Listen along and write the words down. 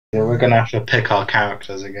Yeah, we're gonna have to pick our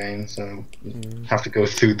characters again, so have to go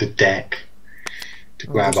through the deck to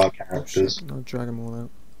grab our characters. I'll drag them all out.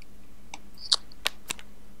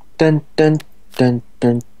 Dun dun dun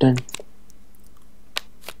dun dun.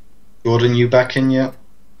 Jordan, you back in yet?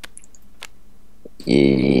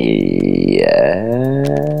 Yeah.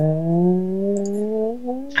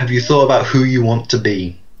 Have you thought about who you want to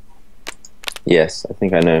be? Yes, I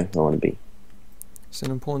think I know who I want to be. It's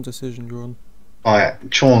an important decision, Jordan. Alright,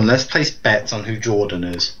 Sean, let's place bets on who Jordan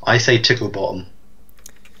is. I say Ticklebottom.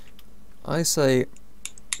 I say,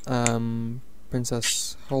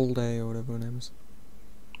 Princess Holiday or whatever her name is.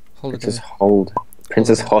 Holiday.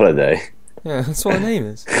 Princess Holiday. Yeah, that's what her name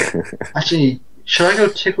is. Actually, should I go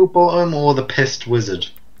Ticklebottom or the Pissed Wizard?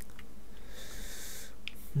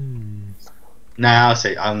 Nah, I'll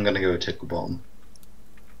say I'm gonna go Ticklebottom.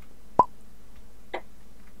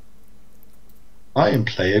 I am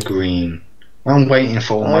player green. I'm waiting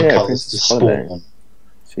for all my colours to spawn.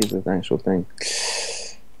 She's an actual thing.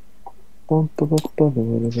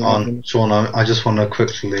 Sean, I just want to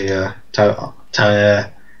quickly tell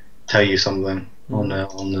you something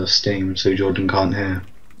on the Steam, so Jordan can't hear.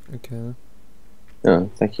 Okay. Oh,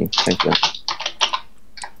 thank you. Thank you.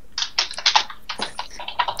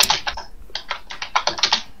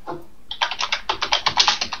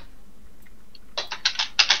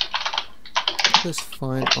 This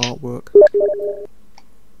fine artwork.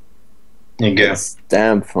 There you go. It's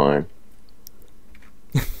damn fine.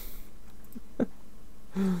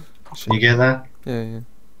 You get that? Yeah, yeah.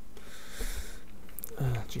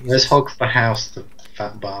 Oh, Let's hog the house, the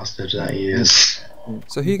fat bastard that he is.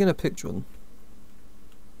 So who are you gonna pick, Jordan?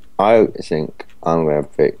 I think I'm gonna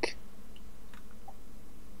pick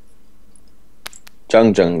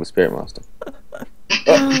Jung the Spirit Master.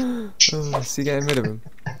 Oh, so you getting rid of him?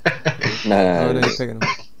 No, Oh, no, you're picking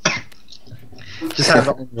him. Just have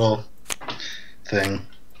it on your thing,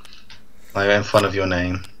 like in front of your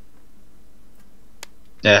name.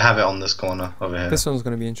 Yeah, have it on this corner over here. This one's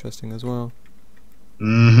gonna be interesting as well.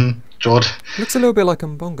 Jordan. Looks a little bit like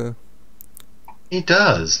Mbongo. He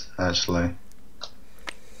does, actually.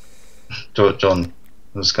 John,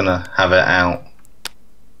 I'm just gonna have it out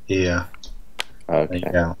here. Okay. There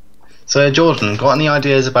you go. So, Jordan, got any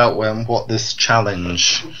ideas about what this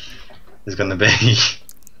challenge is gonna be?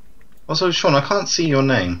 Also, Sean, I can't see your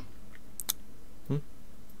name.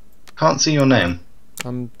 Can't see your name.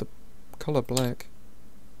 I'm the colour black.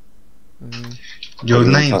 Your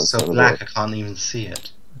name's so black I can't even see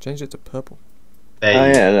it. I changed it to purple. There Oh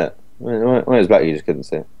you yeah, look. When it was black, you just couldn't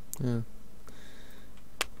see it. Yeah.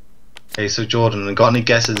 Okay, so Jordan, got any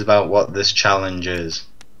guesses about what this challenge is?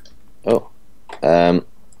 Oh,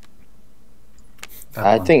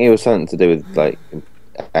 I think it was something to do with like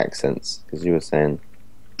accents, because you were saying.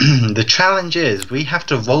 The challenge is we have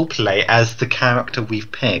to roleplay as the character we've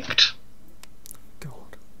picked.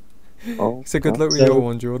 God. Oh, So good luck with your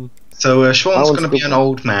one, Jordan. So Sean's going to be an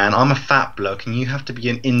old man, I'm a fat bloke, and you have to be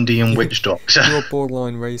an Indian witch doctor. You're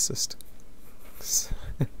borderline racist.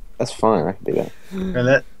 That's fine, I can do that.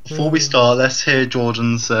 Okay, before we start, let's hear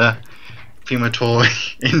Jordan's premature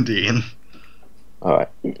Indian. Alright.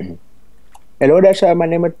 Hello there, sir. My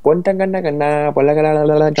name is Pontangana.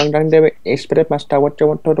 Spirit Master. What you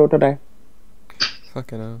want to do today?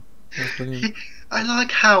 Fucking hell. That's brilliant. I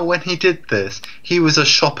like how when he did this, he was a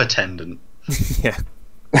shop attendant. Yeah.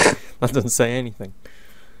 That doesn't say anything.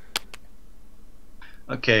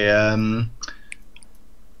 Okay, hold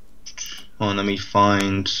on, let me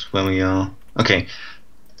find where we are. Okay,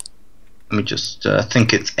 let me just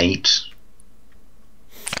think it's 8.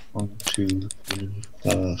 1, 2, 3,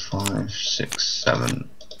 4, 5, 6, 7,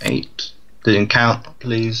 8. Didn't count,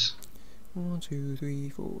 please. 1, 2, 3,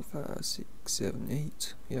 4, 5, 6, 7,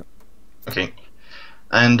 8. Yep. Okay,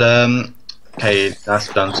 and okay, that's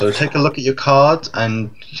done. So take a look at your cards,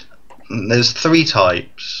 and there's 3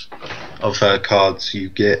 types of cards you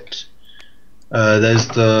get. There's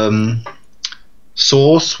the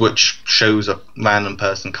source, which shows a random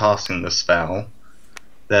person casting the spell.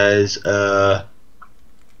 There's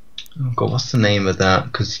oh god, what's the name of that?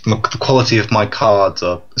 Because the quality of my cards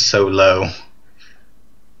are so low.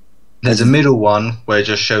 There's a middle one where it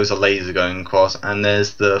just shows a laser going across, and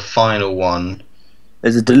there's the final one.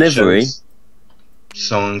 There's a delivery,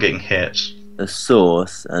 Someone getting hit. a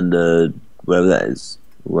source, and a whatever that is,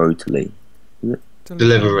 rotally.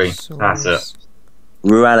 Delivery. That's it.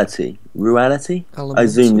 Rurality. Rurality? I Elemental.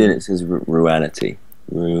 zoomed in, it says rurality.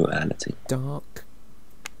 Rurality. Dark.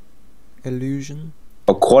 Illusion.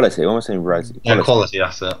 Oh, quality. What am I saying? Rurality. Yeah, quality,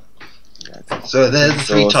 that's it. So there's the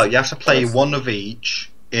 3 types. You have to play one of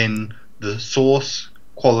each in the source,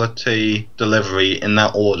 quality, delivery in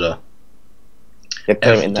that order. You have to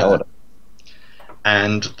put them in that order.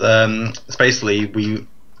 And it's basically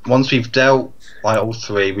once we've dealt by all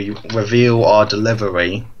three, we reveal our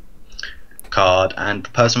delivery card, and the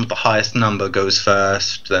person with the highest number goes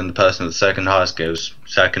first, then the person with the second highest goes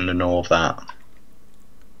second, and all of that.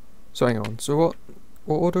 So hang on. So what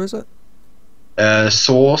order is it?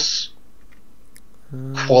 Source,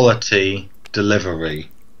 quality,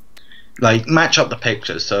 delivery. Like, match up the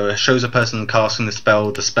pictures. So it shows a person casting the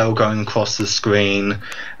spell going across the screen,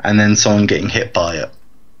 and then someone getting hit by it.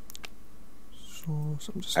 Source.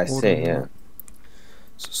 I'm just I see, ordering yeah. that.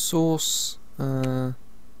 So source,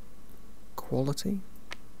 quality,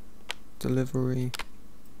 delivery.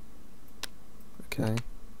 Okay.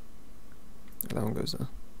 That one goes there.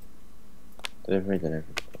 Delivery.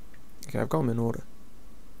 Okay, I've got them in order.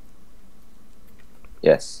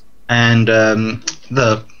 Yes. And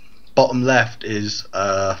the bottom left is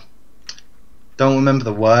don't remember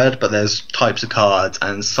the word, but there's types of cards,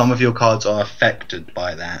 and some of your cards are affected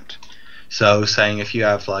by that. So saying if you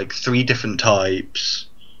have like 3 different types,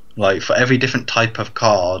 like for every different type of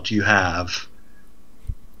card you have,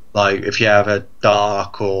 like if you have a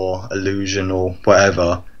dark or illusion or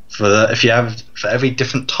whatever, for every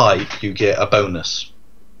different type you get a bonus.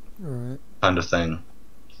 Alright. Kind of thing.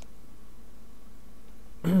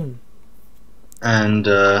 And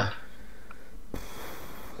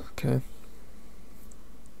Okay.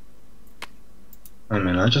 I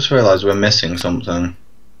mean, I just realised we're missing something.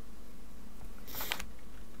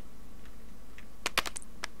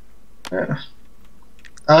 Yeah.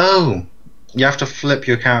 Oh! You have to flip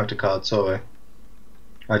your character card, sorry.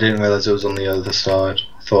 I didn't realise it was on the other side.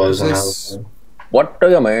 I thought it was on the other side. What do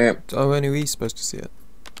you mean? Oh, only we're supposed to see it.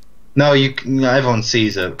 No, everyone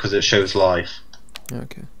sees it because it shows live.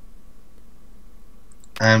 Okay.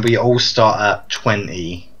 And we all start at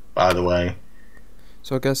 20, by the way.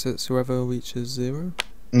 So I guess it's whoever reaches 0?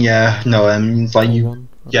 Yeah, no, it's like Or you. 1?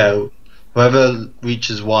 Yeah, whoever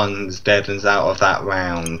reaches 1 is dead and is out of that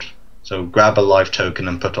round. So grab a life token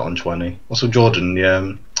and put it on 20. Also, Jordan,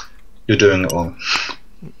 you're doing it all.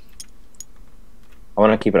 I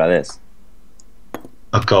want to keep it like this.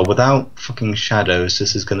 Oh god, without fucking shadows,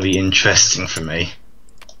 this is going to be interesting for me.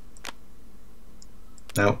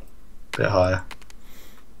 Nope, bit higher.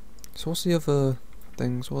 So what's the other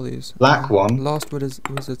things? What are these? Black one. Last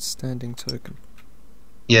wizard standing token.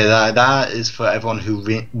 Yeah, that is for everyone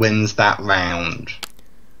who wins that round.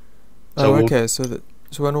 So Oh, okay. So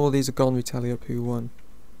when all these are gone, we tally up who won.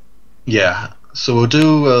 Yeah. So we'll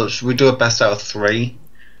do. Should we do a best out of 3?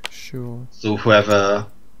 Sure. So whoever.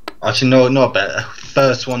 Actually, no, not better.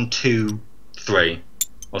 First 1, 2, 3,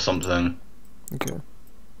 or something. Okay.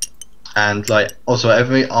 And like also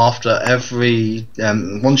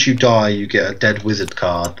once you die, you get a dead wizard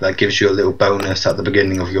card that gives you a little bonus at the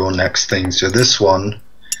beginning of your next thing. So this one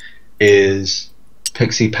is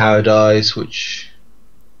Pixie Paradise, which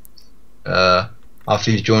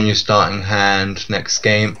after you join your starting hand next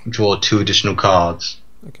game, draw 2 additional cards.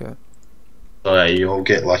 Okay. So yeah, you'll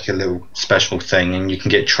get like a little special thing, and you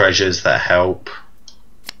can get treasures that help.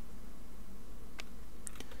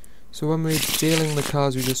 So when we're dealing the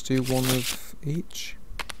cards, we just do 1 of each?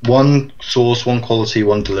 1 source, 1 quality,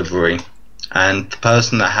 1 delivery. And the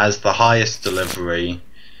person that has the highest delivery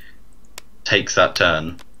takes that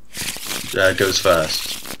turn. Goes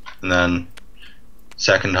first. And then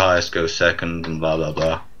second highest goes second, and blah blah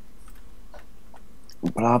blah.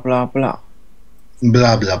 Blah blah blah.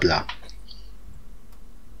 Blah blah blah.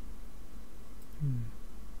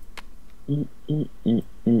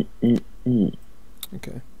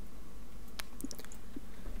 Okay.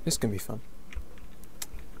 This can be fun.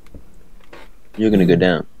 You're gonna go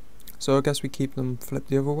down. So I guess we keep them flipped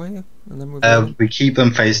the other way, and then reveal. We keep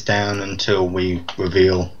them face down until we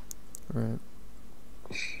reveal. Right.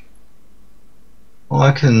 Well,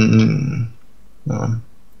 I can.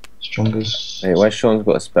 Strongest. Wait, why Sean's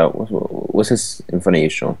got a spell? What's this in front of you,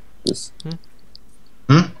 Sean? This.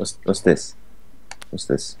 What's this? What's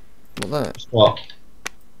this? What that? What?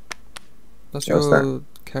 That's Yeah, what's your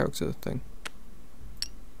character thing.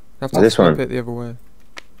 You have to This flip one? it the other way.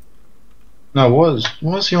 No, what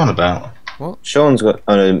was he on about? Sean's got.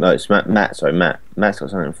 Oh no, it's Matt. Sorry, Matt. Matt's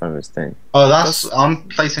got something in front of his thing. Oh, I'm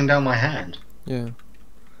placing down my hand. Yeah.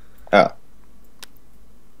 Oh.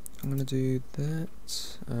 I'm gonna do that.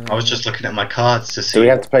 I was just looking at my cards to see. Do we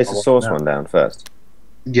have to place the what- source one down first?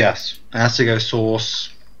 Yes, it has to go source.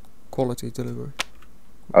 Quality delivery.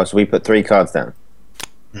 Oh, so we put 3 cards down.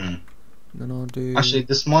 Hmm. And then I'll do. Actually,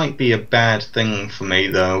 this might be a bad thing for me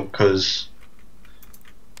though, because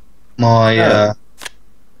my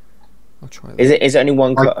I'll try that. Is it only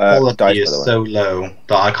one My dice, quality by the is way? so low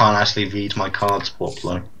that I can't actually read my cards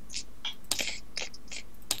properly.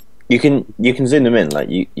 You can zoom them in, like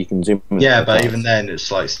you can zoom. In Yeah, the but cards. even then, it's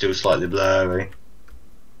like still slightly blurry.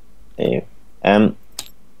 Yeah.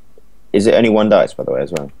 Is it only one dice, by the way,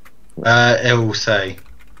 as well? It will say.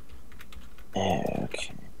 Yeah.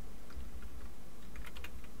 Okay.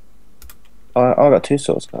 Oh, I got 2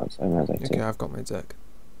 source cards. I realize I Okay, two. I've got my deck.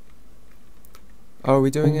 Oh, are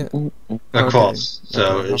we doing it? Across,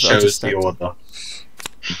 so Okay, it I've shows just the stepped. order.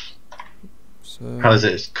 So, How does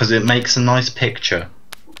it? Because it makes a nice picture.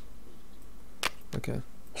 okay.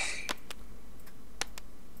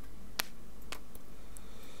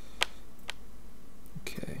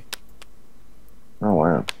 Okay. Oh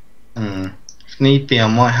wow. If need be, I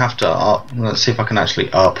might have to up. Let's see if I can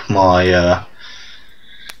actually up my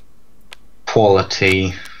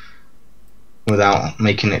quality without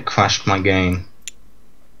making it crash my game.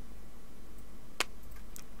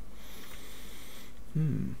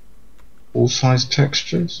 All size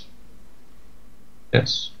textures.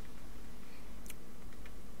 Yes.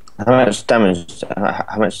 How much damage?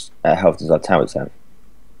 How much health does our towers have?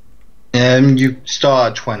 You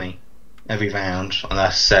start at 20 every round,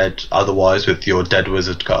 unless said otherwise with your Dead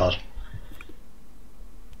Wizard card.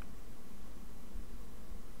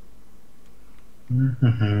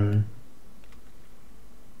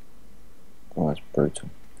 Oh, that's brutal.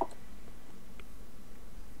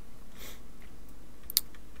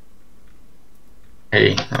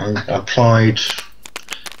 Hey, I applied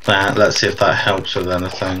that. Let's see if that helps with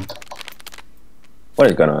anything. What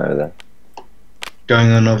is going on over there?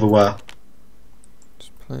 Going another way.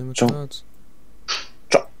 Just playing with Jump. cards.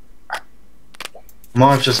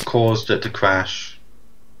 Might have just caused it to crash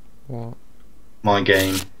What? my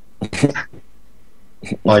game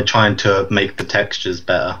by trying to make the textures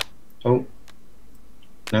better. Oh,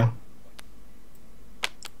 no.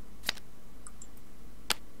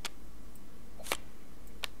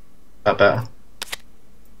 That better?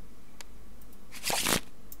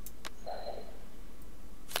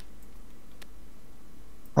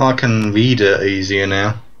 Oh, I can read it easier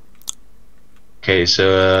now. Okay,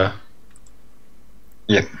 so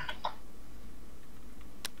yeah.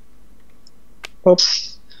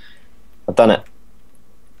 Oops. I've done it.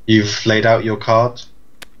 You've laid out your cards.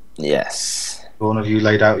 Yes. One of you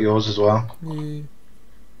laid out yours as well. Yeah.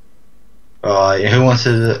 Alright, who wants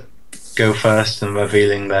to go first in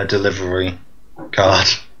revealing their delivery card?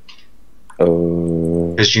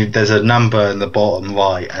 Oh. Because there's a number in the bottom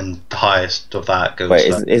right, and the highest of that goes. Wait,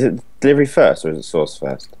 is it delivery first or is it source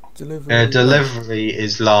first? Delivery. Delivery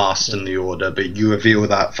is last Yeah. in the order, but you reveal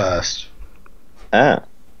that first. Ah.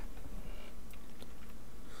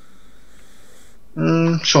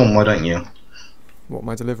 Sean, why don't you? What,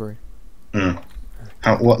 my delivery?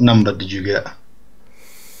 What number did you get?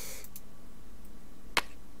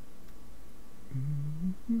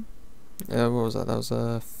 What was that? That was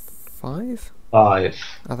 5, 5.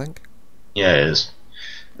 I think. Yeah, it is.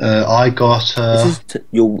 I got. This is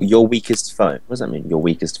your weakest foe. What does that mean? Your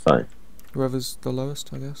weakest foe. Whoever's the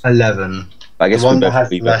lowest, I guess. 11. I guess The one we that both has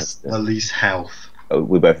we the both least health.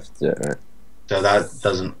 we both have to do it, right? So that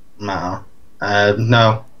doesn't matter.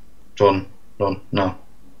 No. John, no.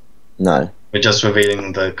 No. We're just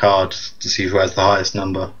revealing the card to see who has the highest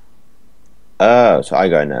number. Oh, so I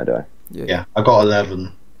go now, do I? Yeah, I got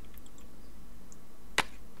 11.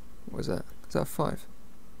 What is that? Is that a 5?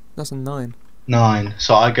 That's a 9. 9.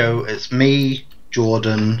 So I go, it's me,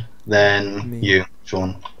 Jordan, then Me. you,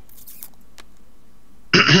 Sean.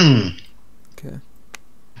 Okay.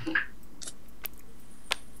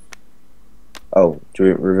 Oh, do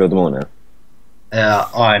we reveal them all now? Yeah,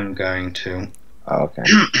 I'm going to. Oh, okay.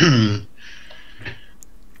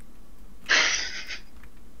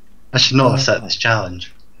 I should not have set this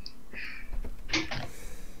challenge.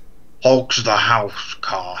 Hogs the House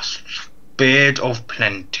casts Beard of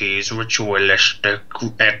Plenty's ritualistic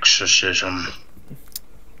exorcism.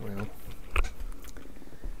 Well.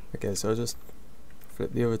 Okay, so I'll just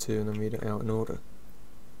flip the other 2 and then read it out in order.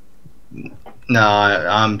 No,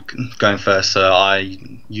 I'm going first, so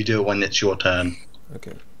you do it when it's your turn.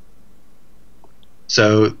 Okay.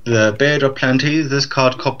 So, the Beard of Plenty, this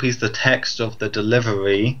card copies the text of the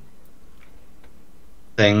delivery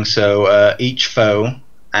thing, so each foe,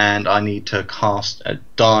 and I need to cast a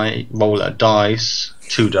roll a dice,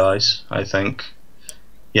 2 dice, I think.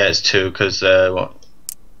 Yeah, it's 2, because per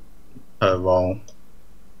roll.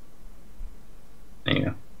 There you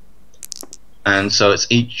go. And so it's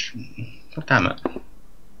each. God damn it.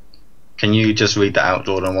 Can you just read that out,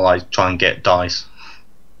 Jordan, while I try and get dice?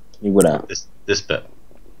 You would have. This bit.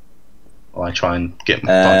 While I try and get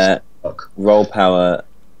dice. roll power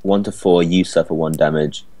 1 to 4, you suffer 1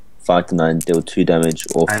 damage. 5 to 9, deal 2 damage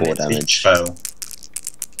or And 4 it's damage. each foe.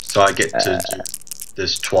 So I get to do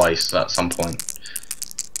this twice at some point.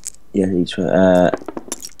 Yeah, each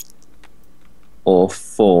or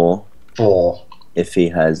 4 4. if he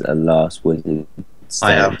has a last wizard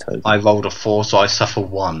stand token. I rolled a 4, so I suffer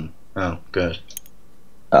 1. Oh, good.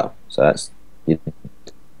 Oh, so that's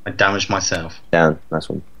I damaged myself. down. Nice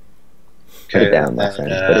one. Put Okay, it down, my friend.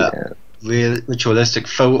 Put it down. Ritualistic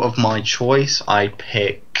foe of my choice. I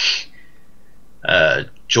pick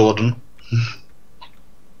Jordan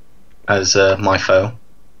as my foe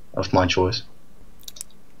of my choice.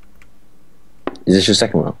 Is this your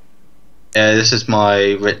second roll? This is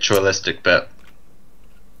my ritualistic bit.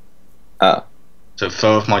 Oh. So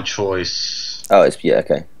foe of my choice. Oh, it's yeah.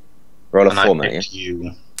 Okay. Roll a And 4, I mate. picked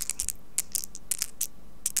you.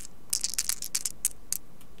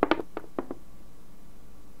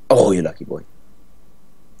 Oh, you lucky boy.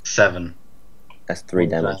 7. That's 3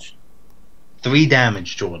 What was damage. 3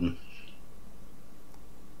 damage, Jordan.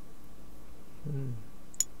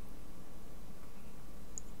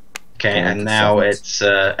 Okay, Down and to now 7. it's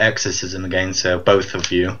exorcism again, so both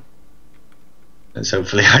of you. And so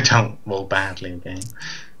hopefully I don't roll badly again.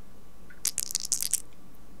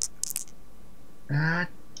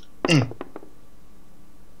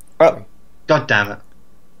 Oh, God damn it.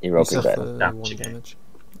 you rolled You pretty suffer bad. Damage 1 again. damage.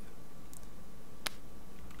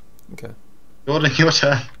 Okay. Jordan, your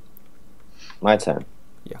turn. My turn.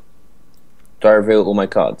 Yeah. Do I reveal all my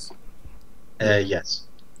cards? Yes.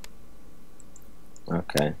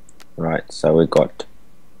 Okay. Right. So we got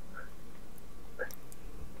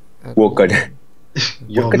Add what one. good?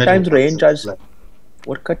 Your What middle times one's range as left.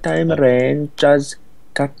 what time range as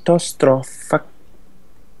catastrophic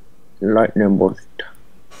lightning bolt?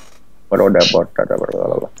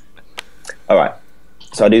 Alright.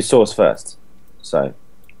 So I do source first. So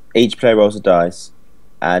each player rolls a dice.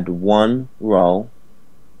 Add 1 roll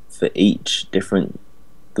for each different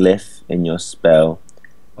glyph in your spell.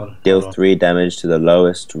 Deal 3 damage to the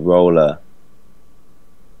lowest roller.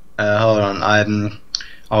 Hold on.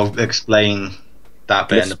 I'll explain that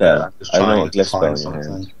bit Glyph in a bit. spell. I'm just I don't know trying what to glyph spell find in your hand.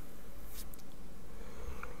 something.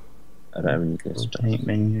 I don't have any glyph spells. Rotate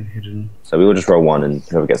menu hidden. So we will just roll 1 and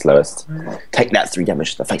whoever gets lowest. Take that 3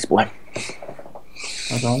 damage to the face, boy.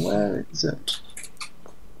 Hold on, where is it?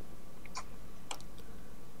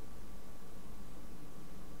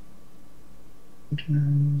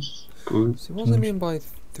 Group. So what does it mean by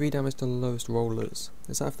 3 damage to the lowest rollers?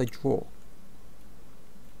 Is that if they draw?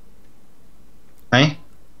 Hey?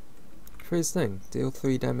 For his thing, deal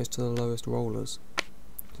 3 damage to the lowest rollers.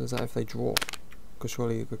 So is that if they draw? Because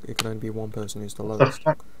surely it can only be one person who's the What the lowest.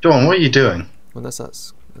 fuck? John, what are you doing? Unless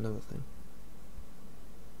that's another thing.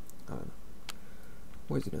 I don't know.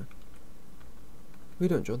 What is he doing? What are you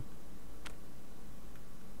doing, John?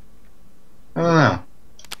 I don't know.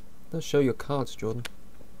 Don't show your cards, Jordan.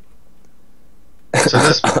 So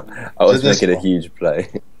this I was so this making a one. huge play.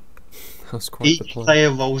 That was quite the Each play.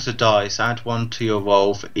 player rolls a dice. Add 1 to your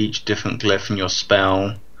roll for each different glyph in your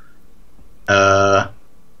spell. Yeah,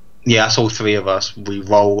 that's all 3 of us. We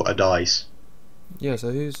roll a dice. Yeah,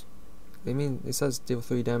 so who's... I mean, it says deal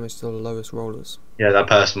 3 damage to the lowest rollers. Yeah, that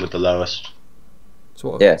person with the lowest. So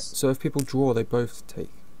what? Yes. So if people draw, they both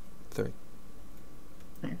take 3.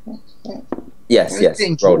 Yes, Where's yes.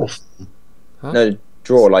 being Roll draw it. from? Huh? No,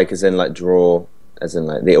 draw like as in like draw as in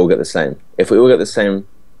like they all get the same. If we all get the same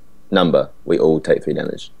number, we all take 3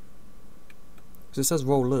 damage. Because it says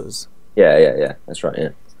rollers. Yeah. That's right, yeah.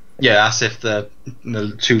 Yeah, that's if the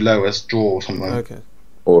 2 lowest draw or something. Okay.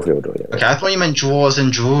 Or if we all draw, yeah. Okay, I thought you meant draw as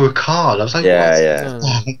in draw a card. I was like, Yeah,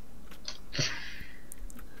 what? yeah.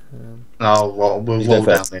 No. Oh, well, we'll You go roll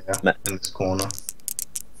down first, here Matt. in this corner.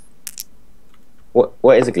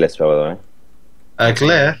 What is a glyph spell, by the way? A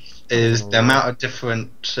glyph is the amount of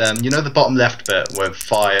different. You know the bottom left bit with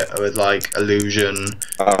fire, with like illusion,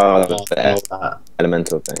 Oh, and all that.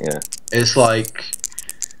 elemental thing, yeah. It's like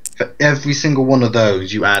for every single one of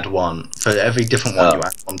those, you add 1. For every different one, you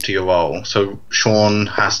add 1 to your roll. So Sean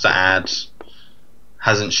has to add.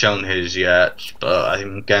 Hasn't shown his yet, but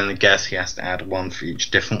I'm gonna guess he has to add 1 for each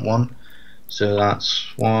different one. So that's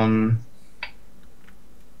 1,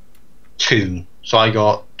 2. So I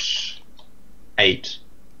got 8.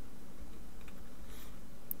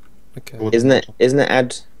 Okay. Isn't it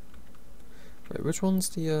add Wait, which one's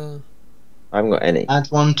the... I haven't got any. Add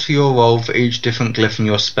 1 to your roll for each different glyph in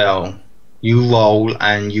your spell. You roll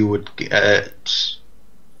and you would get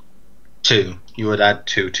 2. You would add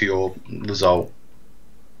 2 to your result.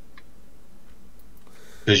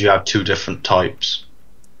 Because you have 2 different types.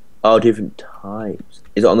 Oh, different types.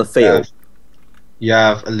 Is it on the Yeah. field? You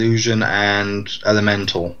have illusion and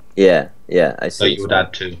elemental. Yeah, I So see. you would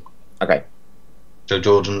add 2. Okay. So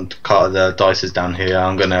Jordan, the dice is down here.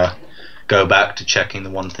 I'm gonna go back to checking the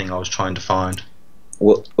one thing I was trying to find.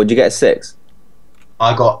 Would you get a 6?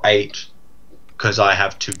 I got 8 because I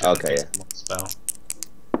have 2 different Okay, things in one spell.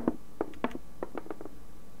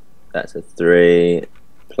 That's a 3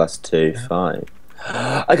 plus 2, 5.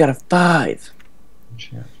 I got a 5.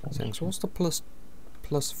 So what's the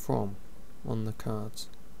plus from on the cards?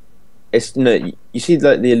 It's no. You see,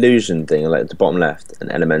 like the illusion thing, like at the bottom left, an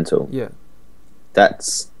elemental. Yeah.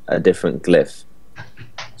 That's a different glyph.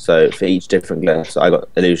 So for each different glyph, so I got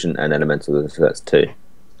illusion and elemental, so that's 2.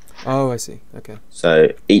 Oh, I see. Okay. So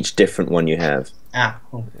each different one you have, so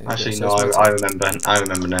Actually, so no. it's I remember. I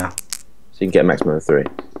remember now. you can get a maximum of 3.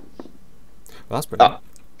 Well, that's brilliant.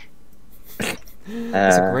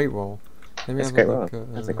 That's a great roll. Let me That's a have great a roll. look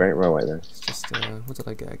at, That's a great roll right there. It's just what did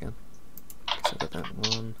I get again? So I got that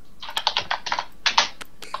one.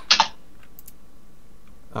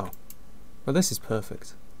 Oh, well, this is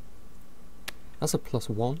perfect. That's a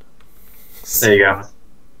 +1. There you go. So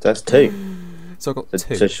that's 2. So I got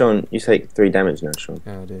 2. So Sean, you take 3 damage now, Sean.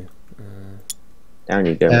 Yeah, I do. Down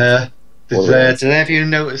you go. Did any of you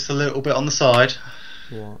notice a little bit on the side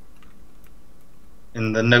What?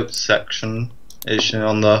 in the notes section? Is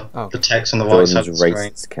on the text on the right Jordan's side of the screen.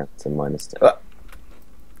 racist cat to -2.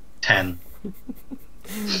 10.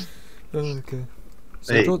 Oh, okay.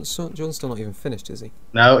 So Hey. Jordan's still not even finished, is he?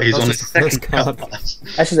 No, he's That's on his just the first second card. card.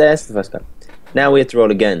 Actually, that's the first card. Now we have to roll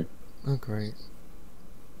again. Oh, great.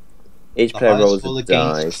 Each The player highest rolls roller a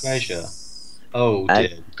gains dice. treasure. Oh Add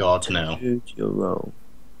dear God, no. 2 to your roll.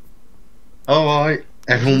 Alright,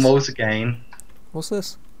 everyone rolls again. What's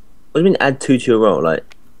this? What do you mean add 2 to your roll?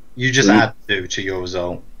 Like, You just Three. add 2 to your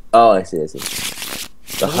result. oh, I see. The What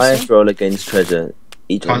is highest that? roller gains treasure.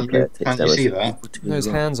 Each Can't player you- takes can't you damage see that? equal to No, his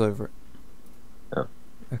his roll. hand's over it. Oh.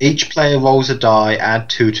 Okay. Each player rolls a die, add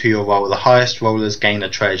 2 to your roll. The highest rollers gain a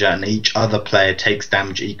treasure, and each other player takes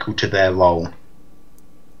damage equal to their roll.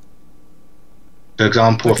 For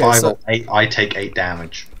example, Okay, if I so- roll 8, I take 8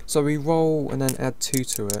 damage. So we roll and then add 2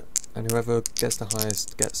 to it, and whoever gets the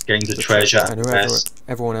highest gets Gains a the treasure, and and the whoever rest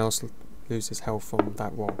everyone else loses health from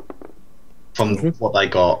that roll. from Mhm. what they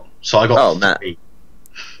got. So I got Oh, Matt. 3.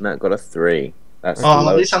 Matt got a 3. That's the Oh, at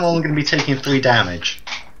lowest. least I'm only going to be taking 3 damage.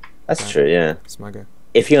 That's true, yeah. It's my go.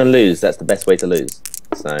 If you're gonna lose, that's the best way to lose.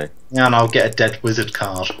 So, Yeah, and I'll get a dead wizard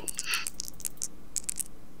card.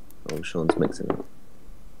 oh, Sean's mixing it.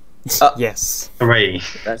 Yes. 3.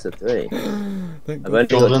 That's a 3. Thank I've God. only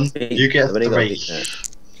Jordan, got to you get I've only got to 3. beat that.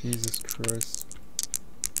 Jesus Christ.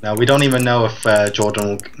 Now, we don't even know if Jordan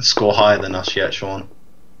will score higher than us yet, Sean.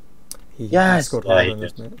 He Yes! scored Yeah, higher he than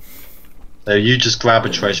us, did. mate. So you just grab a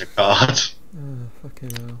treasure card. Oh,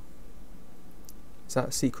 fucking hell. Is that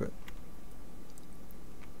a secret?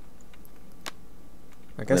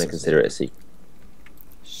 I I'm guess gonna consider it a secret.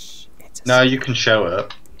 Shh, it's a No, you can show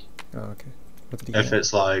it Oh, okay. What did he if get?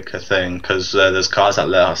 it's like a thing, because there's cards that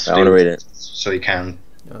let us I want to do read it. so you can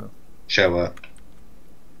Oh. show it.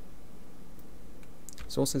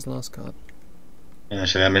 So what's his last card? Yeah,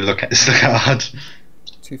 so let me look at this card.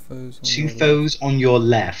 2 foes. On 2 your left. foes on your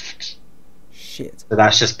left. Shit. So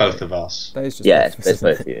that's just both of us. That is just Yeah, both it's of us,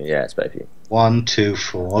 both isn't of you. Yeah, it's both of you. 1, 2,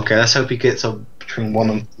 4. Okay, let's hope he gets up between 1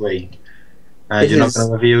 and 3. And This you're not is- going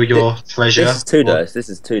to reveal your treasure. This is 2 or- dice. This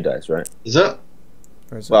is 2 dice, right? Is it?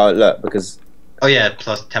 Or is it? Well, look, because Oh yeah,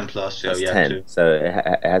 plus 10 plus. So it's yeah, 10, 2. so it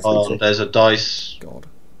has to Hold be on, 2. there's a dice God.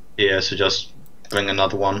 here, so just bring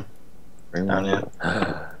another one. Bring down one here.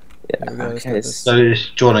 up. Here we Yeah, go, let's okay. get This, this.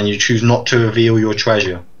 So Jordan, you choose not to reveal your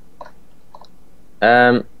treasure.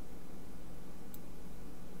 um,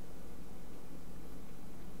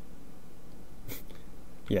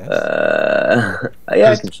 Yes. yeah, I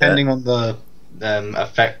Because can share. depending on the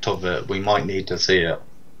effect of it, we might need to see it.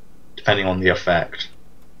 Depending on the effect.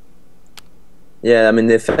 Yeah, I mean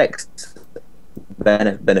the effect's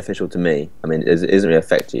beneficial to me. I mean, it doesn't really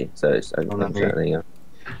affect you, so it's, I Oh, can share. There you go.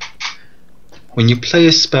 When you play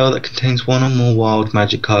a spell that contains 1 or more wild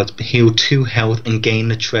magic cards, heal 2 health and gain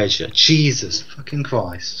the treasure. Jesus fucking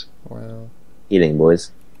Christ. Wow. Healing,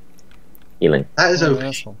 boys. Healing. That is What an OP.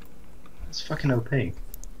 asshole. That's fucking OP.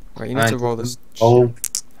 Right, you need to roll this. Oh,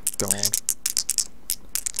 God.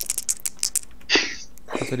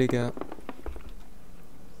 What did he get?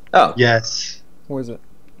 Oh, yes. What is it?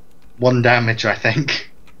 1 damage, I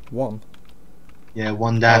think. 1. Yeah,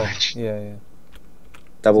 1 damage. Oh, yeah.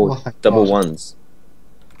 double Oh, thank double God. ones.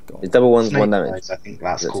 God. Is double ones Snake 1 damage? eyes, I think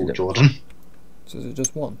that's That's called, it. Jordan. So is it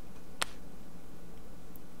just 1?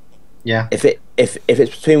 Yeah. If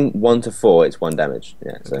it's between 1 to 4, it's 1 damage.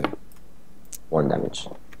 Yeah, so 1 damage.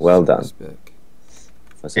 Well done Back.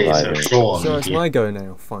 for Okay, so surviving. Sean. So it's my go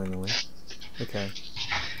now, finally. Okay.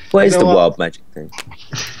 What You is know the what? wild magic thing?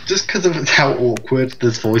 Just because of how awkward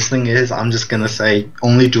this voice thing is, I'm just gonna say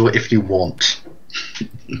only do it if you want.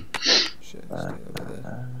 Shit, stay over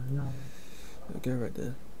there. Go right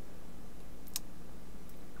there.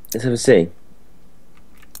 Let's have a see.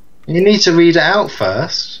 You need to read it out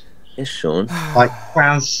first. It's Sean. Like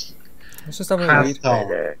Krauss. Let's just have a read.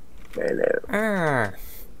 Hello. Hello. Ah.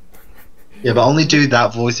 Yeah, but only do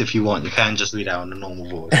that voice if you want. You can't just read out in a normal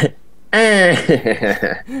voice.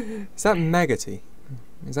 Is that maggoty?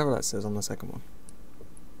 Is that what that says on the second one?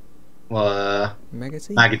 Well,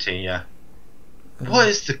 Maggoty? Maggoty, yeah. What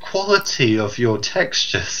is the quality of your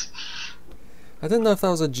textures? I didn't know if that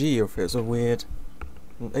was a G or if it was a weird.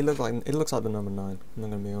 It looks like the number 9. I'm not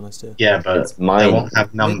gonna be honest here. Yeah, but It's mine. they won't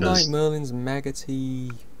have numbers. Midnight Merlin's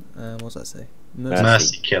maggoty. What does that say?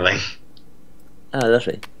 Mercy killing. Oh,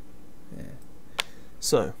 lovely.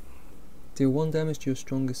 So, deal 1 damage to your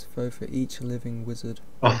strongest foe for each living wizard.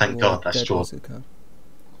 Oh, thank Draw a God, that's dead Jordan. wizard card.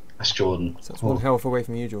 That's Jordan. So that's 1 health away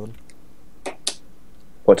from you, Jordan.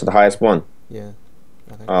 What, to the highest one? Yeah,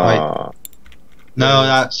 I think. Ah. No,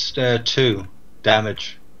 that's 2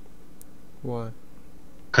 damage. Why?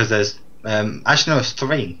 Because there's actually no, it's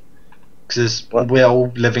 3. Because What? we're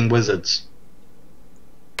all living wizards.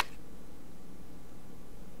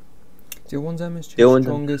 Deal 1 damage to Deal your 1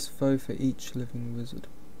 strongest foe for each living wizard.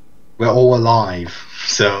 We're all alive.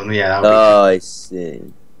 So yeah, that'll be Oh, I see.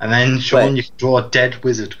 And then Sean, Wait. you can draw a dead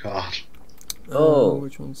wizard card. Oh.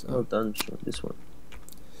 Which one's? Well done, Sean. This one.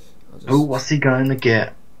 I'll just- Oh, what's he going to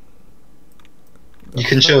get? You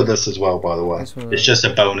can show this as well, by the way. This one, It's just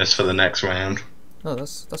a bonus for the next round. Oh,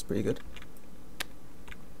 that's pretty good.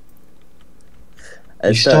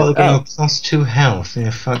 You started getting a +2 health. Yeah,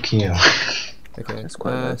 fuck you. Okay. That's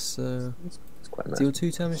quite nice. So It's quite nice. deal 2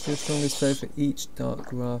 damage to your strongest foe for each dark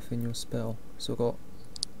graph in your spell. So I got.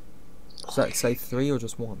 Does that say 3 or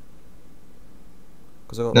just 1?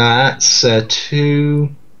 Because I got. No, that's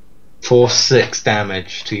 2, 4, 6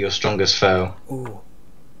 damage to your strongest foe. Ooh.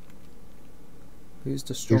 Who's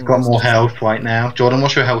the You've strongest? got more health right now. Jordan,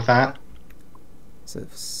 what's your health at? Is it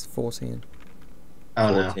 14?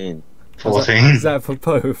 Oh no, 14. 14. Is that for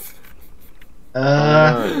both?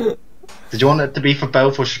 Did you want it to be for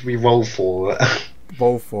both, or should we roll for it?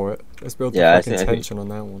 Roll for it. Let's build the Yeah, I fucking think- tension on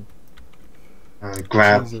that one.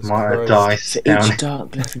 Grab Jesus my Christ. dice For down. each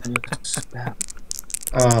dark left in your spell.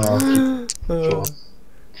 Oh, Uh,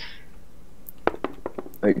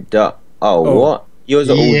 Wait, dark. Oh, Oh. what? Yours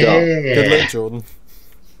are all dark. Good luck, Jordan.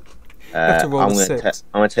 have to roll I'm a gonna 6.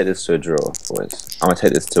 I'm gonna take this to a draw, boys. I'm gonna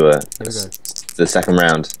take this to Here we go. the second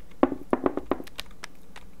round.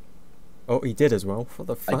 Oh, he did as well. What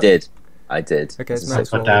the fuck? I did. Okay, it's This nice.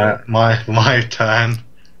 is- Roll my turn.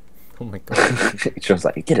 Oh my god, She was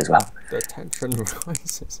like, you did as well. the tension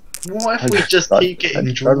rises. What if we just keep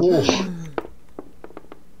getting drawn?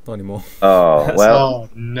 Not anymore. Oh well. Oh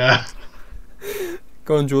no.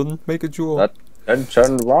 Go on, Jordan. Make a draw. That-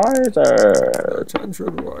 Tension riser.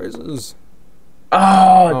 Tension rises. Oh,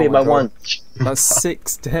 I Oh beat my by 1. That's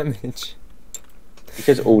 6 damage.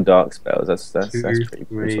 Because all dark spells. That's 2, pretty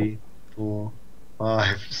 3, 4,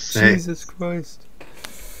 5, 6. Jesus Christ.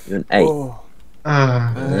 You're an 8. Oh.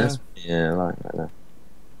 Yeah, I like that.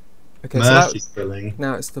 Okay, Mercy so filling.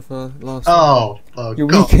 now it's the last one. Oh, Your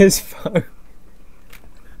God. weakest foe.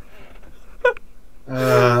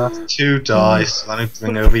 2 dice. Let me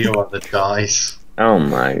bring over your other dice. Oh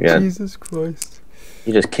my god. Jesus Christ.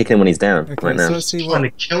 You just kick him when he's down Okay, right so now. let's see Trying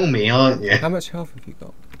what. to kill me, aren't you? How much health have you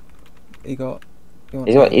got? You got. You want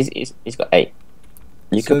He's got, eight? he's got 8.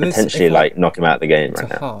 You So could this- potentially if I- like knock him out of the game It's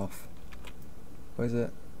right a now. half. What is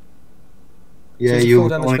it? Yeah, it's a you 4 would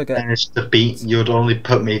damage only per get- manage to beat. You'd only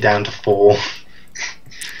put me down to 4.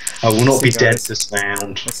 I will not See, be dead guys. this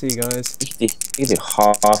round. Let's see, guys. You can do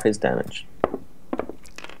half his damage.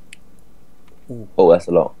 Ooh. Oh, that's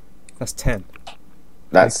a lot. That's 10.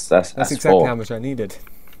 That's That's exactly 4. how much I needed.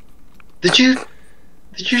 Did you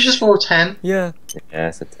just roll 10? Yeah. Yeah,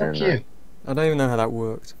 that's a 10. Fuck you. I don't even know how that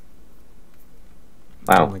worked.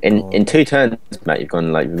 Wow. Oh my in God. in 2 turns, Matt, you've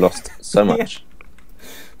gone like you've lost so Yeah. much.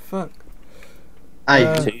 Fuck. Hey,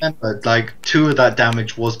 Uh, remember, like 2 of that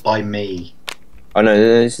damage was by me. Oh no,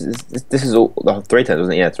 this is all 3 turns,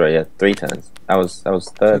 wasn't it? Yeah, that's right. Yeah, 3 turns. That was So I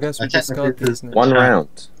third. guess we Technically discard there's these now. One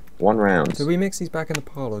round. One round. Do we mix these back in the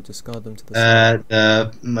pile or discard them to the side?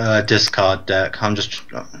 The discard deck. I'm just.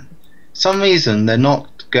 Some reason they're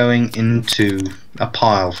not going into a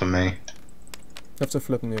pile for me. You have to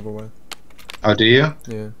flip them the other way. Oh, do you?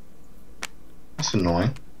 Yeah. That's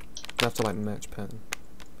annoying. You have to like match pattern.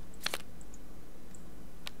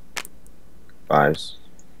 5s.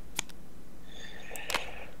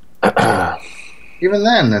 Even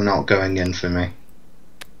then, they're not going in for me.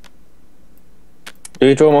 Do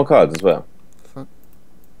you draw more cards as well? Fuck.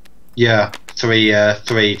 Yeah, three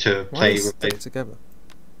to Why play is with. stick together?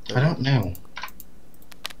 I don't know.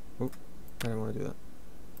 I don't want to do that.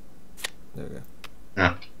 There we go.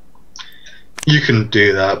 Yeah. You can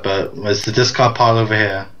do that, but there's the discard pile over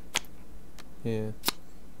here. Yeah.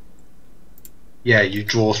 Yeah, you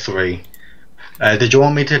draw 3. Did you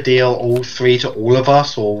want me to deal all 3 to all of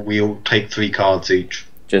us, or we'll take 3 cards each?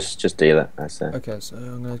 Just deal it. That's it. Okay, so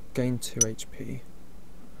I'm gonna gain 2 HP.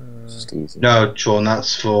 Just easy. No, Sean,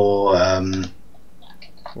 that's for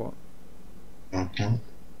What? mhm.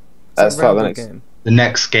 That's round the or next. game. The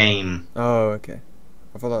next game. Oh, okay.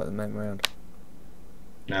 I thought that was the main round.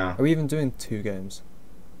 No. Are we even doing 2 games?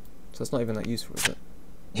 So that's not even that useful, is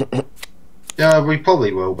it? Yeah, we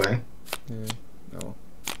probably will be. Yeah. Oh.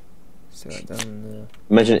 Set that down there.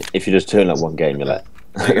 Imagine if you just turn up one game, you're like.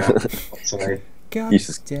 Sorry. God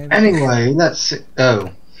Useless. damn it. Anyway, let's.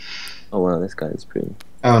 Oh. Oh wow, this guy is pretty.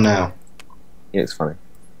 Oh no. He looks funny.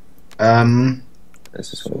 I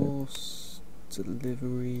That's just funny. Source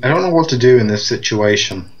delivery. don't know what to do in this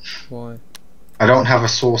situation. Why? I don't have a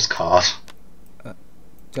source card. Do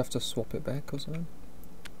you have to swap it back or something?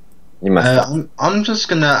 You messed up. I'm just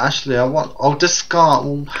gonna actually. I'll discard.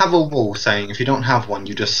 We'll have a rule saying if you don't have one,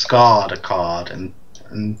 you discard a card and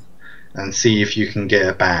see if you can get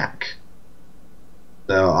it back.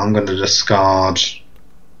 So I'm gonna discard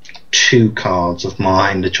 2 cards of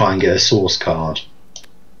mine to try and get a source card.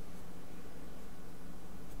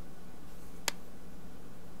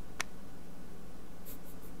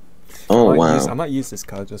 Oh I wow. might use this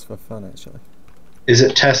card just for fun, actually. Is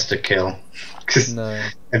it test to kill? Because No,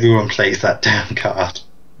 everyone plays that damn card.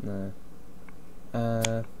 no.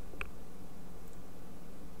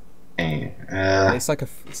 Okay, It's like a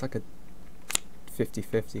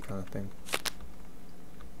 50-50 kind of thing.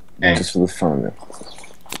 okay. Just for the fun of it.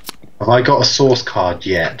 Have I got a source card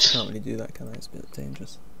yet? Can't really do that, can I? It's a bit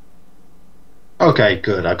dangerous. Okay,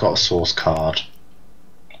 good. I got a source card.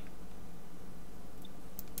 I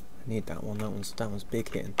need that one. That one's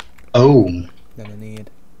big hitting. Oh, That I need.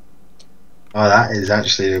 oh, that is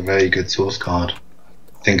actually a very good source card.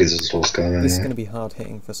 I think it's a source card. This is Anyway. going to be hard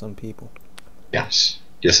hitting for some people. Yes,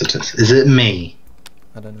 yes it is. Is it me?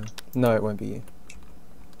 I don't know. No, it won't be you.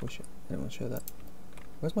 I don't want to show that.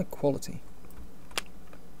 Where's my quality?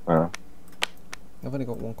 Wow. I've only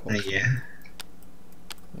got 1 quality. Yeah.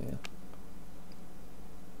 Yeah.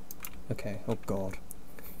 Okay. Oh God.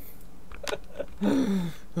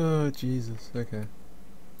 Oh Jesus. Okay.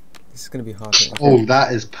 This is gonna be hard hitting. Oh,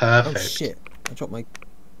 that is Oh perfect. shit! I dropped my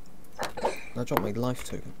life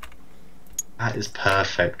token. That is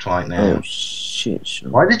perfect right now. Oh shit.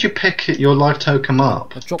 Sean. Why did you pick your life token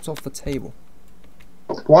up? I dropped off the table.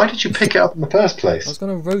 Why did you pick it up in the first I place? was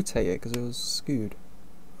gonna rotate it because it was skewed.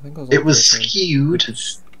 I think I was. It on was 13. skewed.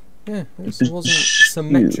 Yeah, it was wasn't skewed.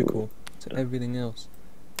 symmetrical to everything else.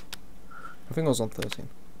 I think I was on 13.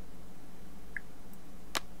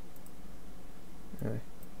 Anyway,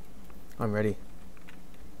 I'm ready.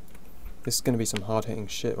 This is gonna be some hard hitting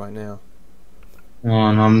shit right now. Oh,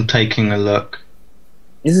 and I'm taking a look.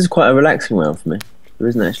 This is quite a relaxing round for me. There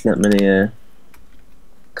isn't actually that many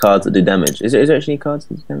cards that do damage. Is there actually cards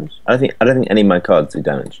that do damage? I don't think any of my cards do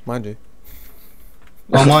damage. Mind you.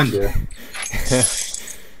 Oh, mind you.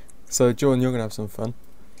 So, Jordan, you're gonna have some fun.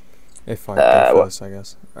 If I go what? first, I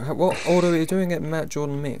guess. What order are you doing it? Matt,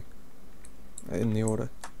 Jordan, me? In the order,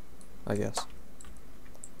 I guess.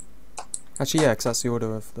 Actually, yeah, 'cause that's the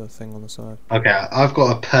order of the thing on the side. Okay, I've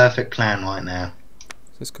got a perfect plan right now.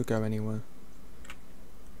 So this could go anywhere.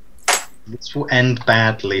 This will end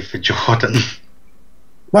badly for Jordan.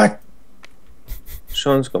 What?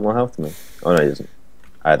 Sean's got more health than me. Oh no, he doesn't.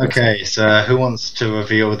 I had myself. Okay, so who wants to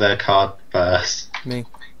reveal their card first? Me.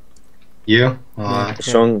 You? Alright.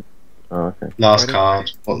 Yeah. Sean. Oh okay. Last Ready?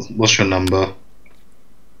 card. What's your number?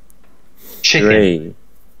 Chicken. 3.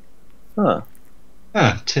 Oh.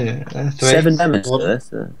 Ah, 2. 3. 7 damage. Jordan,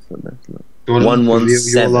 That's not Jordan, 117.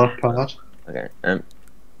 reveal your last card. Okay.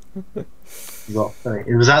 You got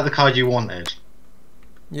 3. Was that the card you wanted?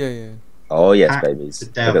 Yeah. Oh yes, Hack babies. the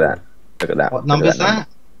Look at devil. that. Look at that. What Look number at is that?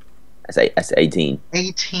 That's 18.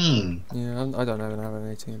 18. Yeah, I don't even have an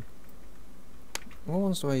 18. What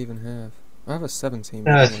ones do I even have? I have a 17,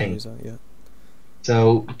 but I don't want to 13. use that yet.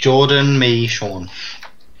 So, Jordan, me, Sean.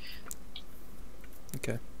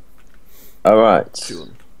 Okay. Alright.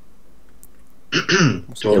 Jordan. Here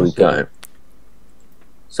Jordan. we go.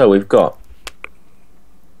 So we've got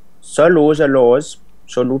Saludos.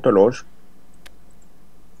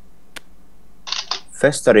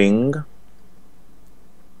 Festering.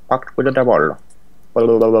 Packed with a double.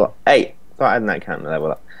 Hey, start adding that count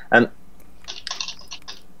level up.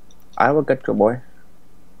 I will get your boy.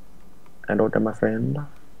 And order my friend.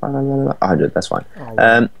 100, that's fine. Oh,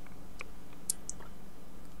 wow.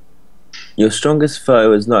 Your strongest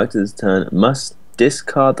foe is not active this turn. Must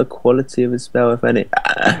discard the quality of his spell, if any.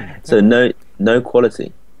 So no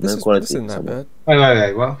quality. This isn't that bad.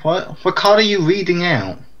 Wait. What card are you reading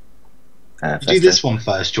out? You do this one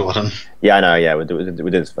first, Jordan. Yeah, I know. Yeah, we'll do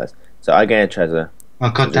this first. So I gain a treasure. Oh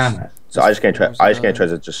god damn it! So I just gain a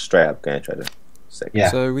treasure, just straight up gain a treasure. 6. Yeah.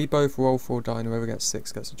 So we both roll for a die, and whoever gets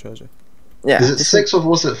 6 gets a treasure. Yeah. Is it 6 or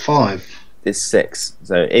was it 5? It's 6.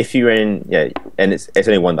 So if you're in, and it's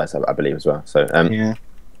only 1 dice, I believe as well. So Yeah.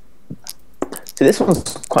 So this one's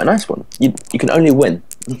quite a nice one. You can only win.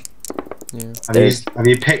 Yeah. Have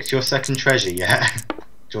you picked your second treasure yet,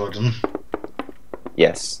 Jordan?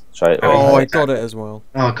 Yes. Try it. Oh, I got it as well.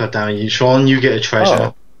 Oh god damn it, Sean, you get a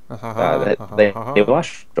treasure. They were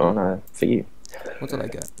strong for you. What did I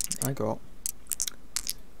get? I got.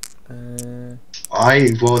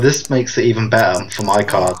 Well, this makes it even better for my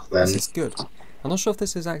cards then. This is good. I'm not sure if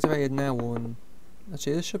this is activated now or.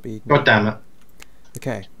 Actually, this should be. God damn it.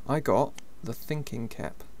 Okay, I got the thinking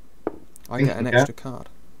cap. I Thinking get an cap? extra card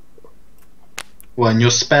Well, in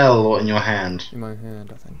your spell or in your hand? in my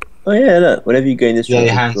hand, I think. Oh yeah, look. Whenever you gain this treasure,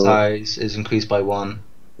 Your hand draw- size is increased by 1.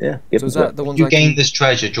 Yeah. So is that the ones You I gain this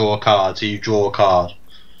treasure, draw a card, so you draw a card.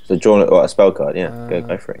 So draw a spell card. Yeah.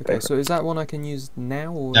 Go for it. Okay, so is that one I can use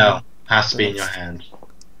now or? No, has to be in your hand.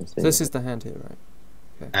 So this is the hand here,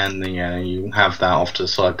 right? And then you have that off to the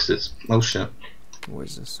side because it's... Oh shit. What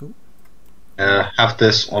is this? Ooh. Have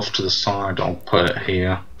this off to the side, I'll put it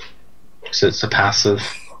here. So it's a passive.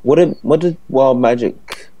 What did wild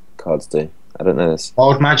magic cards do? I don't know this.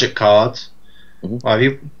 Wild magic cards. Mhm.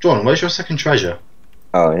 Well, Jordan, where's your second treasure?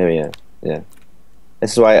 Oh, here we go. Yeah.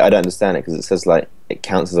 This is why I don't understand it, because it says like it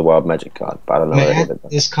counts as a wild magic card, but I don't know what it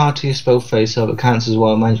is. This card to your spell face up, it counts as a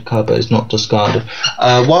wild magic card, but it's not discarded.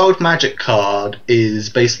 Wild magic card is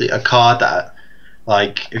basically a card that,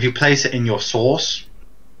 like, if you place it in your source,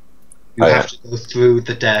 you have to go through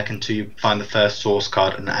the deck until you find the first source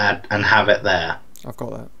card and have it there. I've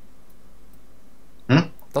got that. Hmm?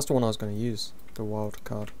 That's the one I was going to use. The wild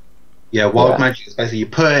card. Yeah, wild magic is basically you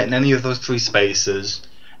put it in any of those 3 spaces,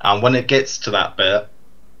 and when it gets to that bit,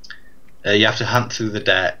 you have to hunt through the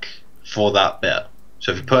deck for that bit.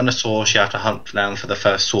 So if you put in a source, you have to hunt down for the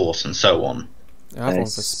first source, and so on. I have one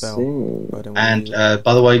for spell. But I don't want to use And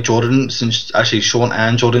by the way, Jordan, actually Sean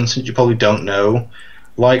and Jordan, since you probably don't know,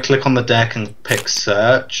 right-click on the deck and pick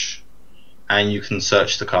search, and you can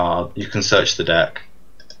search the card. You can search the deck.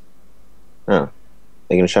 Oh,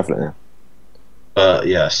 they're gonna shuffle it now. But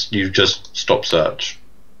yes, you just stop search.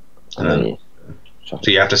 And then you So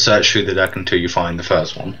you have to search through the deck until you find the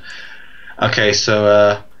first one. Okay,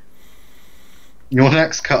 so your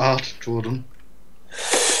next card, Jordan.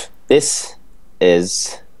 This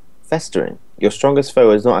is festering. Your strongest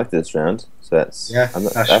foe is not active this round, so that's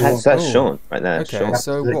That's that's Sean right there. Okay, Sean.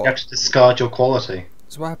 so You what? have to discard your quality.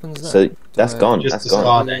 So what happens then? So that's Do I gone. Just That's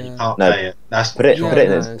gone. discard it and you can't No, play it. That's Put it Yeah,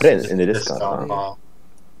 in the it's discard pile. pile.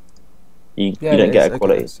 You Yeah, don't it get is, a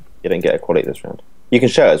quality. okay. You don't get a quality this round. You can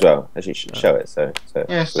show it as well. Actually, show it. So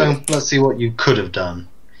Yeah, so let's see what you could have done.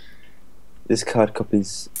 this card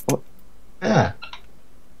copies. What? Yeah.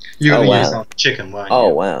 You're Oh, gonna wow. use that chicken, weren't Oh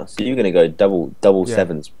you? wow! So you're gonna go double Yeah.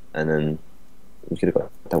 sevens, and then you could have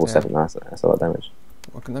got double Yeah. seven. That's a lot of damage.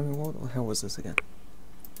 What the hell was this again?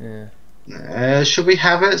 Yeah. Should we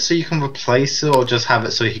have it so you can replace it, or just have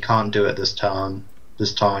it so he can't do it this time? It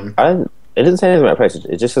doesn't say anything about place.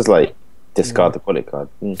 It just says like discard the quality card.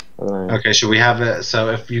 I don't know. Okay, should we have it so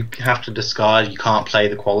if you have to discard, you can't play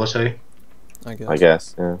the quality? I guess. I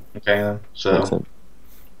guess. Yeah. Okay then. Makes So sense.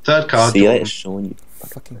 third card, See you Jordan. later, Sean. You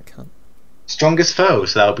Fucking cunt. Strongest foe,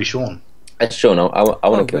 so that'll be Sean. That's Sean. I want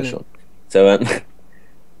Oh, to kill brilliant. Sean. So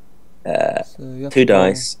So you have 2 to roll-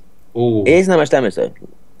 dice. Ooh, It isn't that much damage though.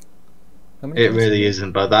 How many it dice? really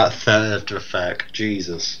isn't, but that third effect,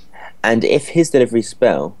 Jesus. And if his delivery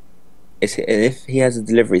spell, if he has a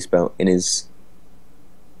delivery spell in his,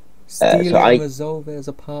 Steal so it I- and resolve it as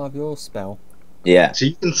a part of your spell. yeah, So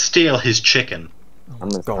you can steal his chicken. Oh I'm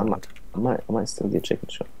my a- god. I might still do a chicken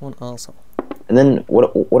shot. What an arsehole. And then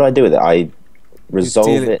what do I do with it? I resolve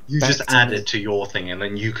steal it. You Back just to add me. it to your thing, and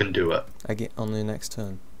then you can do it. I get on the next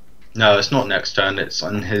turn. No, it's not next turn. It's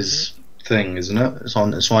on his thing, isn't it?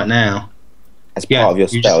 It's right now. as part of your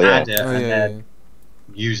you spell. just Yeah. add it Oh and yeah, then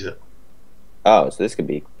use it. Oh, so this could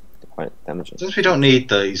be quite damaging. Since we don't need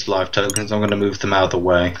these life tokens, I'm going to move them out of the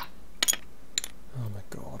way. Oh my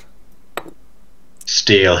god.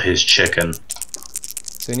 Steal his chicken.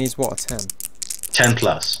 So he needs what, a 10? 10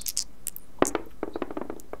 plus.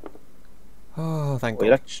 Oh, thank Well,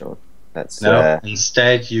 you're god. lucky, Sean. That's No,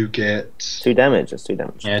 instead you get... 2 damage. That's 2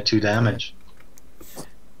 damage. Yeah, 2 damage.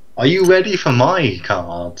 Are you ready for my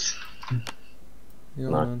cards? Yeah,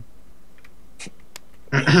 No.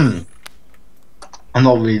 man. I'm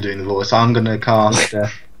not really doing the voice. I'm going to cast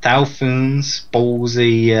Thalfun's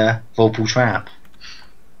Ballsy Vorpal Trap.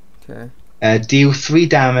 Okay. Deal 3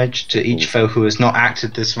 damage to each foe who has not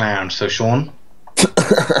acted this round. So, Sean,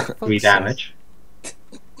 3 damage.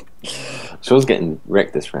 Sean's getting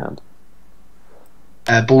wrecked this round.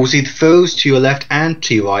 Ballsy, the foes to your left and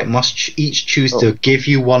to your right must each choose to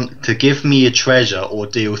give me a treasure or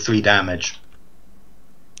deal 3 damage.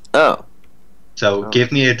 Oh. So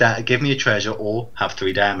give me a treasure or have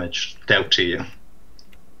 3 damage dealt to you.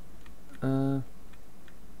 Dun,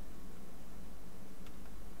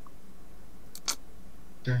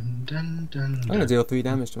 dun, dun, I'm gonna deal 3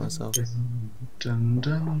 damage to myself. Dun, dun,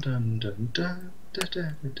 dun, dun, dun, dun,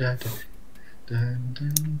 dun, dun, dun,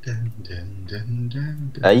 dun, dun, dun,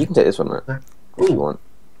 dun, dun. You can take this one, right? If you want.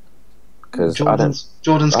 Because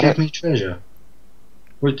Jordan's gave me treasure.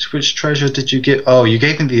 Which treasure did you get? Oh, you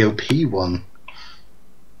gave me the OP one.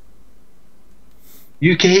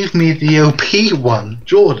 You gave me the OP one,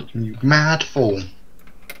 Jordan. You mad fool.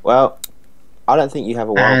 Well, I don't think you have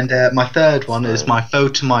a wild. And my third one is my foe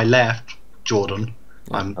to my left, Jordan.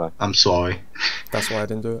 Yeah. I'm sorry. That's why I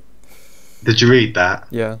didn't do it. Did you read that?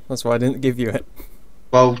 Yeah, that's why I didn't give you it.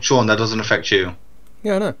 Well, Sean, that doesn't affect you.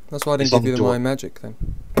 Yeah, I know. That's why I didn't It's give you on my magic thing.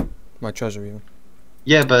 My treasure, even.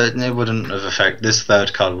 Yeah, but it wouldn't have affected. This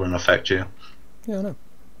third card wouldn't affect you. Yeah, I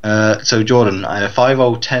know. So Jordan, if I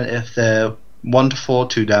roll 10, if they're 1 to 4,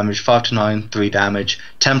 2 damage, 5 to 9, 3 damage,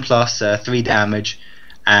 10 plus 3 damage,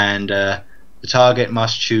 and the target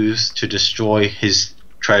must choose to destroy his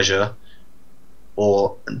treasure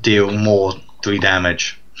or deal more 3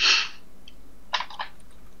 damage.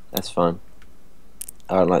 That's fine.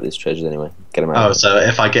 I don't like these treasures anyway. Get them out. Oh, so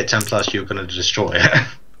if I get 10 plus, you're going to destroy it.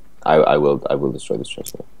 I will destroy this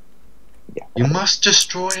treasure. Yeah. You must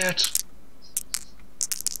destroy it.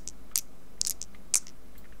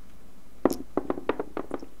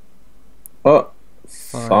 Oh,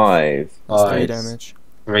 5. That's 3 damage.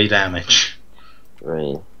 3 damage.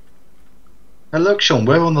 3. Now look, Sean,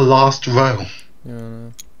 we're on the last row. Yeah, I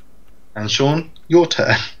know. And Sean, your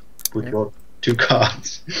turn with Yeah. your 2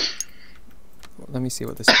 cards. Let me see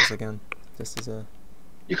what this is again. This is a...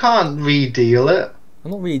 You can't re-deal it. I'm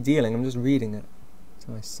not really dealing, I'm just reading it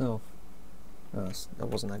to myself. Oh, that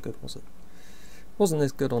wasn't that good, was it? Wasn't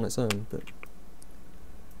this good on its own, but...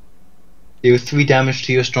 Deal 3 damage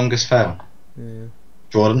to your strongest foe. Yeah.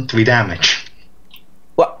 Jordan, 3 damage.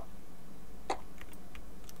 What?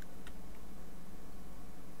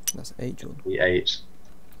 That's 8, Jordan. We 8.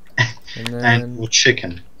 And then... And your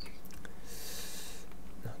chicken.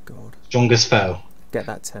 Oh, God. Strongest foe. Get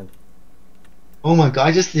that 10. Oh my god,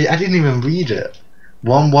 I didn't even read it.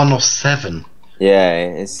 1, 1 or 7. Yeah,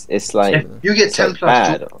 it's like If you get it's 10 like plus,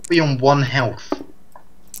 bad. you'll be on 1 health.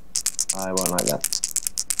 I won't like that.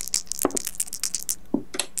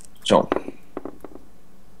 John.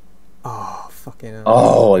 Oh, fucking hell.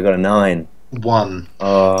 Oh, I got a 9. 1.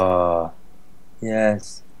 Oh,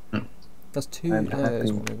 yes. That's 2. I'm Yeah, happy.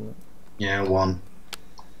 it's 1, isn't it? Yeah, 1.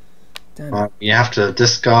 Damn. Right, you have to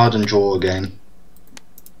discard and draw again.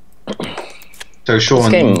 So This Sean,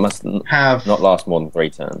 game you must have not last more than 3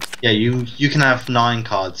 turns. yeah, you can have 9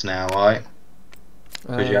 cards now, right?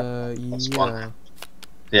 That's Yeah. one.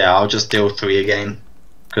 Yeah, I'll just deal 3 again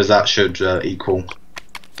because that should equal.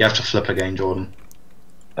 You have to flip again, Jordan.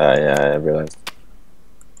 Yeah, I realised.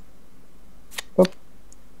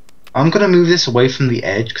 I'm gonna move this away from the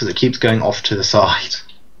edge because it keeps going off to the side.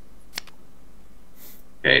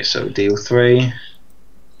 Okay, so deal 3.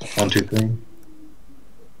 1, 2, 3.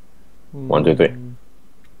 1, 2, 3.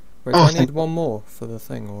 Wait, do I need one more for the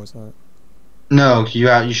thing, or is that... No,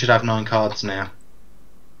 you should have 9 cards now.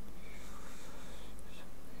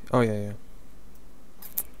 Oh, yeah.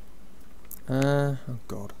 Oh,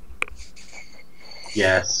 God.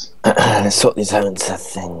 Yes. Let's sort these out into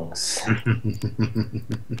things.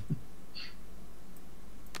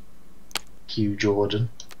 Q Jordan.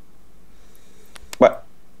 What?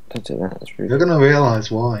 Don't do that, that's rude. You're gonna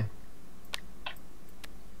realise why.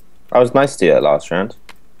 I was nice to you last round.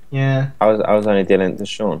 Yeah. I was only dealing to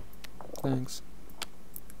Sean. Thanks.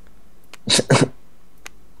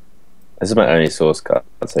 This is my only source card,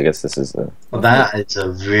 so I guess this is the. Well, that is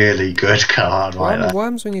a really good card right there. What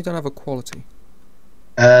happens when you don't have a quality?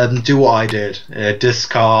 Do what I did.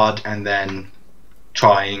 Discard and then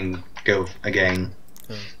try and go again.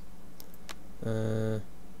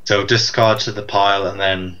 So discard to the pile and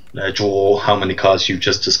then draw how many cards you've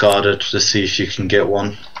just discarded to see if you can get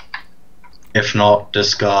one. If not,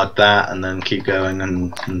 discard that and then keep going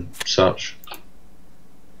and such.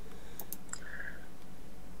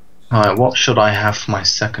 Alright, what should I have for my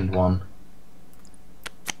second one?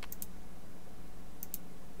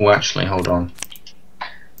 Oh, actually, hold on.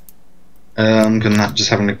 I'm gonna just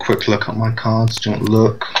having a quick look at my cards. Don't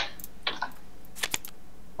look.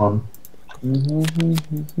 On. You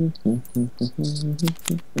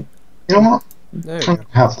know what? There I you go.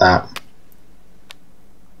 have that.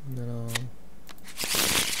 No.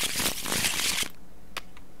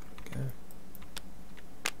 Okay.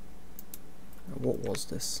 What was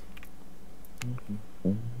this?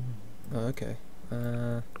 Oh, okay.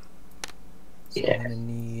 So Yeah. I'm gonna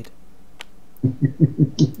need.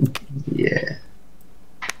 Yeah.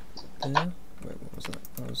 There. Wait, what was that?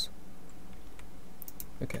 That was.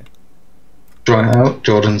 Okay. Draw it out.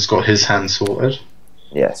 Jordan's got his hand sorted.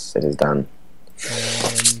 Yes, it is done.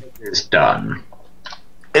 It's done.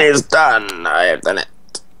 It is done. I have done it.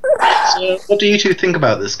 So, what do you two think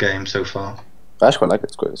about this game so far? I actually quite like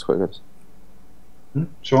it. It's quite good.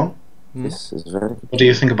 Sean? This is very good. What do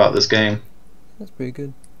you think about this game? That's pretty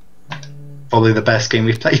good. Probably the best game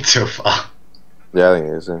we've played so far. Yeah, I think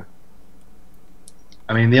it is. Yeah.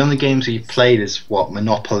 I mean, the only games we've played is what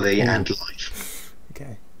Monopoly and Life.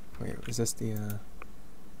 Okay. Wait, is this the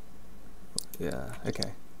yeah,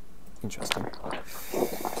 okay. Interesting.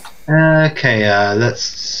 Okay,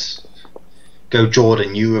 let's go.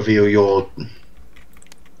 Jordan, you reveal your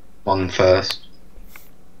one first.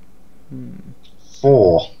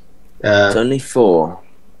 4. It's only 4.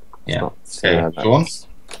 Yeah. Not, Okay, Sean,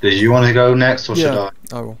 did you want to go next or should I?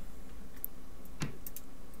 I will.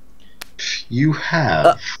 You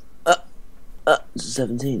have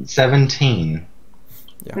 17. 17.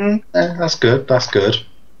 Yeah. That's good. That's good.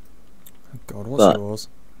 Oh God, what's yours?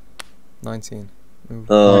 19.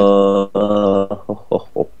 Ooh.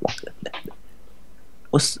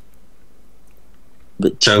 What's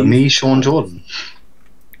but So me, Sean, Jordan.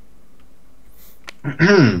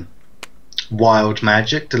 Wild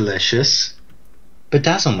magic, delicious,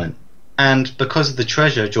 bedazzlement, and because of the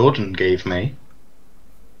treasure Jordan gave me,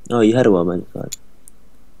 Oh, you had a wild magic card.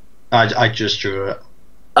 I just drew it.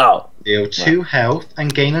 Oh. Deal 2 health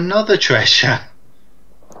and gain another treasure.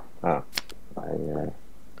 I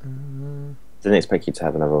didn't expect you to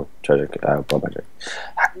have another treasure wild magic.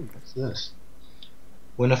 What's this?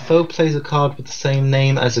 When a foe plays a card with the same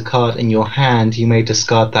name as a card in your hand, you may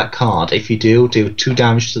discard that card. If you do, deal 2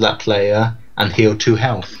 damage to that player and heal 2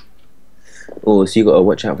 health. Oh, so you got to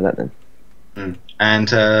watch out for that then.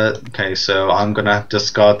 And okay, so I'm gonna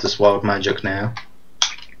discard this wild magic now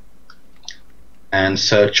and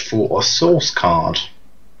search for a source card.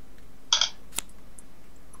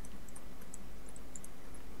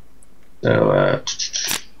 So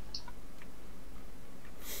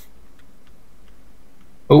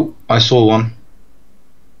oh, I saw one.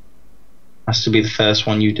 Has to be the first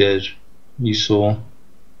one you saw.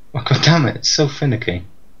 Oh, God damn it, it's so finicky.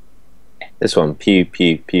 This one, pew,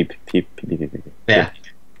 pew, pew, pew, pew, pew, pew, pew. Yeah.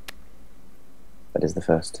 That is the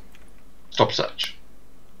first. Stop search.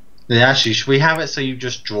 Yeah, actually, should we have it so you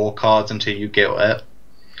just draw cards until you get it?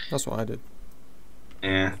 That's what I did.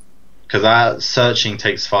 Yeah. Because that searching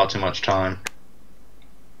takes far too much time.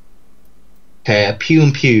 Okay, a pew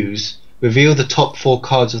and pews. Reveal the top 4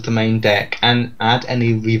 cards of the main deck and add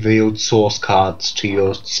any revealed source cards to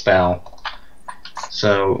your spell.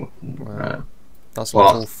 So, Wow. That's what?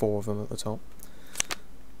 like all 4 of them at the top.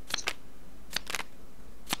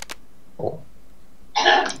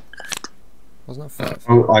 Wasn't that 5?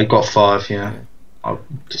 Oh, I got 5, yeah. Yeah. I'll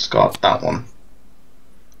discard that one.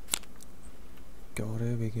 God,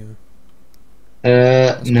 here we go.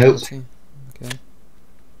 That's Nope. Quality. Okay.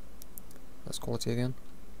 That's quality again.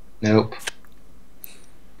 Nope.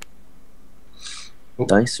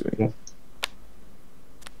 Dice ring.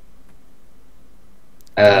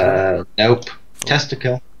 Nope.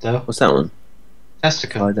 Testicle, though. What's that one?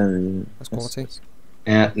 Testicle. I don't know. That's quality.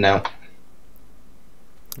 Yeah, no.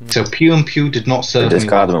 So Pew and Pew did not serve me.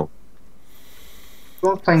 Discard them all.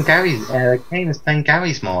 You're playing Gary's. Kane is playing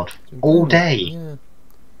Gary's mod all day. Yeah,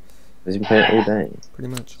 Has he been playing it all day? pretty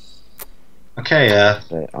much. Okay.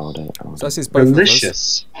 All day. So that's his both of us.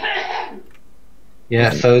 Delicious. Yeah,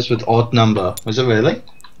 foes with odd number. Was it really?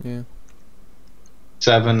 Yeah.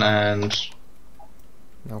 7 and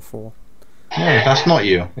Now 4. No, that's not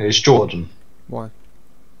you. It's Jordan. Why?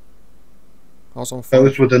 I was on 5.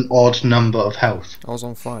 Those with an odd number of health. I was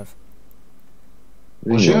on 5.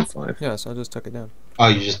 Was You're you? on 5. Yes, I just took it down. Oh,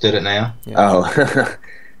 you just did it now? Yeah. Oh.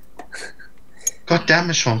 God damn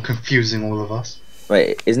it, Sean, confusing all of us.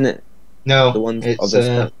 Wait, isn't it No, the ones of it's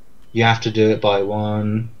this you have to do it by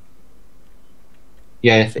 1.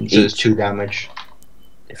 Yeah, For so it's each. 2 damage.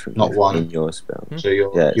 different not one. in your spell? So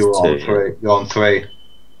you're Yeah, it's you're on 2, 3. You're on 3.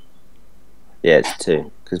 Yeah, it's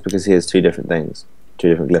 2. Because he has 2 different things. 2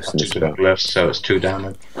 different glyphs in Two his spell. different glyphs, so it's 2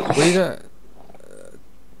 damage. Read it.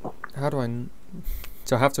 How do I?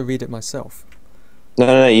 So I have to read it myself.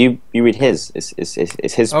 No, you read his. It's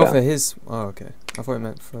his spell. Oh, for his. Oh, okay. I thought it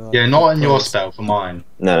meant for. Yeah, not in your players. spell, for mine.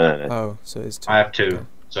 No. Oh, so it's 2. I have 2, Okay.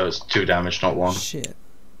 so it's 2 damage, not 1. Shit.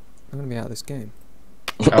 I'm gonna be out of this game.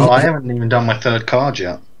 Oh, I haven't even done my 3rd card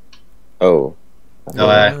yet. Oh. No,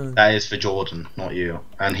 Yeah. that is for Jordan, not you.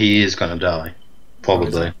 And he is gonna die.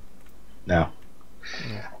 Probably. No.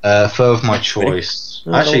 Foe of my choice.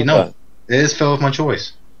 No, Actually, don't no. want It is foe of my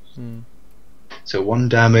choice. Hmm. So 1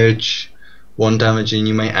 damage. 1 damage, and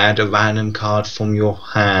you may add a random card from your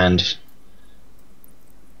hand.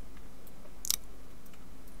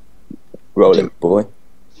 Roll it, boy.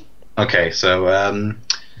 Okay, so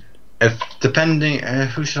if depending,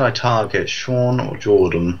 who should I target, Sean or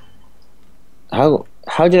Jordan? How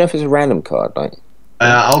do you know if it's a random card? Like.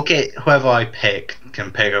 I'll get whoever I pick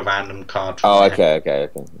can pick a random card. From Oh, my okay.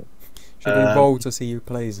 Should we roll to see who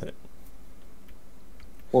plays it?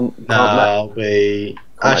 Well, No, I'll be.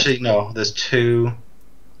 Actually, no. There's 2.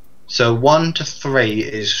 So 1 to 3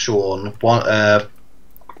 is Sean. 4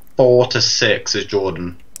 to 6 is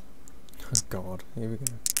Jordan. Oh God, here we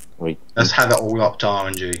go. Let's have it all up to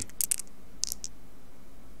RNG.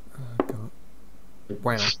 Oh God.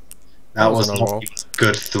 Wow. That was wasn't a not roll. a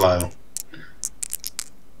good throw.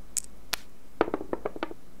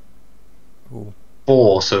 Ooh.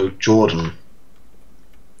 4, so Jordan.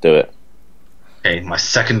 Do it. Okay, my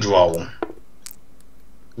 2nd roll.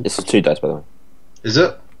 This is 2 dice, by the way. Is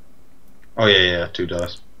it? Oh yeah, 2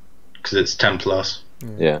 dice. Because it's 10 plus.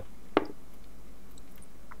 Yeah.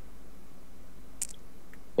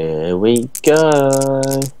 Here we go.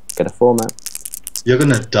 Get a format. You're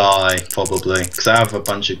gonna die, probably, because I have a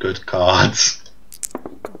bunch of good cards.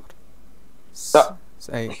 Stop. It's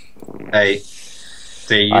 8. 8.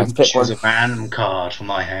 See, I you have to pick choose one. a random card from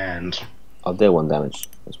my hand. I'll deal 1 damage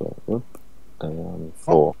as well. Whoop.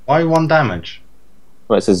 4. Why 1 damage?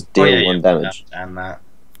 Well, it says deal Oh, yeah, 1 damage. And that.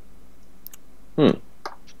 Hmm.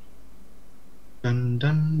 Dun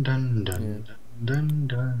dun dun dun dun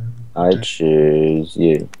dun. I choose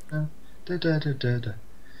you. Da, da, da, da, da.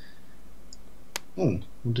 Oh,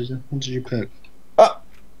 what did you pick? Ah!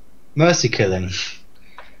 Mercy killing.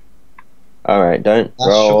 Alright, don't That's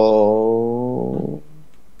roll.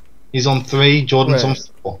 He's on 3, Jordan's on Wait.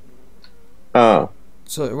 4. Oh.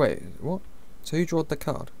 So wait, what? So who drawed the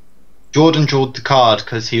card? Jordan drew the card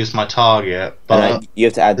because he was my target, but You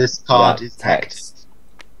have to add this card that is text.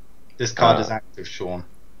 this card Ah. is active, Sean,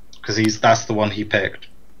 because that's the one he picked.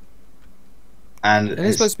 And And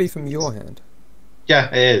it's supposed to be from your hand. yeah,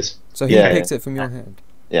 it is. So he Yeah, picked it from your hand.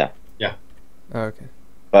 Yeah. Yeah. Oh, okay.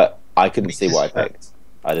 But I couldn't see what I picked.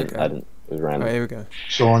 I didn't. Okay. It was Alright, random. here we go.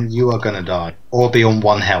 Sean, you are gonna die or be on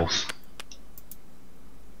 1 health.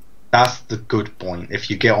 That's the good point. If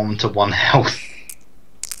you get on to 1 health,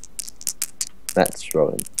 That's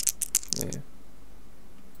rolling. Yeah.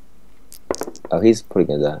 Oh, he's probably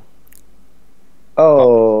gonna die.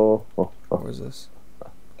 Oh. What was this?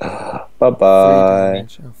 Bye 3 bye.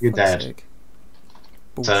 damage. Oh, You're fuck's dead. sake.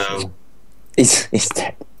 Bullshit. so He's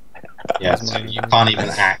dead. yeah, That's so my- you can't even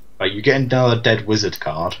act. But you get another dead wizard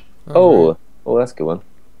card. Oh, that's a good one.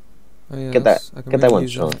 Oh, yeah, get that's- that- I can get that one,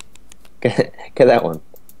 reuse Sean. Get that one.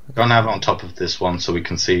 Go and have it on top of this one so we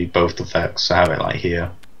can see both effects. So have it like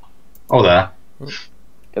here. Oh, there.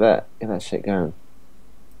 Get that shit going.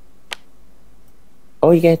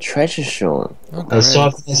 Oh, you get treasure, Sean. Oh, Let's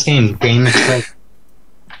start this game. Gain the treasure.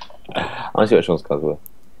 I want to see what Sean's cards were.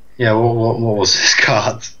 Yeah, what was this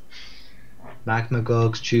card?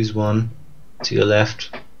 Magmagogs, choose one. To your left.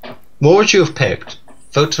 What would you have picked?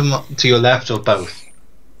 Photo to your left or both?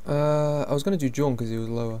 I was gonna do John because he was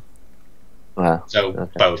lower. Wow. So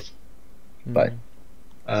Okay. both. Right.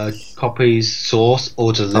 Copies, source or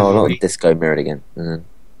Oh, delivery. not disco mirrored again. Mhm.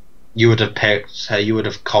 You would have picked. You would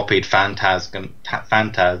have copied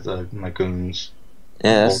Phantasmagoons.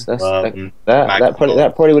 Yeah, that Magma.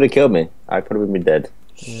 probably would have killed me. I probably would have been dead.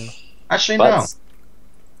 Yeah. Actually, But no.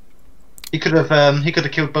 He could have. He could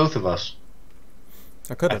have killed both of us.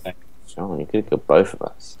 I could I have. think. Sean, you could have killed both of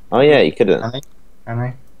us. Oh yeah, you could have.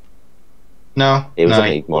 Can he? No. It was no,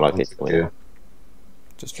 definitely more likely to win.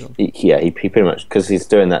 Just John. He pretty much, because he's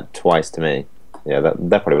doing that twice to me. Yeah, that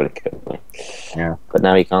probably would have killed me. Yeah. But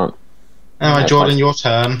now he can't. Alright, That's Jordan, nice. your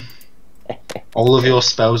turn. All of your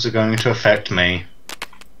spells are going to affect me.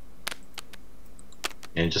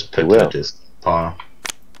 Yeah, just put They will. this pile.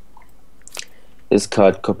 This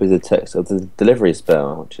card copies the text of the delivery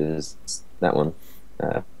spell, which is that one.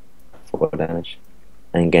 4 damage.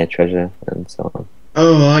 And get treasure, and so on.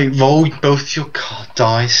 Oh, I rolled both your card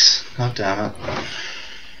dice. God damn it.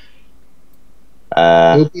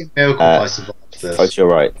 It would be a miracle if I survived this. Fight your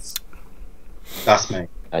rights. That's me.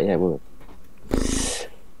 Yeah, we will.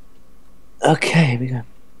 Okay, here we go.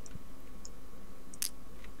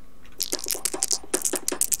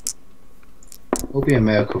 It would be a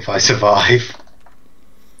miracle if I survive.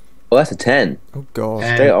 Well, that's a 10. Oh god.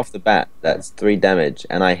 Yeah. Straight off the bat, that's 3 damage,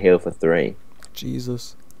 and I heal for 3.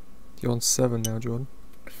 Jesus. You're on 7 now, Jordan.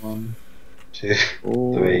 1, 2,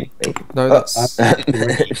 Ooh, 3. baby. No, that's That's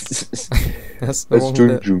that's the wrong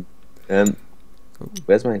bit. June.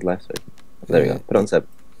 Where's my life token? There we go. Put on 7.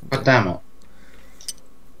 God damn it.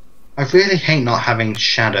 I really hate not having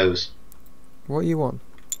shadows. What are you on?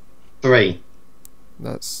 3.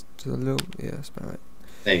 That's to the little. Yeah, that's about right.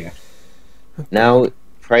 There you go. Now,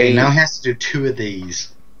 pray. Okay, now he has to do 2 of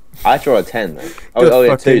these. I draw a 10 though. Good Oh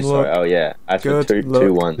yeah, 2. fucking Sorry. luck. Oh yeah. I draw Good 2, luck.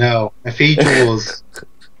 2, 1. No, if he draws,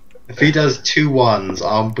 if he does 2 1s,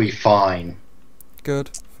 I'll be fine. Good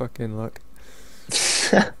fucking luck.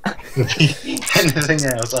 Anything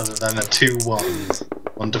else other than the 2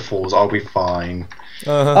 1s, 1 to 4s, I'll be fine.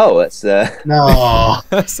 Oh, that's No.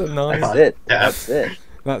 That's a 9. that's it. Yeah. That's it.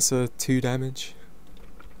 That's a 2 damage,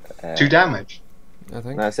 2 damage. I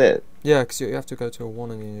think. That's it. Yeah, because you have to go to a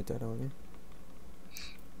 1 and then you're dead, aren't you?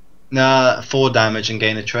 Nah, 4 damage and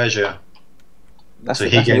gain a treasure. That's, So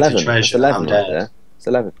he that's gets a 11. treasure, That's 11 I'm right dead. there. It's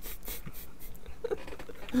 11.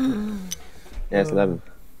 Yeah, it's 11.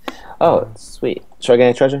 Oh, sweet. Should I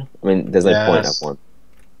get a treasure? I mean, there's no point. I've Yes. won.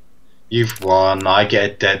 You've won. I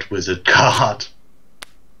get a dead wizard card.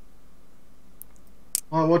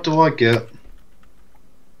 Oh, what do I get?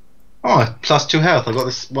 Oh, plus 2 health. I got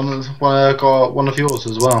this one. I got one of yours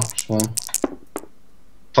as well. So,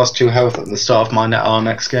 plus 2 health at the start of our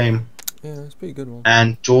next game. Yeah, it's a pretty good one.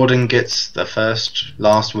 And Jordan gets the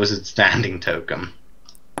last wizard standing token.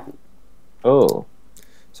 Oh.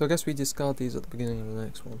 So I guess we discard these at the beginning of the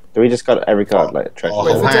next one. Do we just got every card like a treasure? Oh,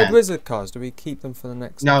 Wait, for hand. dead wizard cards, do we keep them for the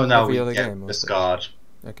next No, every we other get game? Or discard.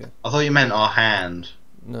 okay, I thought you meant our hand.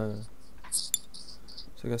 no.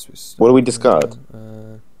 So I guess we. What do we discard?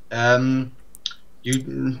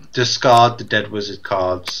 You discard the dead wizard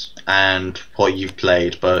cards and what you've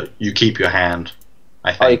played, but you keep your hand.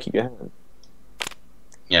 I Oh, you think. keep your hand.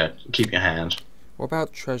 Yeah, keep your hand. What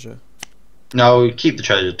about treasure? No, keep the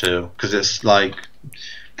treasure too, because it's like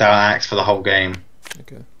that acts for the whole game.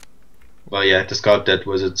 Okay. Well, yeah, discard dead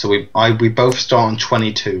wizard. So we both start on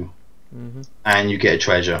 22, and you get a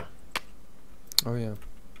treasure. Oh yeah.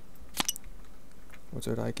 What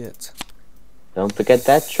did I get? Don't forget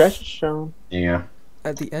that treasure, Sean. Yeah.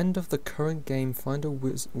 At the end of the current game, find a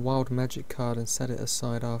wild magic card and set it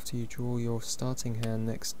aside after you draw your starting hand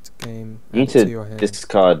next game. You need add it to your hand.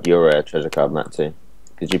 discard your treasure card, Matt, too.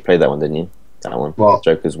 Because you played that one, didn't you? That one. What?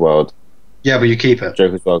 Joker's World. Yeah, but you keep it.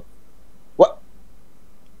 Joker's World. What?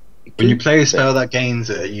 When you play a spell that gains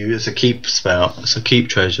it, it's a keep spell. It's a keep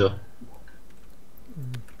treasure.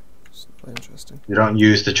 It's quite interesting. You don't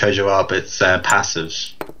use the treasure up. It's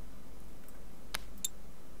passives.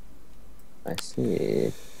 I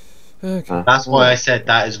see. Okay. That's why I said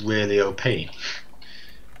that is really OP.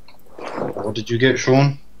 What did you get,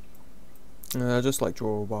 Sean? Just like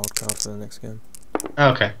draw a wild card for the next game.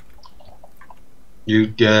 Okay. You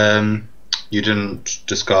didn't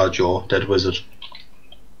discard your dead wizard.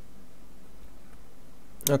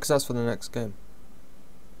 No, because that's for the next game.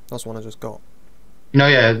 That's one I just got.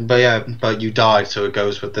 No, but you died, so it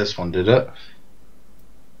goes with this one, did it?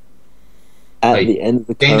 At Wait, the end of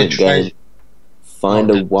the gain the current treasure. game,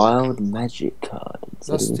 find Oh, a dead wild magic card.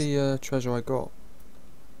 So That's it is- the treasure I got.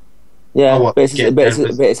 Yeah, Oh, what, but, it says, get but, it dead says,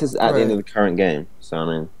 wizard. but it says at the end Right. of the current game. So I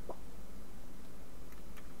mean,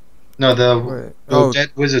 No, the Wait. your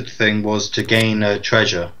dead wizard thing was to gain a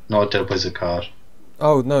treasure, not a dead wizard card.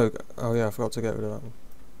 Oh no. Oh yeah, I forgot to get rid of that one.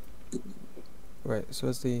 Wait. So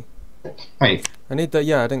where's the? Wait, I need the.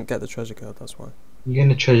 Yeah, I didn't get the treasure card. That's why. you gain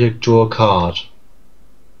a treasure, draw a card.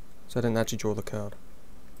 So I didn't actually draw the card.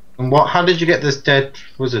 And what? How did you get this dead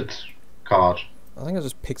wizard card? I think I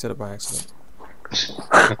just picked it up by accident.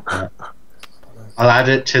 I'll add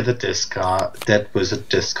it to the dead wizard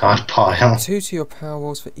discard pile. 2 to your power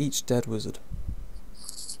rolls for each dead wizard.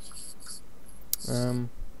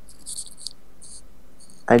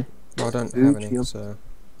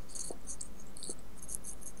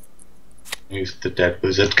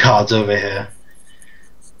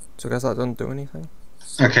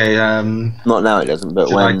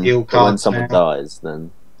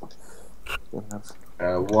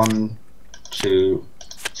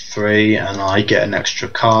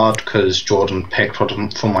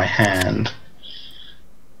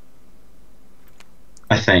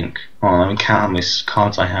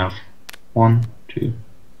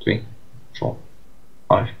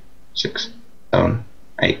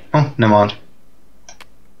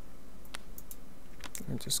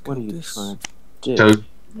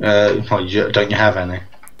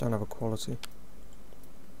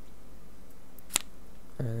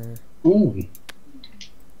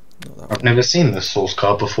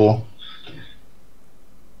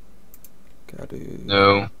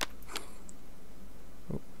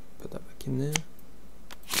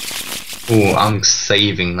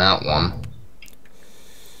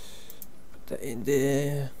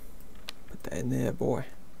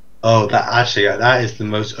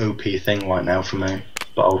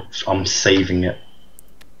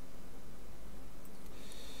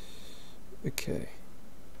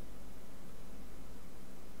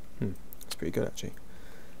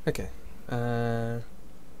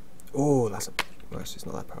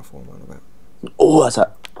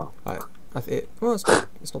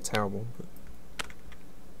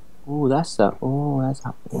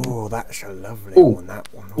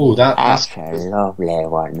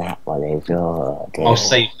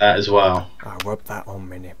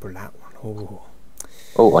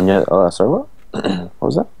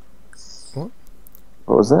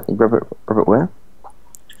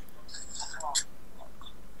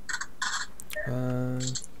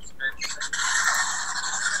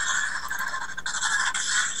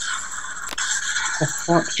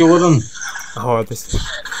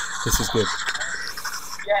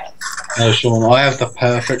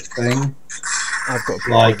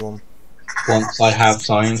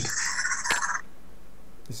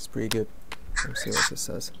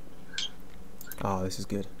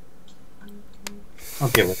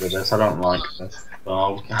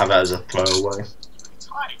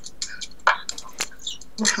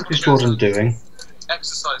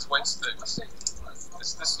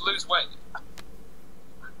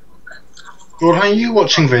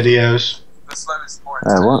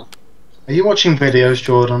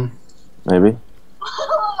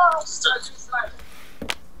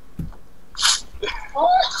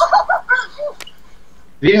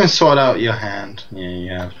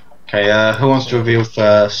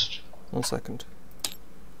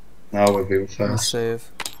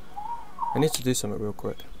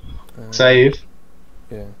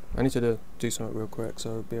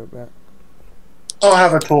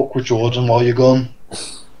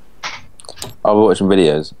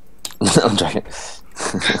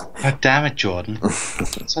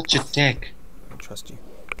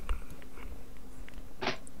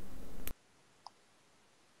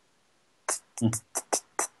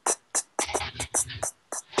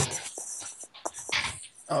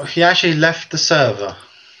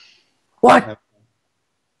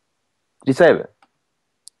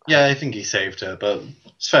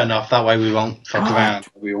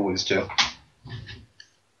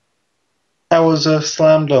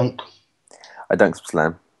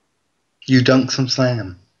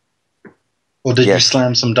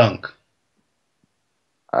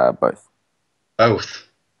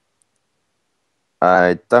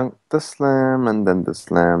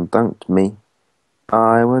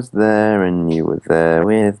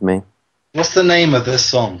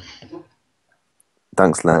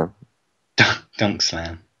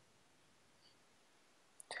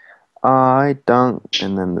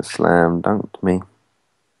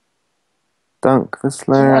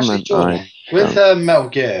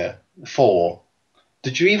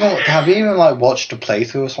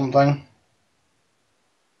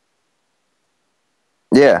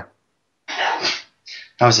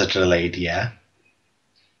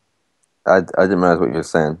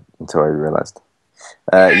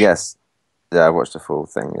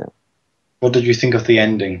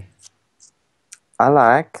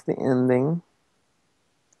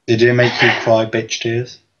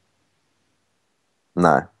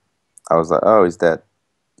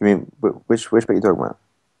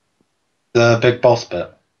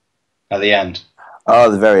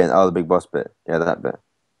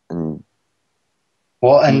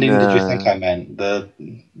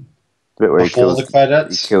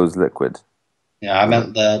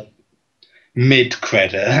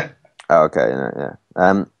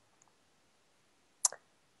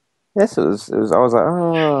 Yes, it was. It was. I was like,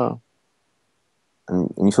 oh,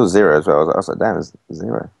 and you saw zero as well. I was like, damn, it's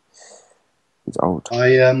zero. He's old.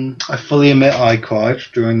 I fully admit I cried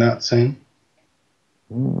during that scene.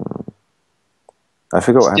 Hmm. I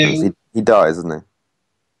forgot what happens. Still, He dies, doesn't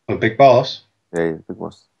he? a big boss. Yeah, he's a big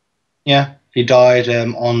boss. Yeah, he died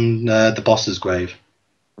on the boss's grave,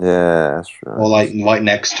 Yeah, that's or right. like right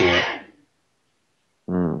next to it.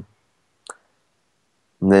 Hmm.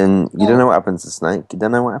 And then you don't know what happens to Snake. You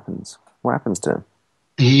don't know what happens. What happens to him?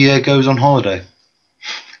 He goes on holiday,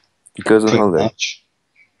 He goes on pretty holiday, much.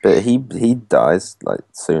 but he dies like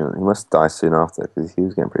soon. He must die soon after because he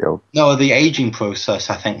was getting pretty old. No, the aging process,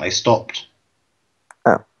 I think they stopped.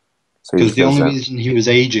 Oh, so he Because just the lives only out. reason he was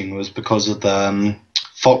aging was because of the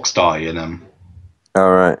fox dye in him, Oh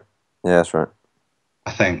right, yeah, that's right.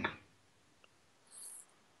 I think.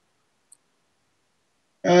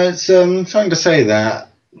 It's something to say that,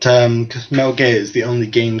 because Metal Gear is the only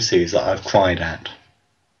game series that I've cried at.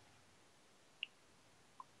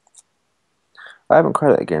 I haven't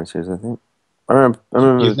cried at a game series. I think I You've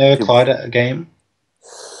remember never people. cried at a game?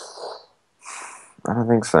 I don't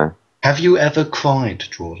think so. Have you ever cried,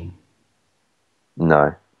 Jordan?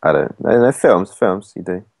 No, I don't. No, films. You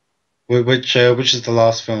do. Which is the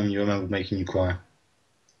last film you remember making you cry?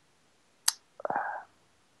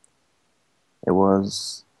 It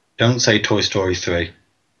was. Don't say Toy Story 3.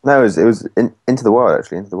 No, it was Into the Wild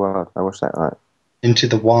actually. Into the Wild. I watched that like Into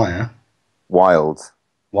the Wire? Wild.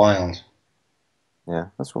 Wild. Yeah,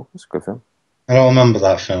 that's all. That's a good film. I don't remember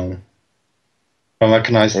that film. I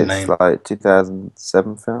recognise the It's name. like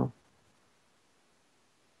 2007 film.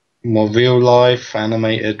 More real life,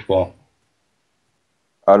 animated, what?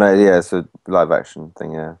 Oh no, yeah, it's a live action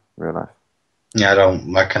thing. Yeah, real life. Yeah, I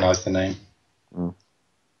don't recognise the name. Mm.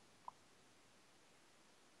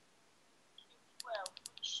 Well,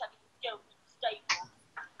 shut your girl in the stable.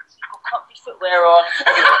 You've got comfy footwear on.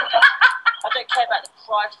 I don't care about the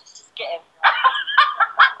price, just get him.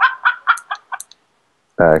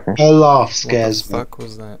 Okay. Her laugh What scares the me. fuck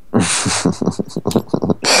was that?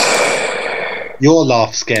 Your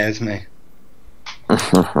laugh scares me.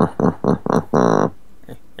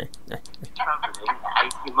 Travelling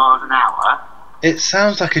at 80 miles an hour It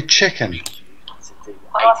sounds like a chicken. to do 80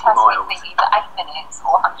 Well, I personally miles. think either 8 minutes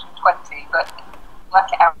or 120, but work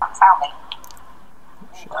it out, tell me.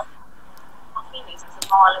 My feelings is a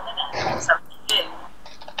mile a minute, so you.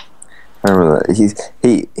 I remember that.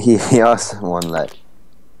 He asked someone like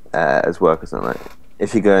as work or something like,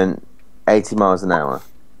 if you're going 80 miles an hour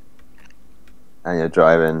and you're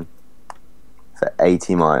driving for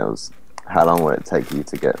 80 miles, how long will it take you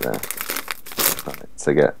to get there?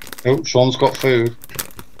 To get. Oh, Sean's got food.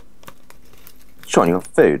 Sean, you want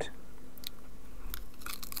food?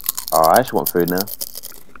 Oh, I actually want food now.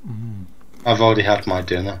 I've already had my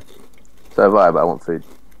dinner. So have I, but I want food.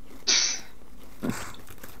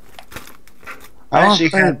 I Oh, actually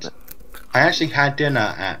food. had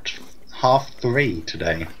dinner at 3:30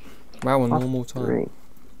 today. Wow, a normal time. Three.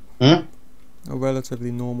 Hmm? A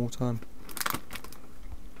relatively normal time.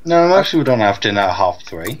 No, most people don't have dinner at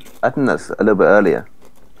 3:30. I think that's a little bit earlier.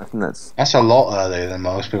 I think that's That's a lot earlier than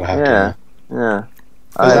most people have dinner. yeah.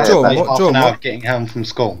 Because that's John, like what- half John, an hour what- of getting home from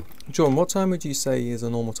school. John, what time would you say is a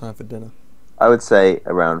normal time for dinner? I would say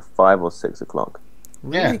around 5 or 6 o'clock.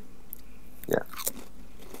 Really?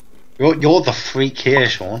 You're the freak here,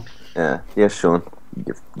 Sean. Yeah, yes, Sean.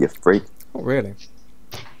 You're freak. Not really.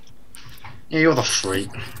 Yeah, you're the freak.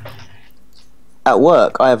 At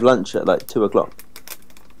work, I have lunch at like 2 o'clock,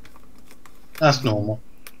 That's normal.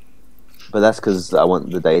 but that's because I want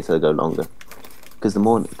the day to go longer. Because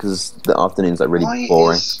the afternoon's like really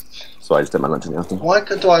boring, so I just take my lunch in the afternoon. Why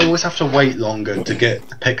do I always have to wait longer to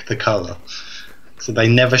pick the colour? So they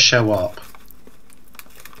never show up.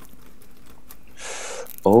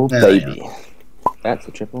 Oh Yeah, baby, that's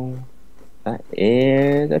a triple. That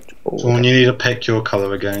is a triple. Sean, you need to pick your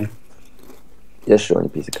colour again. Yes, Sean, you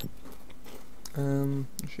piece of cunt.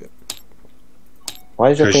 Shit.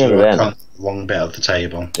 Why is your Because thing over you're there? now? on the wrong bit of the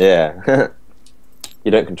table. Yeah. You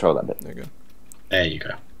don't control that bit. There you go. There you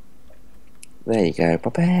go. There you go.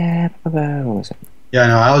 One more second. Yeah,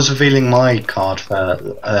 no, I was revealing my card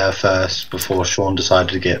first before Sean decided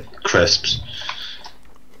to get crisps.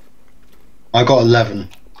 I got 11.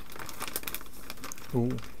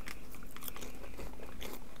 Ooh.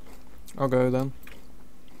 I'll go then.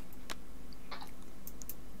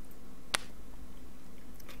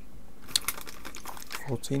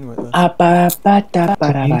 Fourteen right there.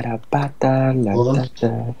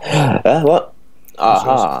 What?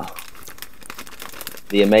 Aha.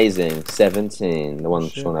 The amazing 17, the one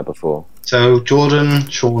Shit. Sean had before. So, Jordan,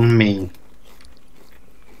 Sean, me.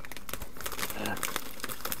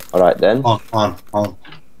 Alright then. On.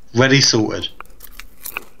 Ready sorted.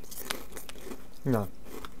 No.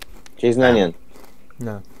 Cheese and onion.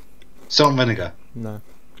 No. Salt and vinegar. No.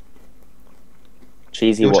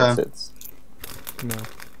 Cheesy Your turn. Wotsits. No.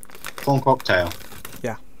 Corn cocktail.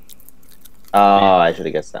 Oh, I should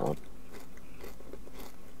have guessed that one.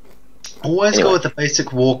 Always Anyway. go with the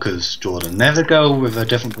basic Walkers, Jordan. Never go with a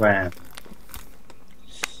different brand.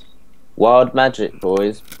 Wild magic,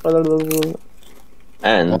 boys.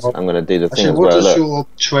 And Oh. I'm gonna do the thing Actually, as what well. does Look. your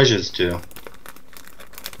treasures do?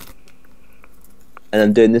 And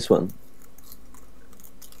I'm doing this one.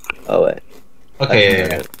 Oh wait.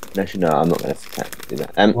 Okay, Actually, no, I'm not gonna do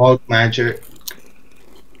that. Wild magic.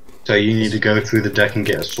 So you need to go through the deck and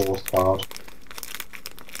get a source card.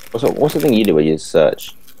 What's the thing you do where you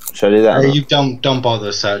search? Should I do that? or not? You don't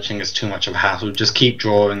bother searching. It's too much of a hassle. Just keep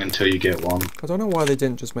drawing until you get one. I don't know why they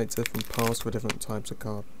didn't just make different piles for different types of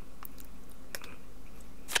card.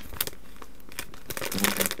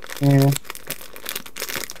 Yeah.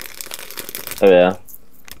 Oh yeah.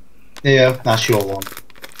 Yeah, that's your one.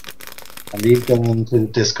 And these go into the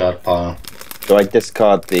discard pile. Do I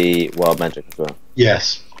discard the wild magic as well?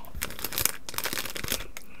 Yes.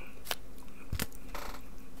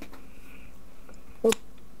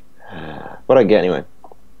 What do I get anyway?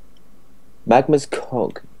 Magma's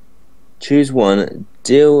Cog. Choose one.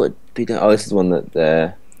 Deal. Oh, this is one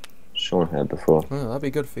that Sean had before. Oh, that'd be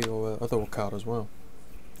good for your other card as well.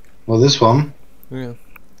 Well, this one. Yeah.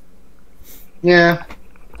 Yeah.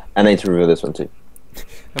 And I need to reveal this one too.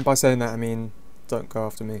 And by saying that, I mean, don't go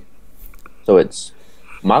after me. So it's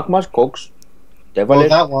Magma's Cogs. Well, Devilish.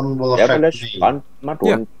 that one will affect Devilish. me.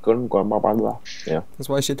 Yeah. That's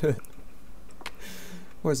why I should do it.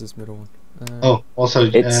 Where's this middle one? Oh, also,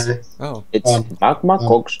 It's- Oh, It's Magma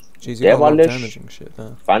Cogs. jeez, you got a lot of Devilish. damaging shit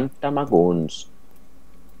there. Phantomagoons.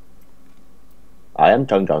 I am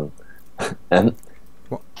Jung Jung.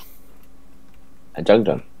 What? Jung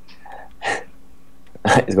Jung.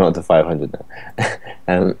 It's gone up to 500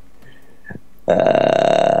 now.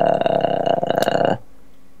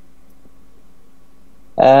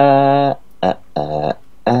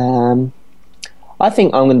 I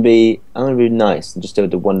think I'm gonna be nice and just do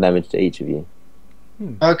the 1 damage to each of you.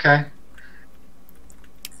 okay.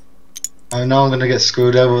 I know I'm going to get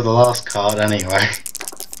screwed over with the last card anyway.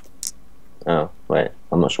 Oh wait,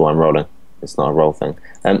 I'm not sure what I'm rolling. It's not a roll thing.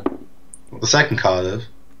 The second card is.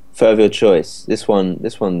 Of your choice. This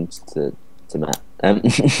one's to Matt.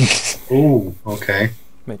 Ooh, okay.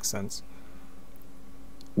 Makes sense.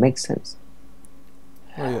 Makes sense.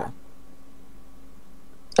 Oh yeah.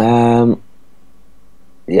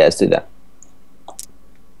 Yeah, let's do that.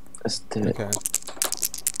 Let's do it. Okay.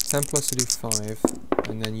 10 plus to do 5,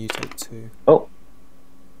 and then you take 2. Oh.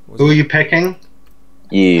 What Who was are it? you picking?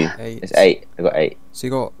 You. 8. It's 8. I got 8. So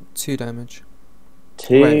you got 2 damage.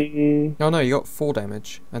 2. No, you got 4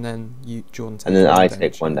 damage, and then Jordan takes And then 1 I damage.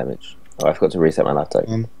 take 1 damage. Oh, I forgot to reset my life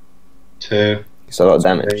token. 1, 2, So a lot of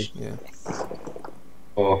damage. Yeah.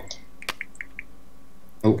 4. Oh,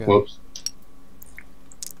 Okay. whoops.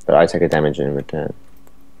 But I take a damage in return.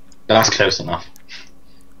 That's close enough.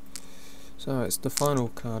 So it's the final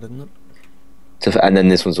card, isn't it? So, and then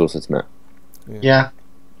this one's also to Matt. Yeah.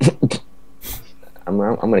 I'm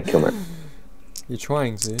gonna kill Matt. You're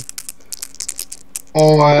trying to.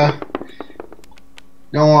 Oh,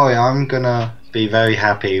 don't worry, I'm gonna be very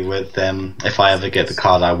happy with them if I ever get the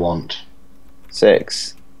card I want.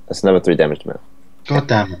 6. That's another 3 damage to Matt. God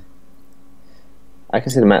damn it. I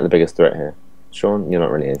consider Matt the biggest threat here. Sean, you're not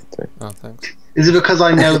really anything to me. Oh, thanks. Is it because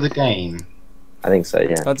I know the game? I think so,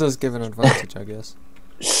 yeah. That does give an advantage, I guess.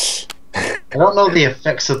 I don't know the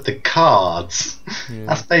effects of the cards. Yeah.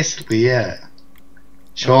 That's basically it.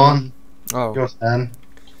 Sean, Oh, your turn.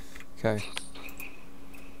 okay.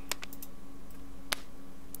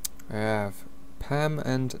 I have Pam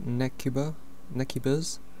and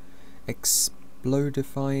Necuba's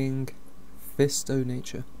Explodifying Fisto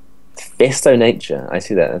Nature. Fisto Nature. I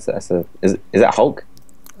see that. Is that Hulk?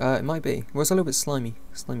 It might be. Well, it's a little bit slimy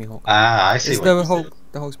Hulk. Ah, I see. Is What there you a Hulk? did.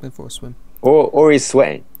 The Hulk's been for a swim. Or he's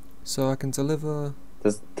sweating. So I can deliver.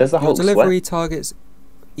 Does the Your Hulk delivery sweat? targets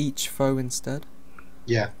each foe instead.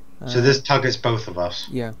 Yeah. So Uh, this targets both of us.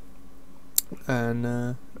 Yeah. And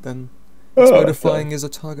then Oh, Explodifying is a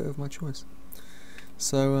target of my choice.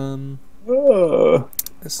 So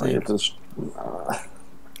let's see.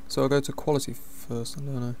 So I'll go to quality first. I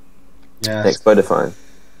don't know. Yeah. Explodifying.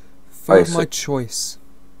 Foe of so- my choice.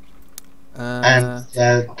 And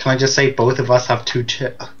can I just say both of us have two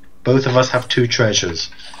treasures.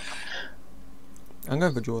 I'm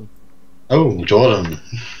going for Jordan. Oh, Jordan.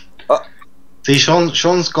 Uh. See,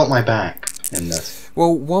 Sean's got my back. in this.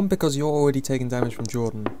 Well, one, because you're already taking damage from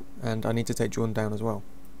Jordan, and I need to take Jordan down as well.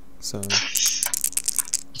 So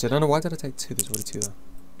I don't know, why did I take 2? There's already 2 there.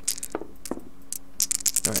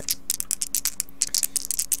 Alright.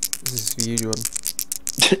 This is for you, Jordan.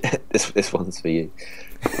 this one's for you.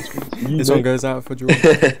 This one goes out for Jordan.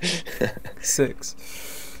 6.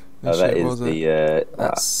 Oh, that Shit, is what was the. it?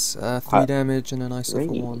 That's 3 damage, and then I suffer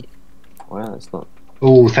 1. Wow, it's not.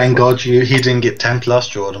 Oh, thank God he didn't get 10 plus,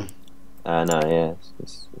 Jordan. No, yeah.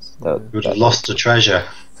 You would have lost the treasure.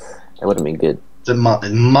 It would have been good. It's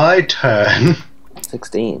my turn.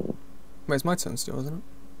 16. Wait, it's my turn still, isn't it?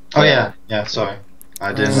 Oh yeah, sorry.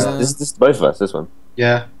 I did. This is both of us. This one.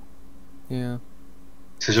 Yeah. Yeah.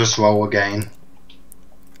 So just roll again.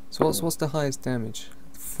 So what's the highest damage?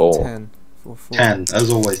 4. 10. 4. 10,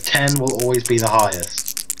 as always. 10 will always be the highest.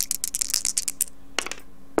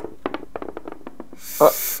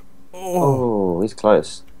 Oh, he's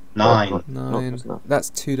close. 9. 9. That's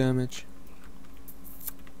 2 damage.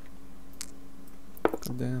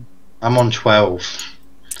 God damn. I'm on 12.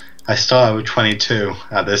 I started with 22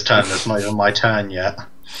 at this turn. That's not even my turn yet.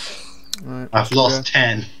 Right, I've lost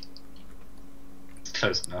 10. It's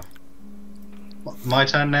close enough. My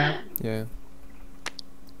turn now? Yeah.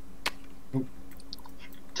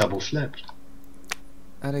 Double flipped.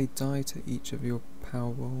 Add a die to each of your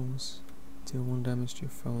power rolls. Deal 1 damage to your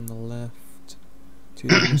foe on the left. 2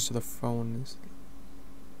 damage to the foe on this.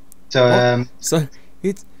 So, What? So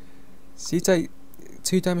you take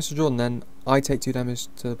 2 damage to Jordan, then I take 2 damage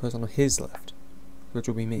to the person on his left, which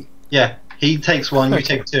will be me. yeah, he takes 1, you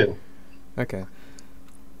take 2. Okay.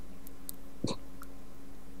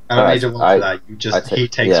 I don't need to roll for that. You just he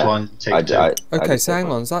takes yeah, 1, you take 2. Okay, so hang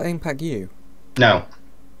on, does that impact you? No.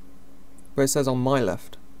 But it says on my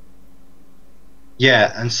left.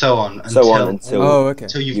 Yeah, and so on until Oh, okay.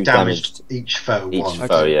 until you've damaged each foe once.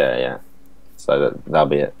 foe. Yeah. So that'll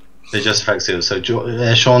be it. It just affects you. So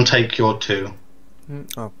Sean, take your 2.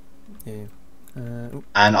 Oh, yeah.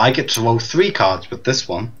 And I get to roll 3 cards with this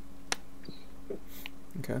one.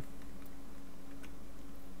 Okay.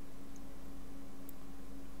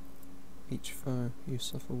 Each foe, you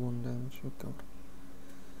suffer 1 damage. Oh god.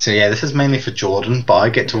 So yeah, this is mainly for Jordan, but I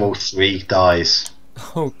get to roll 3 dice.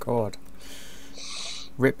 Oh god.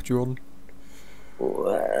 Rip Jordan.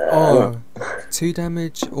 Oh, 2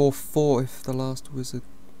 damage or 4 if the last wizard.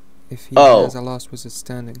 If he has a last wizard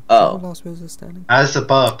standing. Is there a last wizard standing? As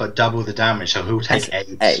above, but double the damage, so he'll take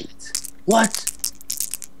 8. 8. What?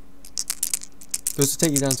 Does it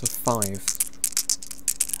take you down to 5?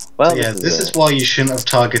 Well, So yeah, this is why you shouldn't have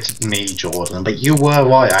targeted me, Jordan, but you were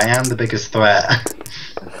right, I am the biggest threat.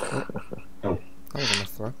 That wasn't a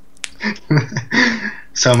throw.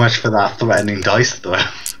 So much for that threatening dice throw.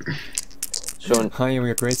 Sean, I am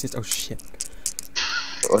your greatest. Oh shit.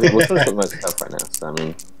 we're trying to put most health right now, so I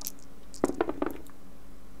mean.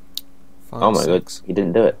 5, Oh my 6. god, he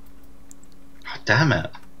didn't do it. God damn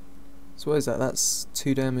it. So what is that? That's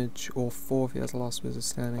 2 damage or 4 if he has the last wizard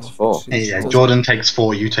standing. That's 4. which Yeah, doesn't- Jordan takes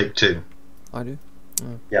 4, you take 2. I do?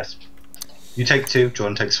 Yes. You take 2,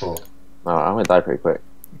 Jordan takes 4. Oh, I'm gonna die pretty quick.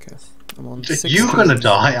 Okay. I'm on 16. You're gonna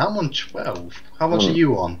die, I'm on 12. How much are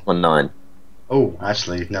you on? I'm on 9. Oh,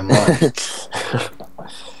 actually, never mind.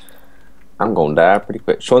 I'm gonna die pretty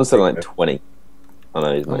quick. Sean's still on like 20. Oh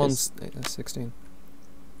no, he's I'm on not. 16.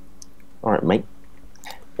 Alright, mate.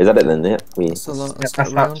 Is that it then? Yeah. That's the Yeah, last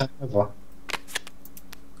that's round. that turn over.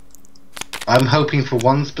 I'm hoping for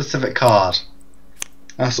one specific card.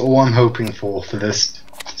 That's all I'm hoping for this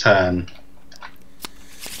turn.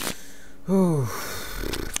 Ooh.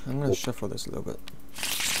 I'm gonna shuffle this a little bit.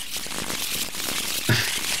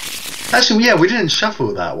 Actually, yeah, we didn't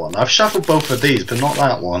shuffle that one. I've shuffled both of these, but not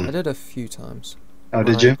that I one. did a few times. Oh,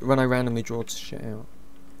 did you? When I randomly draw shit out.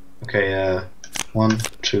 Okay, 1,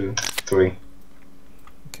 2, 3.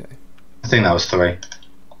 Okay. I think that was 3.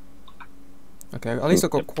 Okay, at least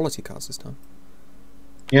I've got quality cards this time.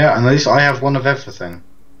 Yeah, and at least I have one of everything.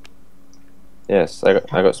 Yes, I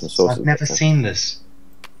got some sources. I've never seen this.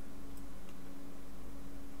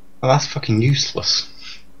 Oh, that's fucking useless.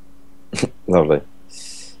 Lovely.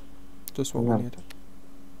 Just what Yeah. we need.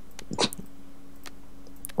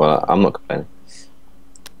 Well, I'm not complaining.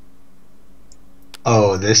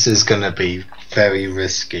 Oh, this is gonna be very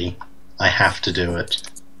risky. I have to do it.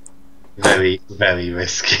 Very, very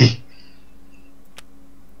risky.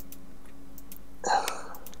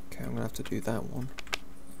 Okay, I'm gonna have to do that one.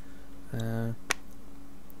 The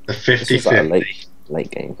This 50 is like a 50.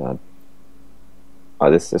 late game card.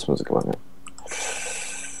 Oh, this one's a good one. Yeah.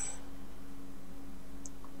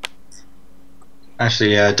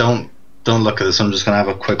 Actually, don't look at this. I'm just gonna have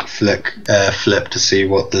a quick flip to see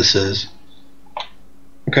what this is.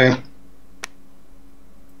 Okay.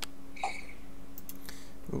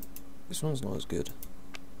 This one's not as good.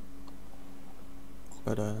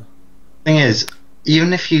 But Thing is,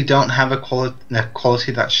 even if you don't have a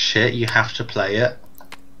quality that's shit, you have to play it.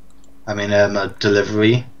 I mean, a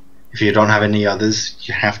delivery. If you don't have any others,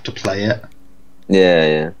 you have to play it. Yeah,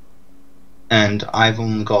 yeah. And I've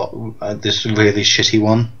only got this really shitty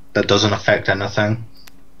one that doesn't affect anything.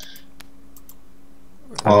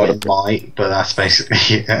 Or it might, but that's basically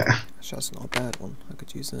it. actually, that's not a bad one. I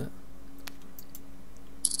could use that.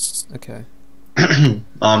 Okay.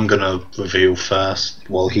 I'm gonna reveal first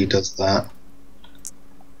while he does that.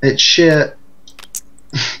 It's shit.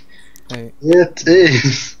 Hey, It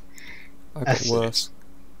is. I got That's worse.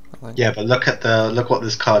 I think. Yeah, but look what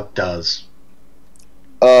this card does.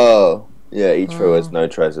 Oh, yeah. Each row has no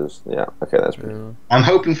treasures. Yeah. Okay, that's pretty. Yeah. I'm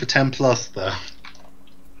hoping for 10 plus though.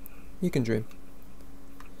 You can dream.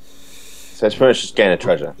 So it's pretty much just gain a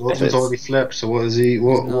treasure. Gordon's already flipped, so what is he?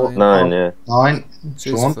 What? Nine. 9, yeah. 9.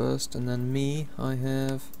 Choose Sean? first, and then me. I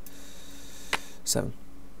have 7.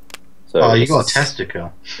 So Oh, you it's got a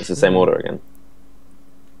testicle. It's the same order again.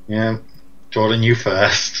 Yeah, Jordan, you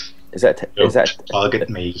first. Is that Don't target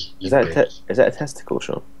me? You bitch. is that a testicle,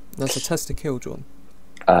 Sean? That's a testicle, John.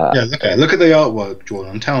 Yeah, look at the artwork,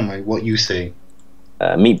 Jordan. Tell me what you see.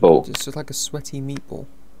 Meatball. It's just like a sweaty meatball.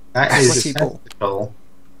 That is a Sweaty ball. testicle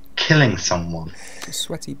killing someone. A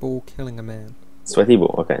sweaty ball killing a man. Sweaty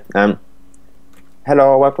ball. Okay.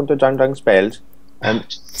 Hello, welcome to Jang Jang Spells.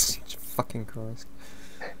 Fucking Christ.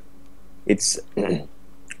 It's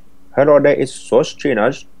hello, there is Sauce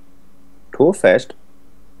Chinas. Too fast.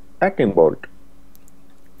 Acting bolt.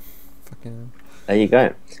 Fucking. There you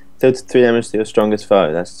go. Deal 3 damage to your strongest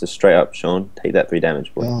foe. That's just straight up, Sean. Take that 3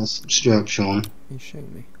 damage, boy. Yes, straight up, Sean. You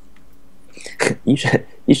showing me. you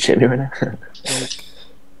shit me right now. Like,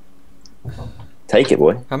 Take it,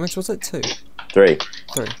 boy. how much was it? 2? 3.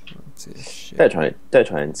 3. Shit. Don't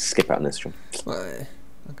try and skip out on this, Sean. Well,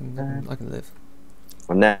 I can live.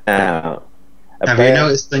 Well, now, Have you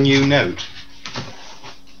noticed the new note?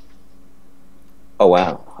 Oh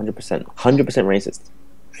wow, 100%, 100% racist.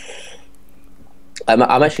 I'm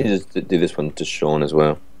actually just do this one to Sean as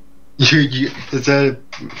well.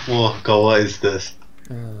 Oh god, what is this?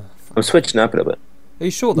 I'm switching up a little bit. Are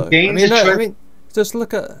you sure though? Gain the I mean, just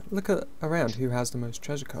look at around who has the most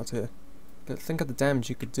treasure cards here. But think of the damage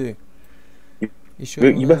you could do. You sure?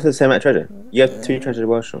 You both have the same amount of treasure. You have 2 treasures as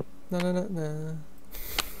well, Sean. No.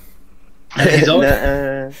 He's on.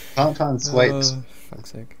 Nuh-uh. Can't find swipes.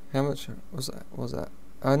 Fuck's sake. How much was that?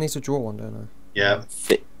 I need to draw one, don't I? Yeah.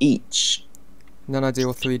 For each. And then I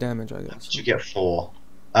deal 3 damage, I guess. You get 4.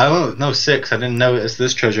 Oh no, 6. I didn't notice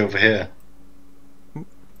this treasure over here.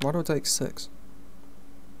 Why do I take 6?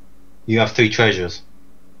 You have 3 treasures.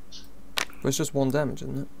 Well, it's just 1 damage,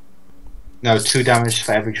 isn't it? No, 2 damage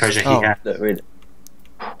for every treasure he Oh. has. Look, read it.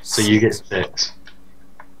 So you get 6.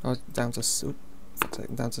 I was down to 7.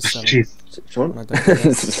 Jeez. Sean? And I don't do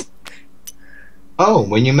that. Oh,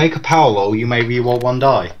 when you make a power roll, you may reroll 1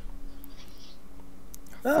 die.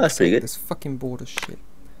 Oh, that's pretty good. This fucking board of shit.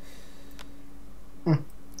 At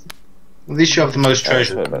least you have the most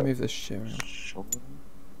treasure. Sorry about Move this shit around. Sean.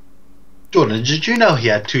 Jordan, did you know he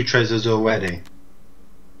had 2 treasures already?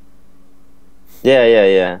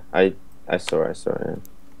 Yeah. I saw. Yeah.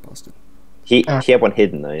 Bastard. He had one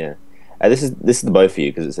hidden though. Yeah. This is the both for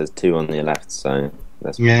you because it says 2 on your left. So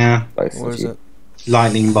that's Yeah. both What of is you. it?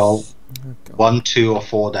 Lightning bolt. Oh, God. 1, 2, or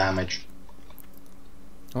 4 damage.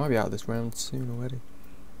 I might be out of this round soon already.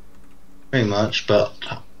 Pretty much, but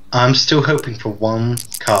I'm still hoping for 1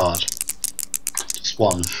 card. Just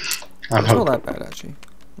 1. I'm It's not hoping. that bad actually.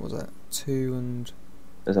 What was that? 2 and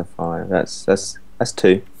There's a 5. That's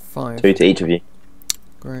 2. 5. 2 to each of you.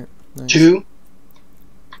 Great. Nice. 2.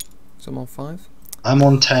 So I'm on 5. I'm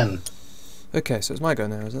on 10. Okay, so it's my go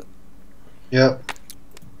now, is it? Yep.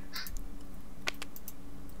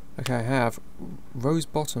 Okay, I have Rose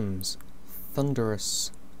Bottoms,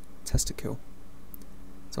 Thunderous, Testicle.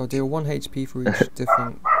 So I'll deal 1 HP for each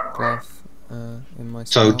different glyph in my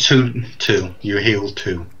So spell, 2. You heal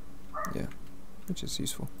 2. which is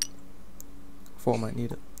useful. Thought I might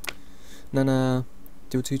need it. And then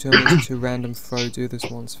deal 2 turns to random throw. Do this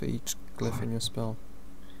once for each glyph in your spell.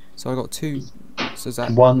 So I got 2. So is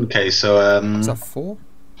that 1. Okay, so is that 4?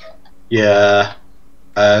 yeah.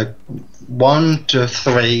 1 to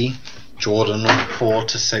 3, Jordan. 4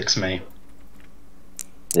 to 6, me.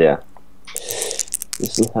 Yeah.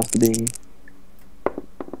 This will have to be.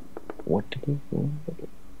 What to do?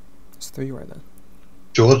 It's 3 right there.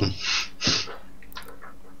 Jordan.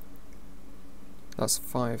 That's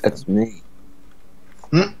 5. That's me.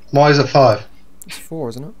 Why is it 5? It's 4,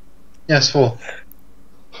 isn't it? Yes, 4.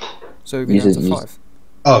 So we've been down to You- 5.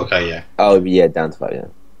 Oh, okay, yeah. Oh yeah, down to 5. Yeah.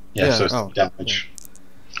 Yeah, Yeah, so it's oh, damage.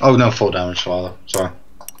 Oh no, 4 damage rather. Sorry.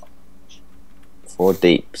 4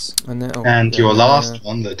 deeps. And then, And your then, last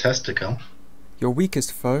one, the testicle. your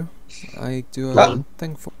weakest foe, I do a Well-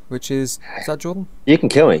 thing for, which is that Jordan? You can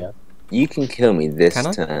kill me. Yeah. You can kill me this Can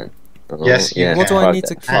I? turn. Oh, Yes, you yeah. What do I Five need da-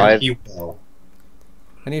 to kill? And 5. he will.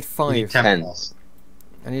 I need You 5. need 10 10. plus.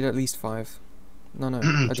 I need at least 5. No, I do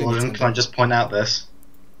need Jordan, 10. can I just point out this?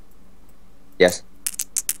 Yes.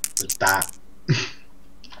 With that,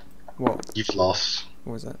 What? you've lost.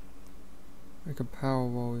 What was that? I could power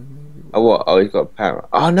roll, maybe. Oh what? Oh, he's got power.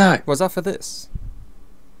 Oh no. Was that for this?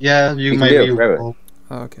 Yeah, you You can do maybe it forever. will.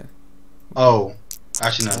 Oh, okay. Oh,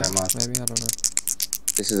 actually no, never mind. Maybe, I don't know.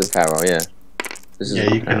 This is a power. Yeah. This is Yeah,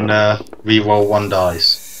 a you power. can re-roll 1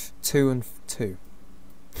 dice. 2 and 2.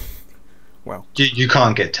 Well, You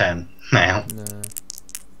can't get 10 now. no.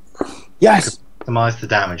 Yes. Optimize the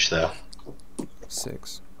damage though.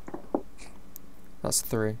 6. That's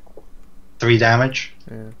 3. 3 damage.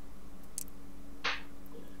 Yeah.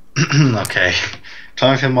 Okay.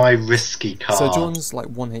 Time for my risky card. So Jordan's like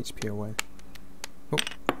 1 HP away.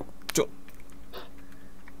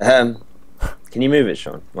 Can you move it,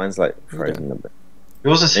 Sean? Mine's like frozen a bit.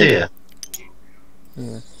 Yours is Yeah. here.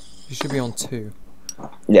 Yeah. You should be on 2.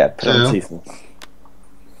 Yeah. Put it on 2 2. for me.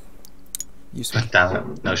 Useful. Damn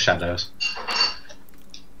it, no shadows.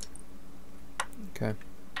 Okay.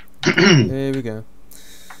 Here we go.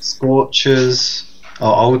 Scorchers,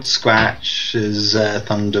 or Old Scratch is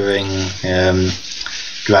Thundering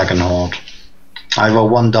Dragon Horde. I roll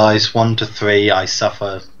 1 dice, 1 to 3, I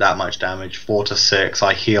suffer that much damage, 4 to 6,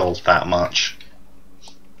 I heal that much.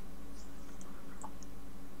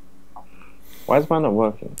 Why is mine not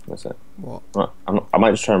working? What's it? What? I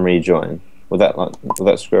might just try and rejoin. Will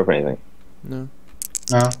that screw up anything? No.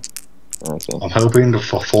 No, Okay. I'm hoping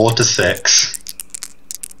for 4 to 6.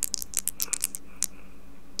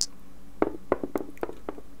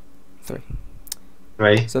 3.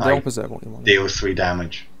 3, So the I opposite of what you want. deal 3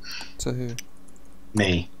 damage. To who?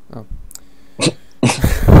 Me.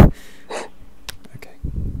 Okay.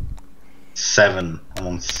 7, I'm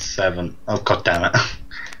on 7. Oh god damn it.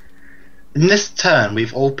 In this turn,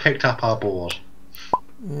 we've all picked up our board.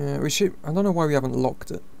 Yeah, we should. I don't know why we haven't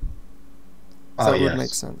locked it. Oh, That would yes. make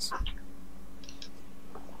sense.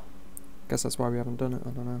 Guess that's why we haven't done it. I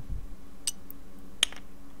don't know.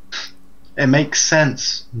 It makes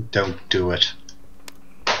sense. Don't do it.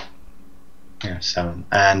 Yeah, 7.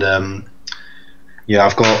 And yeah,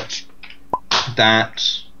 I've got that,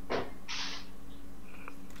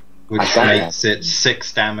 which I've got makes it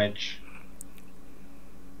 6 damage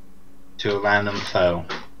to a random foe.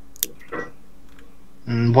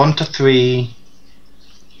 1 to 3,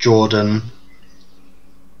 Jordan.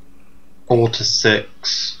 4 to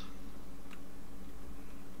 6.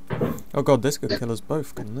 Oh god, this could kill us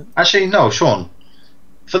both, couldn't it? Actually, no, Sean.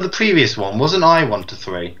 For the previous one, wasn't I 1 to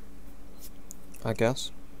 3? I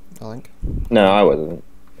guess. I think. No, I wasn't.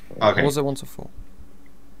 Okay. Or was it 1 to 4?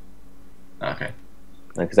 Okay.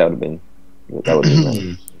 Because that would have been. That would have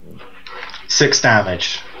been. 6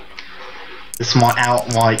 damage. This might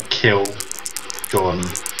outright kill Jordan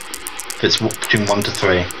if it's between 1 to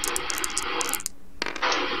 3.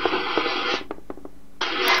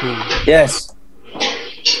 Yes.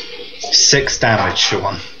 6 damage,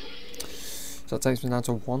 Sean. So that takes me down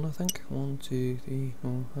to 1, I think. 1, 2, 3,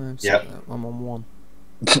 4, 5, 6. Yep. I'm on 1.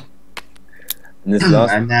 And this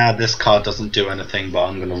last. And now this card doesn't do anything, but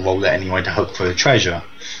I'm going to roll it anyway to hope for a treasure.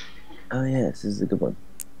 Oh yes, this is a good one.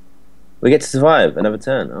 We get to survive another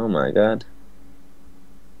turn. Oh my god.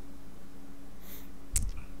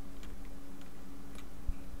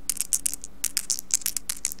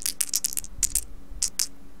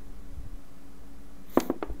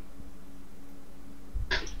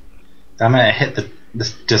 Damn it, I hit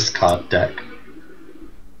this discard deck.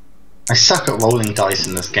 I suck at rolling dice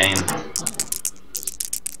in this game.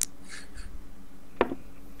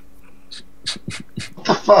 What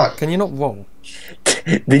the fuck? Can you not roll?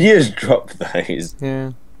 Did you just drop those?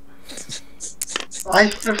 Yeah. I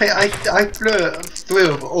threw it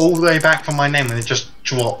threw it all the way back from my name and it just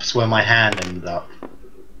drops where my hand ended up.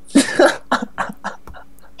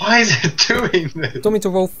 Why is it doing this? Do you want me to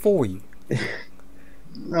roll for you?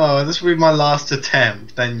 No, this will be my last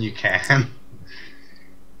attempt, then you can.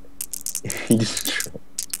 You just drop-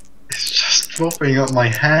 It's just dropping up my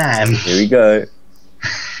hand. Here we go.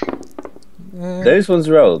 Those ones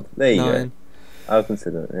rolled. There you 9. go. I'll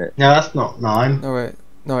consider it. No, that's not 9. No, wait.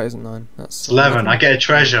 No, it isn't 9. That's It's 11. I get a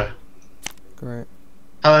treasure. Great.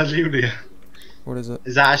 Hallelujah. What is it?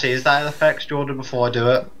 Is that an effect, Jordan? Before I do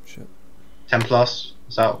it, Shit. 10 plus.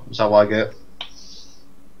 Is that what I get?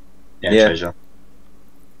 Yeah. Treasure.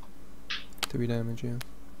 3 damage, yeah.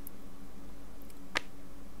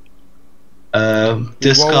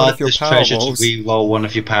 Discard one of your this power treasure rolls. to re-roll one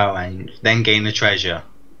of your power range, then gain the treasure.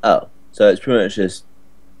 Oh, so it's pretty much just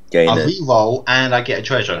gain I it. re-roll and I get a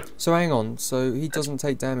treasure. So hang on, so he doesn't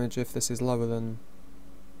take damage if this is lower than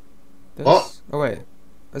this? What? Oh wait,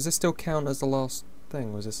 does this still count as the last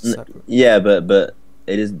thing, or is this a separate? Yeah, but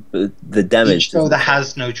it is but the damage. Each roll doesn't- that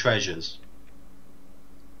has no treasures.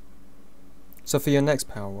 So for your next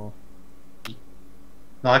power roll?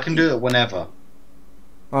 No, I can do it whenever.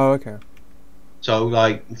 Oh, okay. So,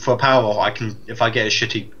 like, for power roll, I can, if I get a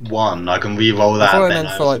shitty 1, I can re-roll I that, thought I then meant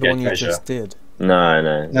I for also like the get one you treasure. just did.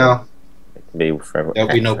 No. No, It can be forever. there'll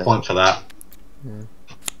be no extra. point for that. Yeah.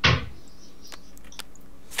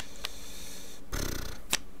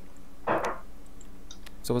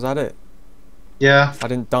 So was that it? Yeah, I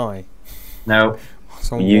didn't die. no.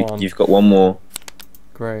 So You've got one more.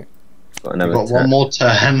 Great. Got You've another got turn. one more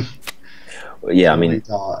turn. Yeah, I before mean, you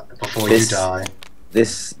die, before this- you die.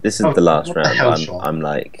 this is Oh, the last what the round. hell, I'm, Sean? I'm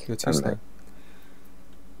like, You're too I'm slow. like,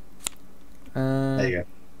 There you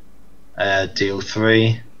go. Deal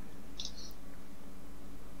 3.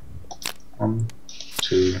 1,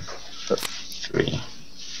 2, 3.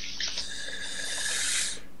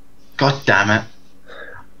 God damn it.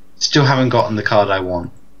 Still haven't gotten the card I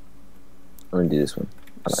want. I'm gonna do this one.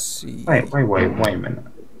 Let's see. Wait a minute.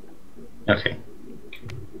 Okay.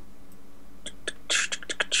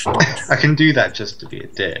 I can do that just to be a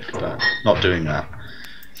dick, but not doing that.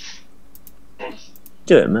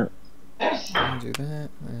 Do it, man. I'll do that.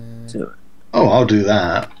 Do it. Oh, I'll do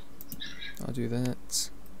that. I'll do that.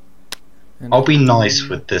 And I'll be do- nice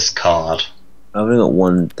with this card. I've only got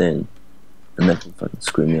one thing, and that can fucking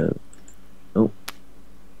screw me over.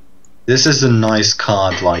 This is a nice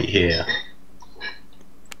card right here.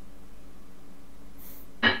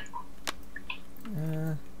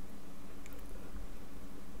 Uh,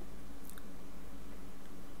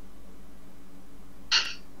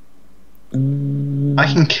 I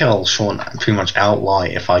can kill Sean pretty much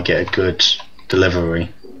outright if I get a good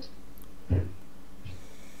delivery.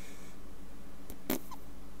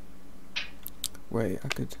 wait, I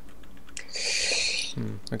could.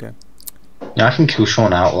 Okay. Yeah, I can kill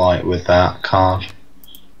Sean outright with that card.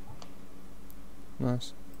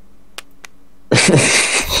 Nice.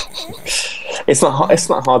 It's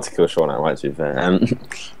not hard to kill Sean outright, to be fair.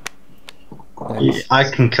 Thanks. I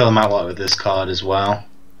can kill him outright with this card as well.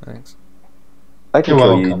 Thanks. I can You're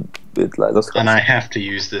kill welcome. you with like those And cards. I have to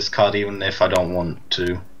use this card even if I don't want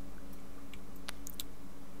to.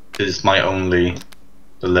 It's my only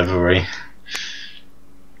delivery.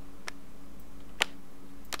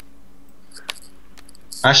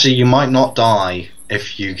 Actually, you might not die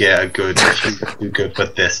if you get if you do good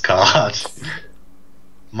with this card.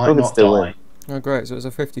 Might Probably not still die. win. Oh, great. So it's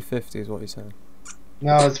a 50-50 is what you're saying.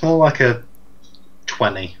 No, it's more like a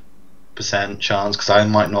 20% chance because I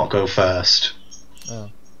might not go first.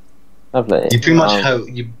 Lovely. You pretty much hope.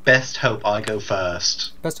 You best hope I go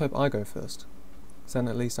first. Best hope I go first. 'Cause then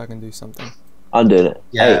at least I can do something. I'm doing it.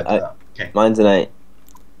 Yeah. Hey, but, okay. mine's an 8.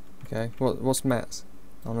 Okay. What's Matt's?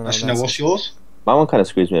 I don't know. Actually, no. What's yours? My one kind of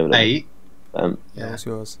screws me over. a little. 8. Yeah, Yeah. what's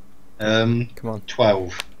yours? Come on.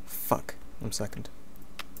 12. Fuck. I'm second.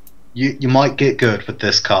 You might get good with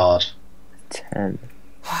this card. 10.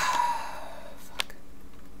 Fuck.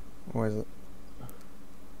 Where is it?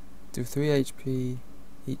 Do 3 HP.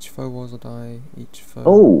 Each foe rolls a die. Each foe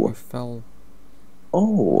Oh. who fell.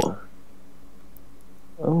 Oh.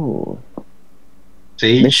 Oh. So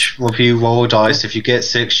each of you roll dice. If you get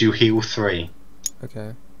 6, you heal 3.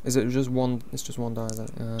 Okay. Is it just one? It's just one die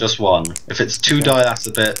then. Just 1. If it's 2 Okay. die, that's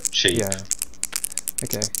a bit cheap. Yeah.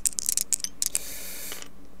 Okay.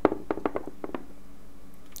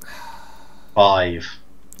 5.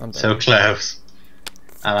 I'm So done. close.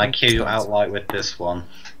 And I kill you Cunt. outright with this one.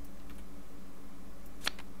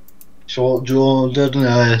 Short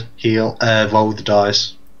Jordan, heal, roll the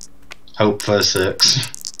dice. Hope for a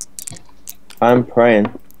 6. I'm praying.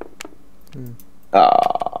 Hmm.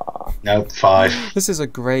 Ah. Nope, 5. This is a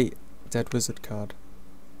great Dead Wizard card.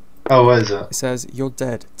 Oh, what is it? It says, "You're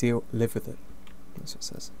dead. Live with it." That's what it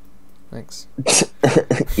says. Thanks.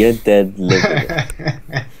 You're dead. Live with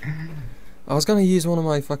it. I was gonna use one of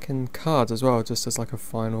my fucking cards as well, just as like a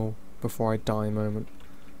final before I die moment.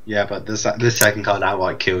 Yeah, but this second card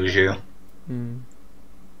outright kills you.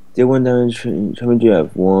 Deal 1 damage. How many do you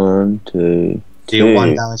have? 1, 2, Deal 2.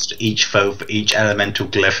 1 damage to each foe for each elemental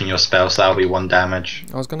glyph in your spell, so that'll be 1 damage.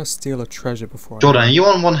 I was gonna steal a treasure before. Jordan, I are you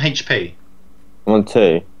on 1 HP? I'm on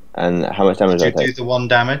 2. And how much damage Did do I you do take? the 1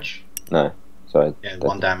 damage? No. Sorry. Yeah,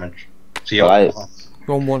 1 damage. So you're Right.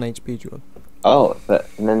 You're on 1 HP, Jordan. Oh, but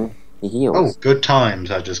and then he heals. Oh, good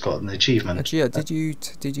times! I just got an achievement. Actually, yeah.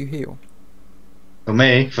 Did you heal? For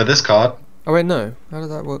me, for this card, Oh wait, no. How did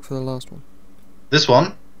that work for the last one? this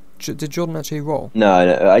one. Did Jordan actually roll?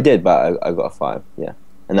 No, I did, but I got a 5. Yeah.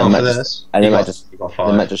 And then Oh, Matt for just, this, and then you Matt got, just, you got then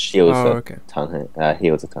 5. Matt just shields Oh, a okay. ton.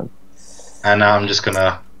 Heals a ton. And now I'm just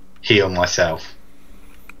gonna heal myself.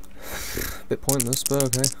 Bit pointless, but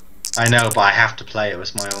okay. I know, but I have to play it.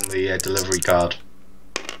 It's my only delivery card.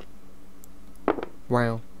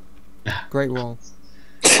 Wow. Great roll.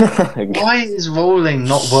 Why is rolling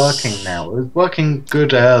not working now? It was working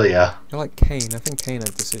good earlier. I like Kane. I think Kane had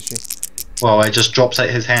this issue. Well, it just drops out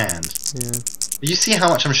his hand. Yeah. You see how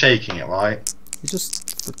much I'm shaking it, right? You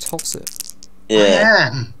just toss it. Yeah. I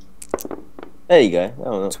am. There you go.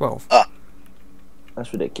 Oh, no. 12.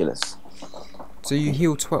 That's ridiculous. So you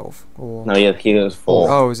heal 12, or? No, he heals 4.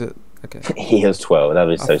 Oh, is it? Okay. He heals 12. That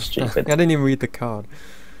was so I stupid. didn't even read the card.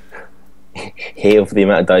 Heal for the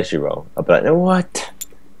amount of dice you roll. I'll be like, no, what?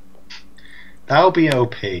 That'll be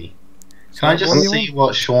OP. Can I just what do you see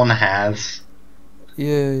what Sean has?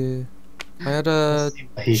 Yeah. I had a Let's see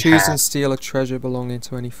what he choose has. and steal a treasure belonging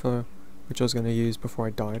to any foe, which I was going to use before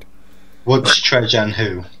I died. Which treasure and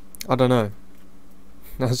who? I don't know.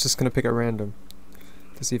 I was just going to pick at random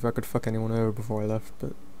to see if I could fuck anyone over before I left,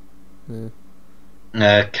 but yeah.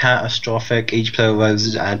 Catastrophic. Each player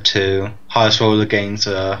rolls add 2. Highest roller gains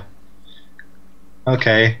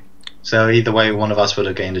Okay. So either way, one of us would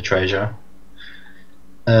have gained a treasure.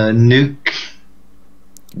 Nuke.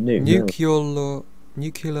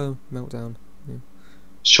 Nuclear meltdown.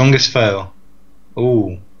 Strongest foe.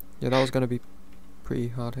 Ooh. Yeah, that was going to be pretty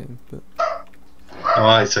hard hitting, but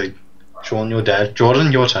Alright, so Sean, you're dead.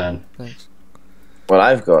 Jordan, your turn. thanks. Well,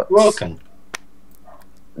 I've got Welcome.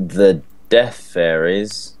 the Death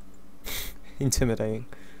Fairies. Intimidating.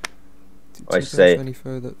 I Two say, any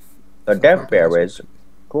foe that The Death Fairies.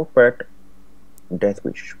 Corporate. Death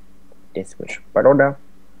Wish. Battle down.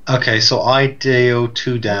 Okay, so I deal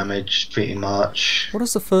 2 damage, pretty much. What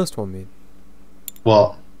does the first one mean?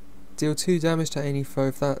 What? Deal 2 damage to any foe.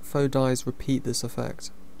 If that foe dies, repeat this effect.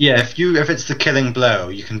 Yeah, if it's the killing blow,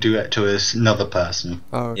 you can do it to another person.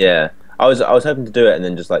 Oh, okay. Yeah. I was hoping to do it and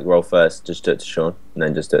then just like roll first, just do it to Sean, and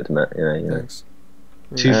then just do it to Matt. You know. Thanks.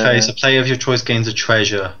 Two-Face, a player of your choice gains a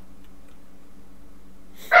treasure.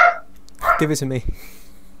 Give it to me.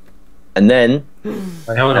 And then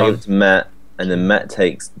Wait, hold I give on. it to Matt, and then Matt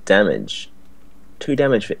takes damage. 2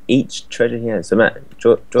 damage for each treasure he has. So Matt,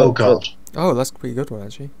 Oh god. Oh, that's a pretty good one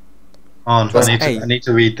actually. On, That's I 8. need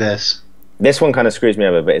to read this. This one kind of screws me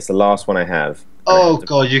over, but it's the last one I have. Oh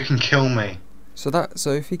god, you can kill me. So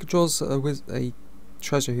if he draws a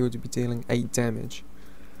treasure, he would be dealing 8 damage.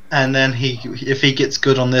 And then if he gets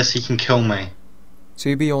good on this, he can kill me. So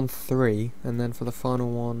you'd be on 3, and then for the final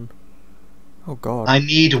one, oh god. I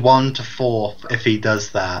need 1 to 4 if he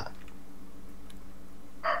does that.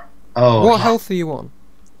 Oh. What health are you on?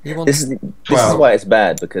 You on? This is 12. why it's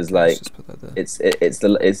bad, because Let's like just put that there.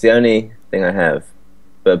 it's the only thing I have.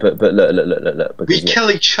 But look. We Because,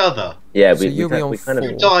 kill each other. yeah, So you'll be on we kind of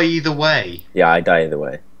You die either way. yeah, I die either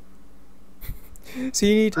way. So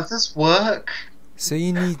you need. Does this work? So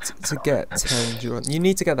you need to get 10, Jordan. You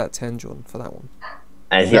need to get that 10, Jordan, for that one.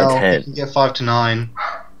 And he had No, you 10. can get 5 to 9.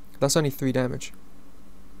 That's only 3 damage.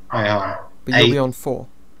 Wait, hold on. But you'll 8. be on 4.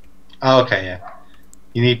 Oh, okay, yeah.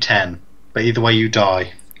 You need 10. But either way, you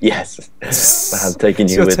die. Yes, I'm taking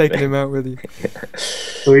So you you're with taking me. him out with you.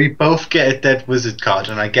 So we both get a dead wizard card,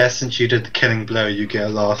 and I guess since you did the killing blow, you get a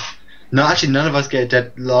last. No, actually, none of us get a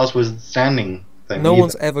dead last wizard standing thing. No either.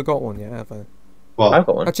 one's ever got one yet, ever. Well, I've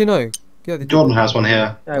got one. Actually, no. Yeah, they did. Jordan has one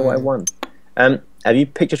here. Yeah, I won. Have you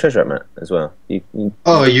picked your treasure up, Matt, as well? You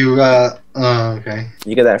Oh, okay.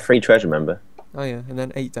 you get that free treasure, remember? Oh yeah, and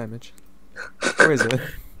then 8 damage. Where is it?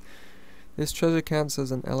 This treasure counts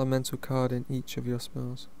as an elemental card in each of your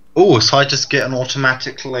spells. Oh, so I just get an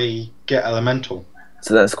automatically get elemental.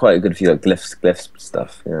 So that's quite good for you, like glyphs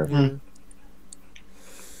stuff. Yeah. Mm. You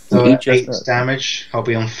So each 8 have that. damage, I'll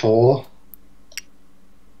be on 4.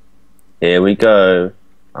 Here we go.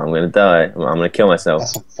 I'm gonna die. I'm gonna kill myself.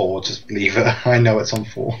 That's on 4, just leave it. I know it's on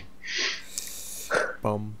 4.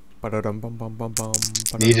 Bum. Ba-da-dum, bum, bum, bum, bum,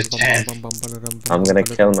 Need a ba-da-dum, 10. bum, bum, ba-da-dum, bum, I'm gonna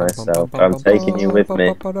ba-da-dum, kill bum, myself. bum, bum, I'm bum, taking you with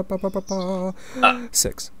me. ba-da-ba-ba-ba-ba-ba.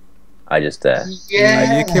 6. I just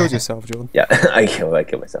Yeah! You killed yourself, Jordan. yeah, I kill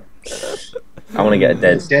myself. I want to get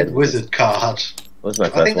a dead wizard card. What's my I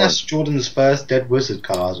first think one? that's Jordan's first dead wizard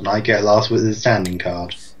card, and I get last wizard standing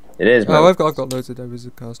card. It is, man. Oh, I've got loads of dead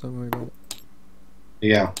wizard cards. Don't worry about it.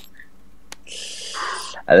 Yeah.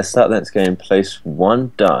 At the start of the next game, place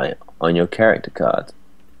 1 die on your character card.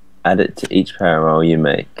 Add it to each power roll you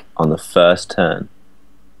make on the first turn.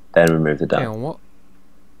 Then remove the die. Hang on, what?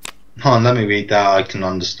 Hold on, let me read that. I can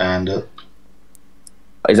understand it.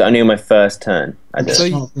 Is it only on my first turn? I do. So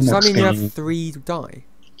It's you, not the does that next mean you game. have 3 die?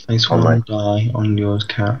 Place On one die on your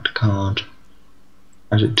character card.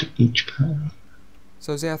 Add it to each power.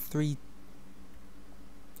 So does he have 3...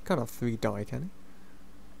 Can't have 3 die, can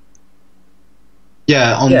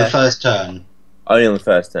Yeah, on Yeah. the first turn. Only on the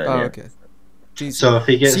first turn. he? Oh, yeah. okay. Jeez. So if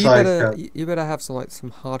he gets So you like, better, you better have some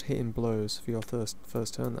hard-hitting blows for your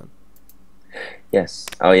first turn then. Yes.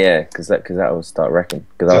 Oh yeah, because that will start wrecking.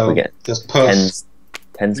 Because I'll so get just put.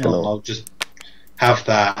 tens No, galore. I'll just have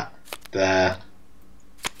that there.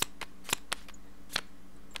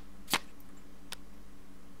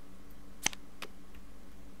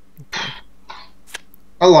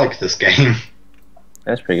 I like this game.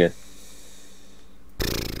 That's pretty good.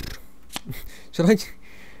 Should I?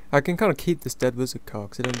 I can kind of keep this dead wizard card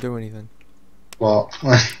because it don't do anything. Well,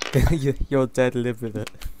 You're dead. Live with it.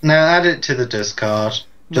 no, add it to the discard.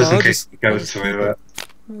 No, Just in I'll case you I'll go just keep through it.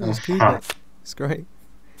 I'll just keep fuck. it. It's great.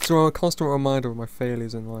 It's a constant reminder of my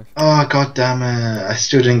failures in life. Oh god damn it! I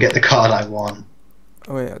still didn't get the card I want.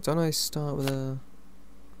 Oh wait, don't I start with a?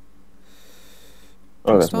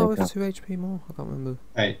 Oh, I that's start me. with 2 HP more. I can't remember.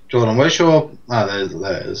 Hey, Jordan, where's your? Oh, there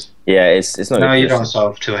it is. Yeah, it's not. No, good you for don't this. start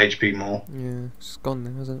with 2 HP more. Yeah, it's gone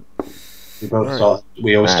now, isn't it? We both Right. start.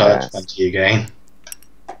 We all start Badass. at 20 again.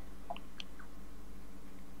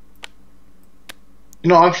 You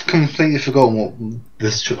know, I've completely forgotten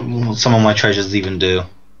what some of my treasures even do.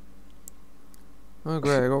 Oh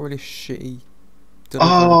great, I got really shitty. delivery.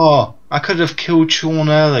 Oh, I could have killed Sean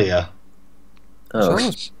earlier. Oh,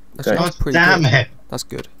 Actually, Oh, that's pretty damn good. it! That's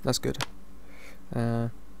good. That's good. I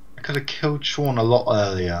could have killed Sean a lot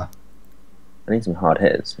earlier. I need some hard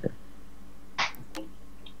hitters.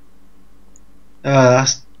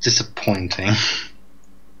 That's disappointing.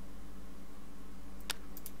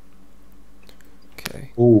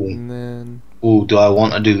 Okay. Ooh, And then ooh, do I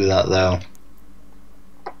want to do that though?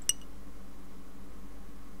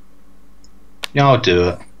 Yeah, I'll do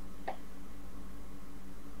it.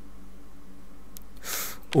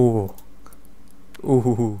 ooh,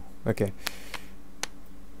 ooh. Okay.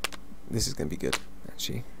 This is gonna be good.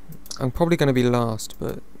 Actually, I'm probably gonna be last,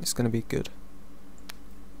 but it's gonna be good.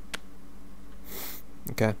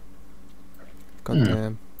 Okay. God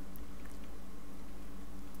damn.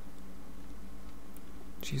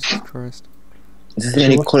 Jesus Christ. This is the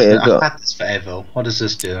only quality I've I've got. had this forever. What does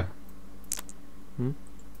this do?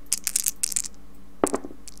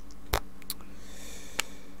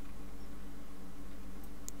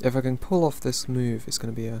 If I can pull off this move, it's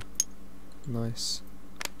gonna be a nice.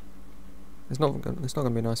 It's not gonna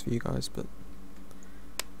be nice for you guys, but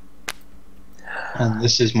And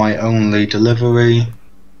this is my only delivery.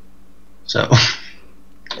 So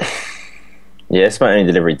Yeah, it's my only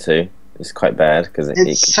delivery too. It's quite bad because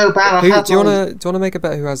it's so bad. I've who, had do you like- wanna make a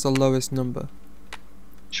bet who has the lowest number?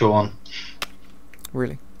 Sean.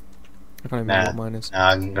 Really? I can't even remember what mine is. Nah,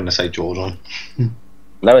 I'm gonna say Jordan.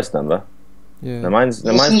 lowest number. Yeah. No, mine's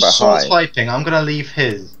Listen, quite Sean's high. typing. I'm gonna leave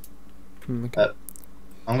his. Okay.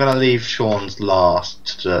 I'm gonna leave Sean's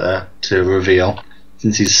last to reveal,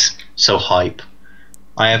 since he's so hype.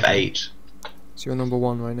 I have 8. So you're number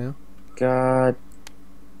 1 right now. God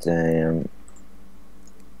damn.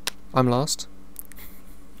 I'm last.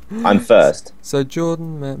 I'm first. So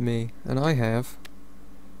Jordan met me, and I have.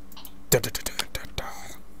 That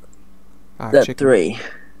Chicken. 3.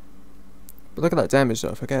 But look at that damage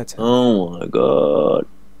though. Forget it. Oh my god.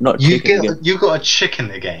 Not You chicken again. you got a chicken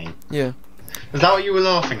again. Yeah. Is that what you were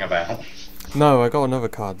laughing about? No, I got another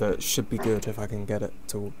card that should be good if I can get it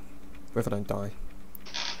to, if I don't die.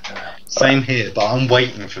 Same here, but I'm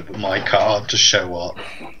waiting for my card to show up.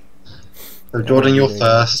 So Jordan, you're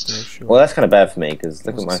first. Yeah, sure. Well, that's kind of bad for me because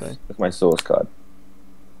look What's at it say? my source card.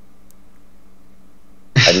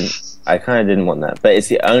 I kind of didn't want that, but it's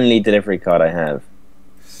the only delivery card I have.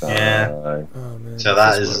 So, Yeah. Oh man. So if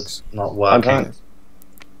that this is works. not I'm working. fine.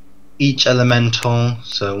 Each elemental,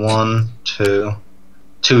 so 1, 2,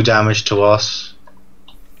 2 damage to us.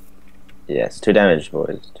 Yes, 2 damage,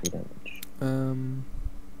 boys. 2 damage.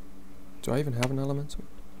 Do I even have an elemental?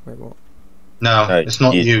 Wait, what? No, No, it's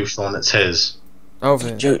not you- you, Sean. It's his. Oh,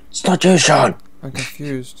 there. It's not you, Sean. I'm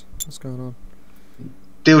confused. What's going on?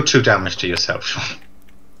 Deal 2 damage to yourself, Sean.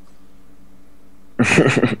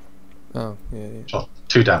 Oh, yeah. Sean,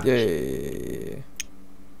 2 damage.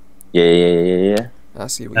 Yeah. I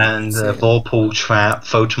see what And you Vorpal Trap,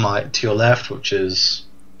 Photomite to your left, which is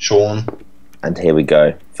Sean. And here we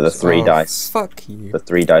go for the 3 dice. Fuck you, The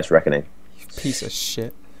 3 dice reckoning. you piece of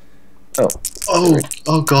shit.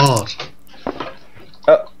 Oh god.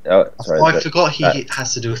 Sorry. I forgot he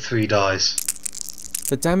has to do 3 dice.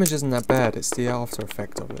 The damage isn't that bad, it's the after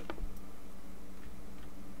effect of it.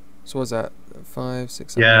 So what's that? 5,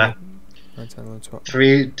 6, 7, Yeah. 8, 9, 10, 11,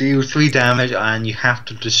 12. Deal 3 damage, and you have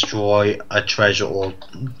to destroy a treasure or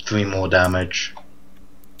 3 more damage.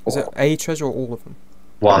 Is it a treasure or all of them?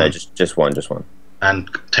 1. No, just one. And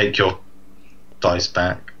take your dice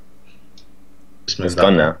back. Just move It's that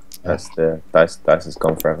gone one. now. That's the dice is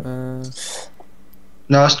gone forever.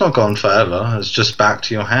 No, it's not gone forever. It's just back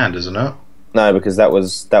to your hand, isn't it? No, because that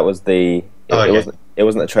was the. It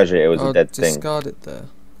wasn't a treasure. It was I'll a dead thing. discard it there,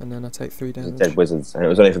 and then I take 3 It was damage. dead wizards, and it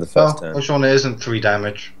was only for the first turn. Which one isn't 3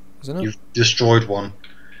 damage? Isn't it? You've destroyed one.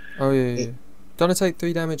 Oh yeah. Don't I take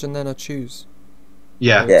 3 damage and then I choose?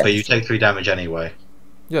 Yeah, Yeah. but you take 3 damage anyway.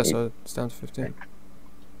 Yeah, so it's down to 15.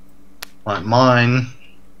 Like mine.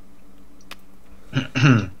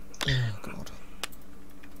 Oh god.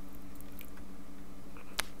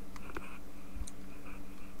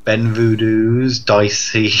 Ben Voodoo's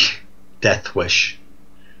Dicey Death Wish.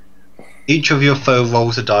 Each of your foe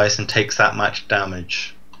rolls a dice and takes that much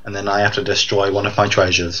damage, and then I have to destroy one of my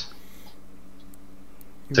treasures.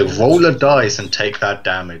 So roll a dice and take that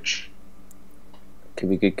damage. Could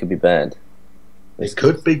be good, could be bad. It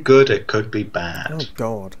could be good, it could be bad. Oh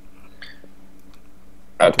god.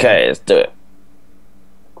 Okay, let's do it.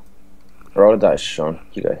 Roll a dice, Sean.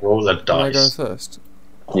 You go. Roll a Am I going dice. first?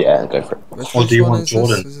 Yeah, go for it. Which do you one want, is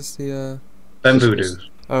Jordan? This? Is this the Ben Voodoo.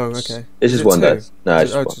 Oh, okay. It's Is just it one 2? dice. No,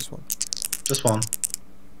 it's Oh, just just one. Just one.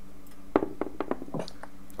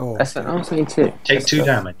 Oh, That's only 2. Take 2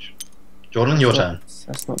 damage. Jordan, your turn.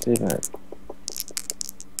 That's not too bad.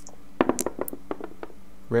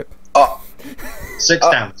 rip. 6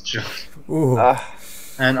 damage. Ooh.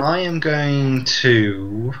 And I am going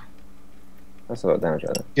to That's a lot of damage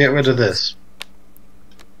right there. get rid of this.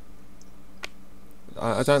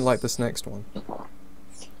 I don't like this next one.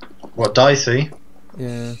 What, Dicey?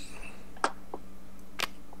 Yeah.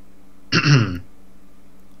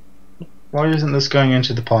 Why isn't this going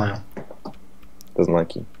into the pile? Doesn't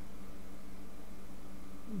like you.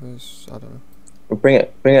 I don't know. Well, bring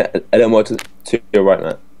it a little more to your right,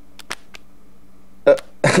 Matt.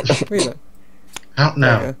 Really? Out There you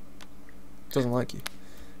now. go. Doesn't like you.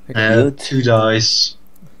 Okay. 2 dice.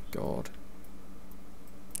 God.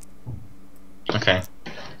 Okay.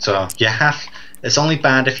 So you have. It's only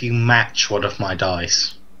bad if you match one of my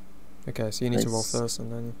dice. Okay, so you need to roll Nice. first,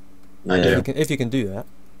 and then I Yeah. do. if you can do that.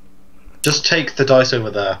 Just take the dice over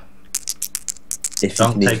there. If you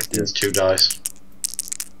Don't need take to. these 2 dice.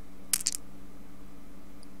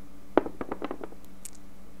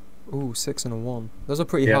 Ooh, 6 and a 1. Those are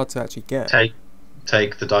pretty Yeah. hard to actually get.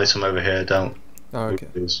 Take the dice from over here. Don't. Oh, okay.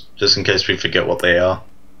 Just in case we forget what they are.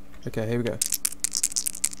 Okay, here we go.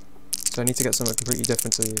 So I need to get something completely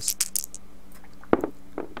different to these.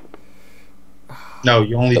 No,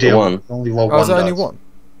 you only Got do. one. You only roll Oh, one is that dice. only one?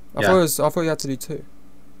 I Yeah. thought you had to do 2.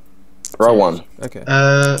 Roll 1.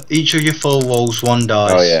 Okay. Each of your full rolls 1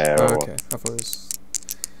 dice. Oh yeah, Oh, roll 1. okay. I thought it was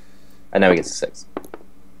And now we get to 6.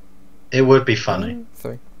 It would be funny.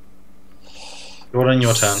 3. Jordan,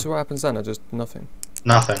 your turn. So what happens then? I just nothing.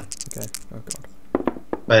 Nothing. Okay. Oh god.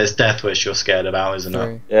 But it's Death Wish you're scared about, isn't it?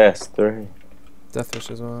 3. Yes, 3. Death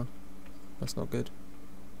Wish as well. That's not good.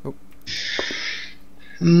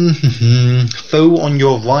 Foe on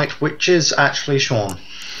your right, which is actually Sean.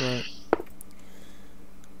 Right.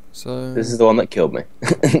 So This is the one that killed me.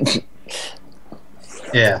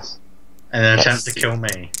 Yes. And then attempt to kill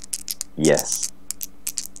me. Yes.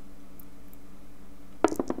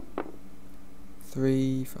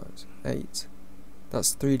 3, 5, 8.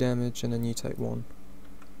 That's 3 damage, and then you take 1.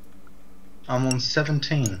 I'm on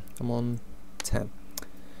 17. I'm on 10.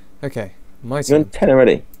 Okay, my You're on turn. 10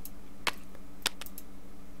 already.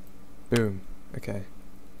 Boom. Okay.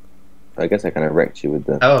 I guess I kind of wrecked you with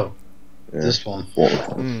the. Oh, Yeah. this one.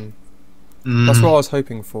 Mm. Mm. That's what I was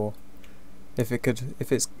hoping for. If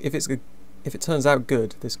it turns out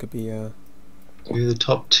good, this could be Do the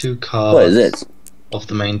top 2 cards What is it? of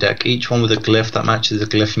the main deck, each one with a glyph that matches a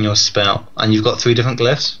glyph in your spell. And you've got 3 different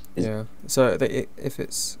glyphs? yeah. So if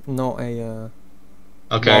it's not a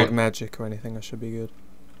Okay. wild magic or anything, I should be good.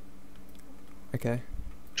 Okay.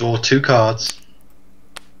 Draw 2 cards.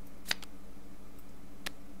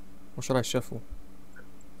 What should I shuffle?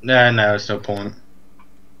 No, it's no point.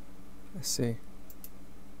 Let's see.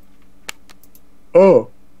 Oh.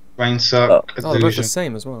 Rain Suck, Oh, they're both Illusion. the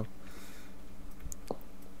same as well.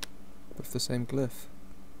 Both the same glyph.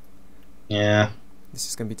 Yeah. This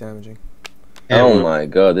is gonna be damaging. Oh my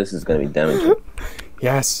god, this is going to be damaging.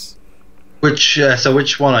 Yes. So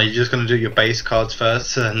which one are you just going to do your base cards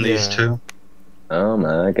first, and these Yeah. two? Oh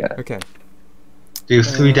my god. Okay. Do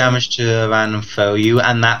 3 damage to a random foe. You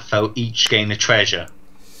and that foe each gain a treasure.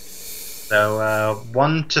 So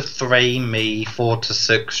 1 to 3, me. 4 to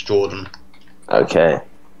 6, Jordan. Okay.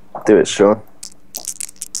 Do it, Sean.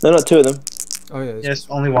 No, not 2 of them. Oh yeah. Yes,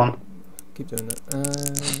 only 1. Keep doing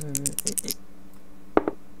it.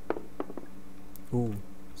 Ooh.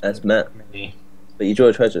 That's Matt. Me. But you draw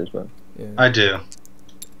a treasure as well. Yeah. I do.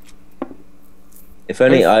 If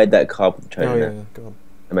only I had that card with the treasure Oh now. yeah. Go on.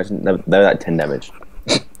 Imagine, they're like 10 damage.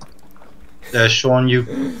 Sean, you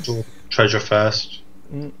draw treasure first.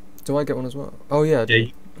 Do I get one as well? Oh yeah. I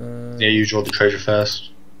do. Yeah, you draw the treasure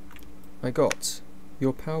first. I got.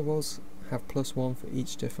 Your power rolls have +1 for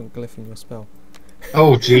each different glyph in your spell.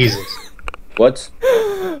 Oh Jesus! What?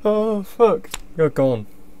 Oh fuck! You're gone.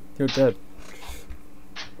 You're dead.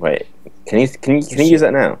 Wait. Can you use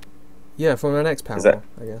that now? Yeah, for my next power Is that-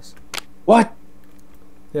 roll, I guess. What?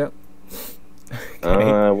 Yep.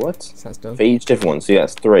 What? So that's done. For each different one, so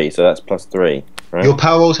that's 3, so that's +3, right? Your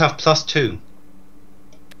power rolls have +2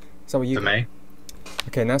 So what you for got? me.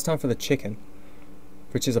 Okay, now it's time for the chicken,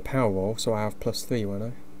 which is a power roll, so I have +3, won't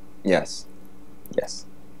I? Yes. Yes.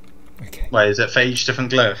 Okay. Wait, is it for each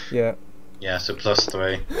different glyph? Yeah. Yeah, so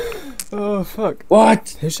 +3. Oh fuck.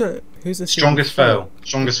 What? Who's that? Who's the Strongest foe.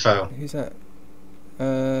 Strongest foe. Who's that?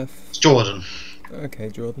 It's Jordan. Okay,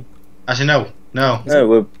 Jordan. Actually, no. No,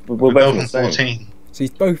 we're both both on on the same. 14. So you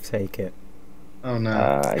both take it. Oh no.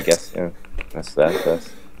 I guess, yeah. That's that.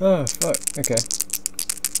 Oh fuck. Okay.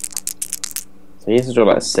 So he has to draw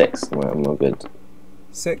like a 6, and we're all good.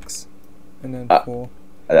 6, and then 4.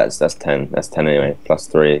 That's 10. That's 10 anyway.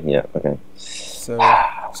 +3, yeah, okay. So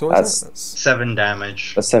what's that? 7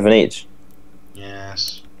 damage. That's 7 each.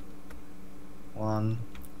 Yes. 1,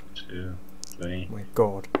 2, 3, Oh my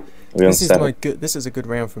god. We're on This is 7. This is a good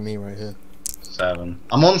round for me right here. 7.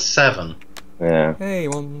 I'm on 7. Yeah. Hey,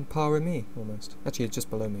 one par with me almost. Actually, just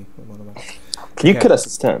below me. I'm on about. Can you Okay. kill us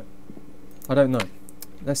this turn? I don't know.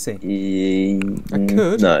 Let's see. I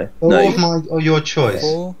could. No. Or No, your choice.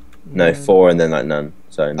 4. no, 4 and then like none.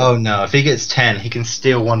 So no. Oh no, if he gets 10, he can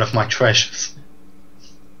steal one of my treasures.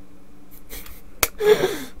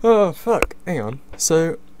 Oh fuck. Hang on.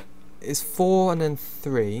 So it's 4 and then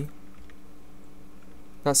 3.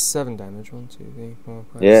 That's 7 damage. 1, 2, 3, 4,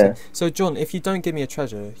 5, Yeah. 6. So John, if you don't give me a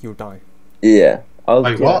treasure, you'll die. Yeah.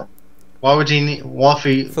 Wait, what? Why would he need? What if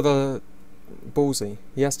he? For the ballsy,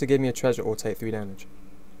 he has to give me a treasure or take 3 damage.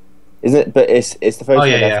 Is it? But it's the first Oh, one.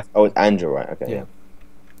 yeah, that's- Oh, it's Andrew, right? Okay. Yeah.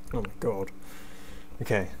 Oh my god.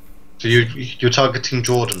 Okay. So you're targeting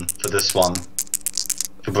Jordan for this one.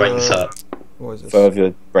 For brain suck. What is this? Further of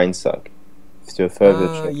your brain suck. Let's do a further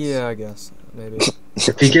choice. Yeah, I guess. Maybe.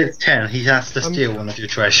 If he gets 10, he has to steal one of your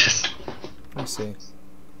treasures. Let's see.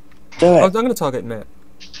 Do I'm it. going to target Matt.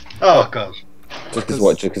 Oh god. Just because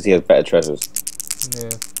what? Just because he has better treasures. Yeah.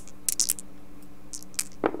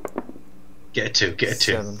 Get a 2. Get a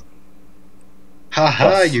 2. 7. Haha,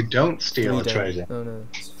 Plus you don't steal a 3 treasure. damage. Oh no.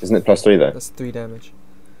 Isn't it +3 though? That's 3 damage.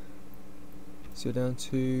 So you're down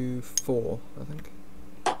to 4, I think.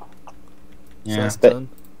 So Yeah. that's But- done.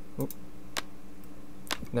 Oh.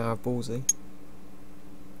 Now I have ballsy.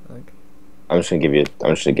 I think. I'm just gonna give you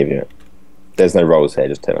it. There's no rolls here.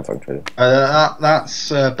 Just take my fucking treasure. That's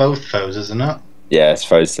both foes, isn't it? Yeah, it's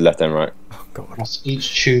throws to left and right. Oh god. Must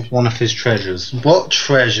each choose one of his treasures. What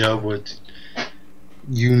treasure would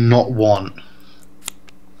you not want?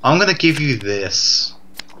 I'm gonna give you this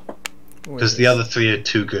What because is the this? other 3 are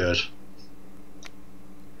too good.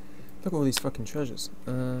 Look at all these fucking treasures.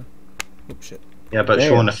 Oh shit. Yeah, but Yeah.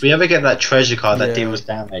 Sean, if we ever get that treasure card that Yeah. deals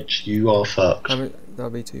damage, you are fucked. That'll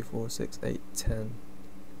be 2, 4, 6, 8, 10.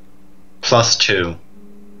 +2.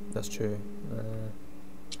 That's true.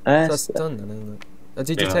 So that's done then, isn't it?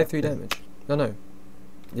 Did you Yeah. take 3 damage? No.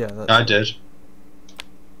 Yeah, that's I did.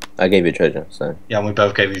 I gave you a treasure, so Yeah, and we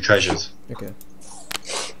both gave you treasures. okay.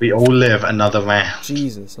 We all live another round.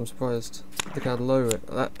 Jesus, I'm surprised. Look how low it.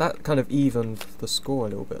 That kind of evened the score a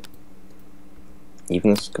little bit.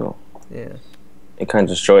 even the score. Yeah. It kind of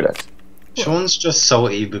destroyed us. Sean's just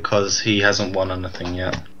salty because he hasn't won anything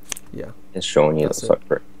yet. Yeah. It's showing you That's the it. suck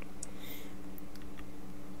prick.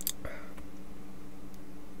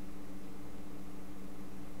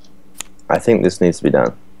 I think this needs to be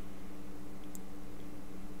done.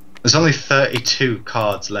 There's only 32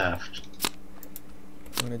 cards left.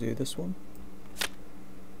 I'm gonna do this one.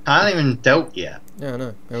 I haven't even dealt yet. Yeah, I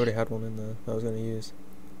know. I already had one in there that I was gonna use.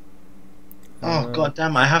 Oh god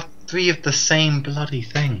damn! I have 3 of the same bloody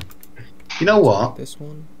thing. You know what? This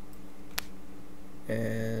one.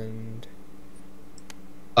 And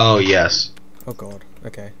Oh yes. oh god.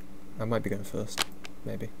 Okay, I might be going first.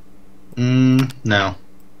 Maybe. No.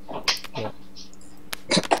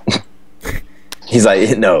 He's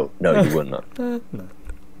like, no, you will not. No. No.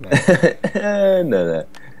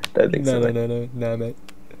 Don't think so, mate. No, mate.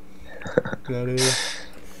 Get out of here.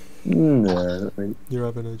 No, You're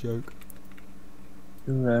having a joke.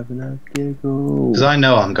 you're having a giggle. Because I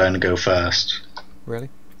know I'm going to go first. Really?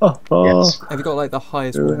 Oh, Yes. Have you got like the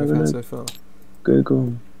highest You're one we've having had a- so far?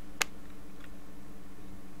 giggle.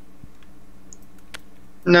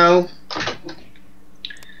 No.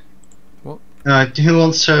 What? Who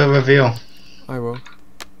wants to reveal? I will.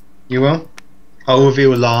 You will? I'll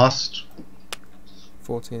reveal last.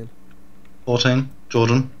 14. 14.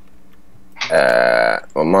 Jordan.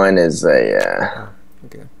 Well, mine is a.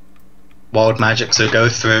 Okay. Wild magic, so go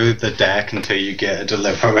through the deck until you get a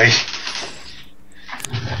delivery.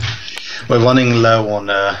 We're running low on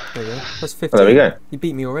There you go. That's 15. Well, there we go. You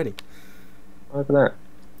beat me already. Look at that.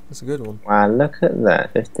 That's a good one. Wow, look at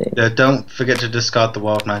that. 15. Yeah, don't forget to discard the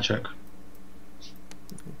wild magic.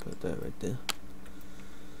 Put that right there.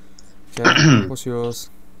 Okay, what's yours?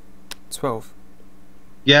 12.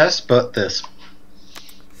 Yes, but this.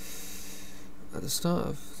 At the start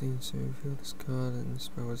of the to reveal this card and the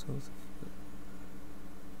spell results.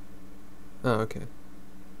 Oh, okay.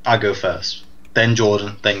 I go first. Then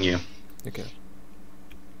Jordan, then you. Okay.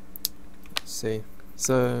 Let's see.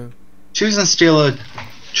 So, Choose and steal a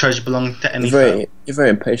treasure belonging to any You're very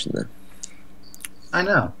impatient then. I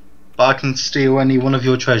know. But I can steal any one of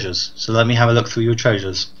your treasures. So let me have a look through your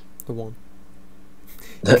treasures. the one.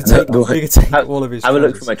 You can take, you can take all of his Have a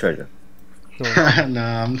look treasures. for my treasure. Go on.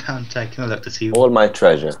 No, I'm taking a look to see. All my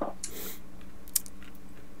treasure.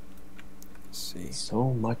 Let's see.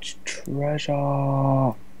 So much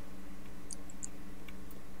treasure.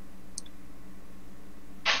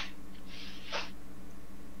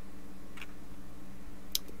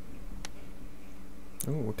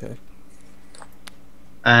 Oh, okay.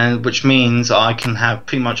 And which means I can have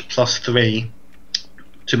pretty much +3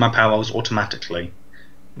 to my power rolls automatically.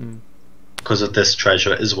 Mm. Because of this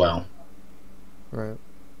treasure as well. Right.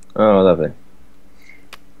 Oh, lovely.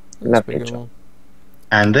 That's a Lovely pretty good job. one.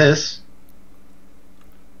 And this.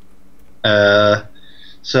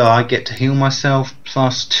 So I get to heal myself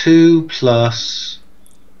 +2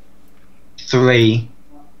 +3.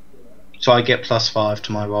 So I get +5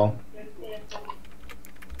 to my roll.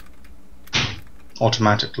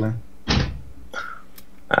 Automatically.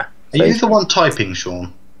 Are you the one typing,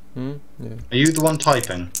 Sean? Hmm? Yeah. Are you the one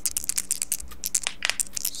typing?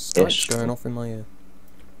 Skype's Ish. going off in my ear.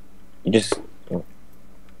 You just.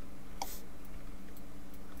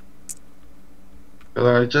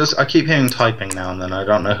 I keep hearing typing now and then. I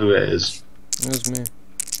don't know who it is. It was me.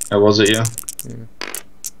 Oh, was it you? Yeah.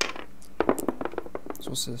 So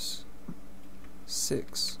what's this?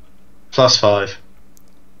 6. +5.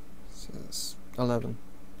 So it's 11.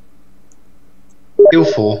 Heal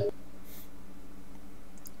 4.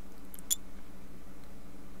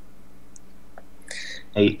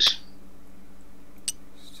 Eight.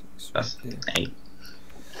 Six, That's right there. 8.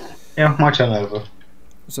 Yeah, my turn over.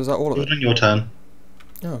 So is that all of it? Jordan, your turn.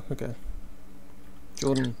 Oh, okay.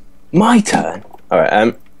 Jordan. My turn!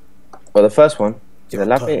 Alright, well, the first one is a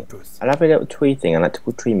lovely little tree thing I like to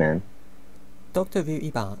call Tree Man. Dr. Beauty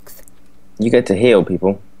Box. You get to heal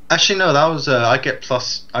people. Actually, no, that was I got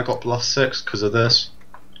 +6 because of this.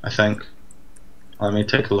 I think. Let me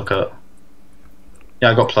take a look at.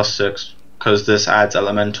 Yeah, I got +6 because this adds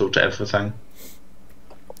elemental to everything.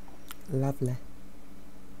 Lovely.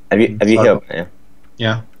 Have you healed? Yeah.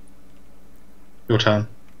 Yeah. Your turn.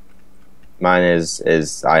 Mine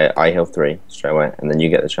is I heal 3 straight away, and then you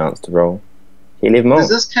get the chance to roll. Heal even more. Does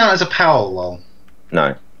this count as a power roll?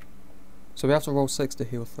 No. So we have to roll 6 to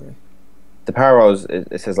heal 3. The power rolls,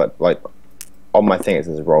 it says like on my thing it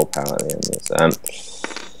says roll power at the end. It's,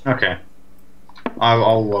 Okay.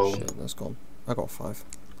 I'll roll. Shit, that's gone. I got 5.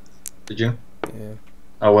 Did you? Yeah.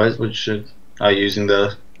 Oh, which should are you using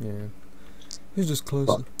the? Yeah. Who's just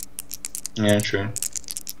closer? Yeah, true.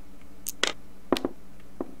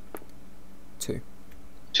 2.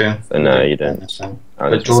 2. So no, you don't. So. I'll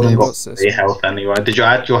But just- Jordan got what's this? 3 health anyway. Did you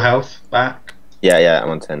add your health back? Yeah, I'm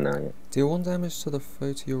on 10 now. Yeah. Deal 1 damage to the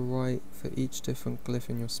foe to your right for each different glyph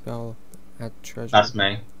in your spell. Add treasure. That's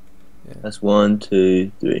me. That's 1,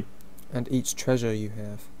 2, 3. And each treasure you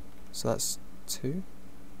have. So that's 2?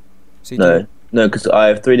 So you No, do- no, because I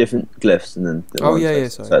have 3 different glyphs and then. Oh, one, yeah, so- yeah,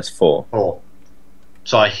 sorry. So that's 4. 4.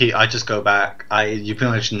 So I just go back. You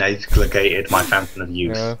pretty much negated my Fountain of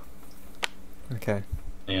Youth. Yeah. Okay.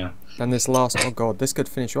 Yeah. And this last, oh god, this could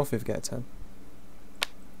finish off if you get a 10.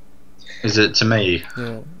 Is it to me?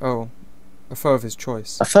 Yeah. Oh, a foe of his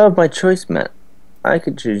choice. A foe of my choice, Matt. I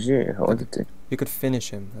could choose you if I wanted to. You could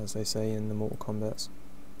finish him, as they say in the Mortal Kombat's.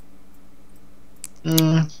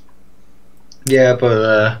 Yeah,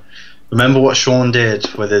 but remember what Sean did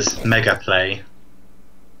with his mega play?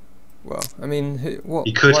 Well, I mean, what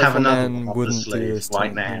He could have rightful another man one up wouldn't his do sleeve this right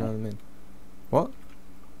time, now. You know what I mean? What?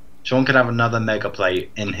 Sean could have another mega play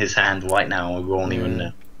in his hand right now, and we won't even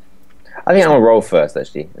know. I think I'm gonna roll first,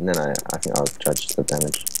 actually, and then I think I'll judge the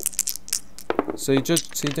damage. So you're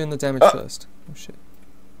doing the damage first? Oh shit.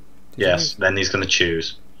 Did you Yes, move? then he's going to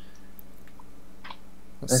choose.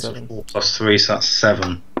 That's 7. 4 plus 3, so that's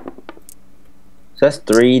 7. So that's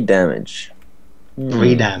 3 damage.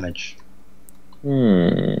 3 damage.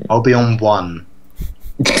 Hmm. I'll be on 1.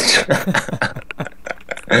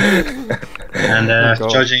 And Oh, God.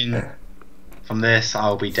 judging from this,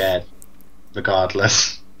 I'll be dead.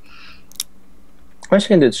 Regardless. I'm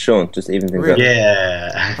actually gonna do it to Sean, just to even things Really? up.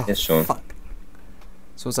 Yeah. Oh, Yes, Sean. fuck.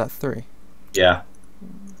 So was that 3? Yeah.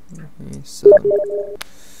 7.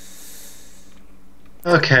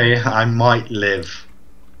 Okay, I might live.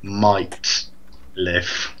 Might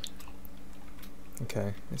live.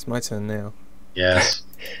 Okay, it's my turn now. Yes.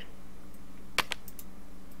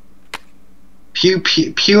 Pew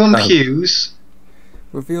and pews.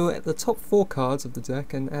 Reveal the top 4 cards of the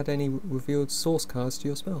deck and add any revealed source cards to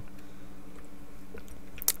your spell.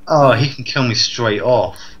 Oh, he can kill me straight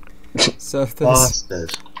off. So if there's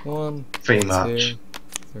Bastard. 1, Pretty much. 2,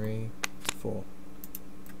 3, 4.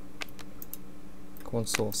 Come on,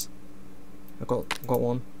 source. I got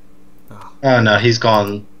 1. Ah, Oh no, he's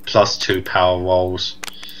gone +2 power rolls.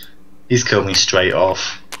 He's killed me straight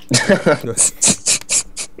off.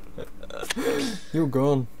 you're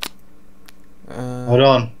gone. Hold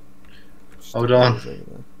on. just Hold the on. balls over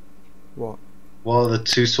there. What? What are the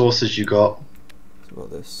 2 sources you got? So got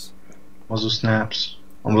this. Muzzle snaps.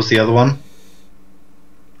 And what's the other one?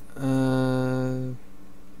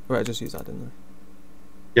 Right, I just used that, didn't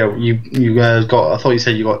Yeah, you got. I thought you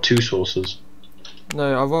said you got 2 sources. I?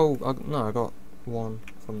 No, I got 1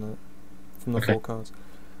 from the Okay. 4 cards.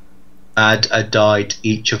 Add a die to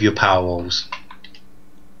each of your power rolls.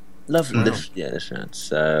 Lovely. Wow. Yeah, that's right.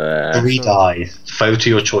 So, 3 so- die. Vote to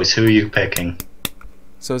your choice. Who are you picking?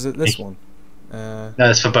 So is it this one? No,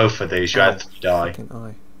 it's for both of these. You Oh, add 3 die. Fucking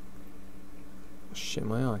eye. Shit,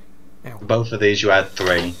 my eye. Ow. For both of these, you add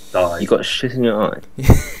 3 die. you got shit in your eye.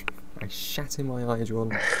 I shat in my eye,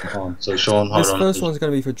 Jordan. Come on. So Sean, hold This on. first one's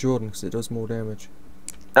going to be for Jordan because it does more damage.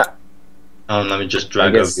 Let me just I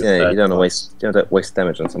drag guess over your yeah, third you don't die. want to waste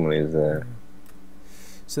damage on someone who's.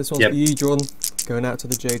 So this one's Yep. for you, Jordan. Going out to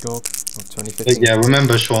the J-Dog of 2015. Yeah,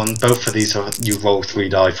 remember, Sean. Both of these are you roll 3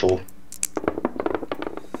 die for.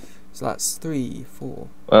 So that's 3, 4.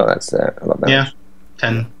 Well, that's a lot of damage. Yeah.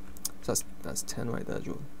 10. So that's 10 right there,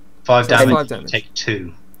 Jordan. 5 So that's damage. 5 damage. Take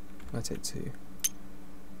 2. I take 2.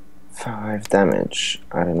 5 damage.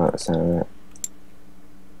 I don't like the sound of that.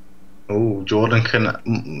 Oh, Jordan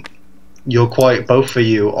can. You're quite both of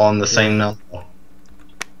you on the same Yeah.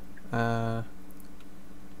 number.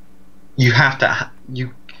 You have to.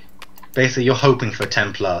 You basically you're hoping for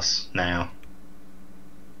 10 plus now.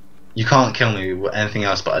 You can't kill me with anything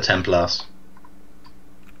else but a 10 plus.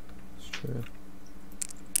 It's true.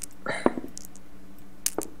 Are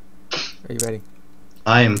you ready?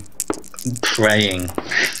 I am praying.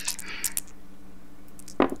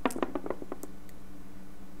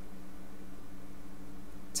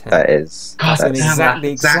 That is. God That's an damn, exact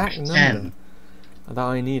exact number 10. that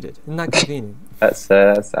I needed. Isn't that convenient? That's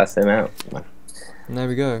him out. And there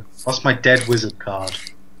we go. What's my dead wizard card?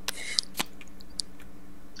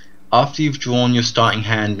 After you've drawn your starting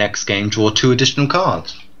hand next game, draw 2 additional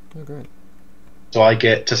cards. Oh, great. So I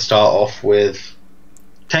get to start off with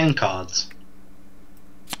 10 cards.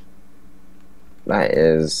 That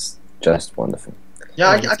is just wonderful. Yeah,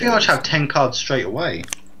 I pretty much have 10 cards straight away.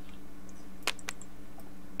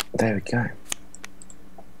 There we go.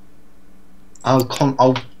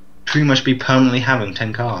 I'll pretty much be permanently having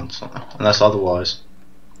 10 cards, unless otherwise.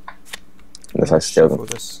 Unless I steal Shuffle them.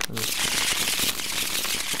 this.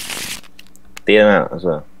 Deal them out as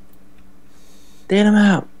well. Deal them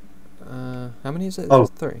out. How many is it? Oh.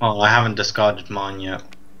 3. Oh, I haven't discarded mine yet.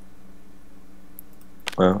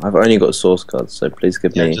 Well, I've only got source cards, so please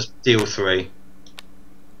give Yeah, me. just deal 3.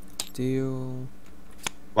 Deal.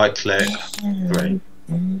 Right click, 3.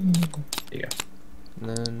 There you go.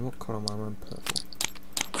 And then what colour am I on?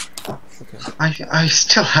 Purple. Okay. I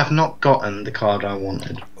still have not gotten the card I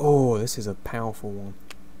wanted. Oh, this is a powerful one.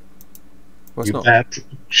 Well, it's You not. better,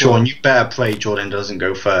 Sean, you better pray Jordan doesn't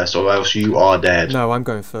go first, or else you are dead. No, I'm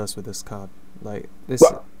going first with this card. Like this.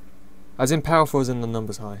 What? As in powerful as in the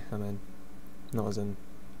numbers high, I mean. Not as in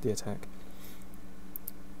the attack.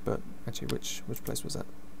 But, actually, which place was that?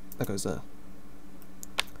 That goes there.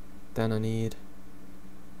 Then I need...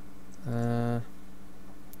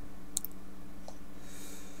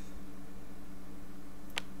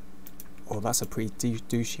 oh, that's a pretty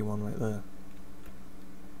douchey one right there.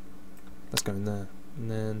 Let's go in there.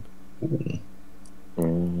 And then...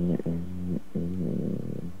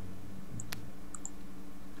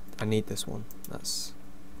 I need this one. That's...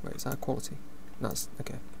 wait, is that quality? That's...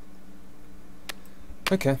 okay.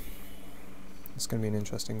 Okay. It's going to be an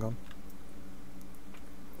interesting gun.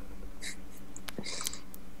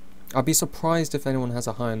 I'd be surprised if anyone has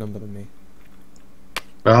a higher number than me.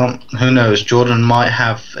 Well, who knows? Jordan might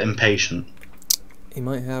have impatient. He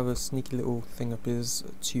might have a sneaky little thing up his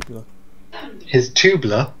tubular. His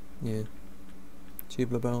tubular. Yeah.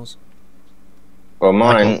 Tubular bells. Well,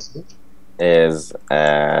 mine is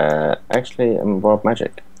actually wild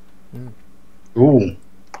magic. Ooh.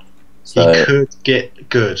 So He could get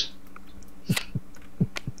good.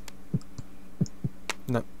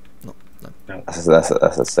 No. that's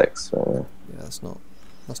a 6. Right there. Yeah, that's not...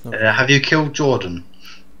 that's not... Have you killed Jordan?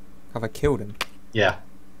 have I killed him? Yeah.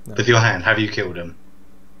 No. With your hand, have you killed him?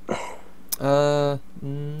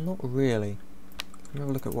 Not really. Let me have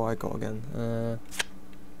a look at what I got again.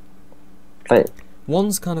 Play.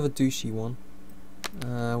 One's kind of a douchey one.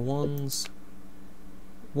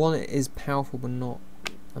 One is powerful but not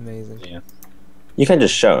amazing. Yeah. You can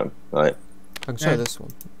just show him. Like I can show this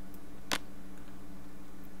one.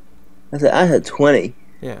 I had 20.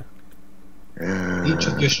 Yeah. Each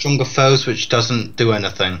of your stronger foes, which doesn't do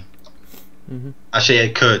anything. Actually,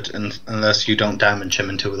 it could, unless you don't damage him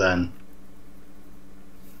until then.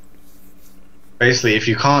 Basically, if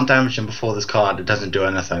you can't damage him before this card, it doesn't do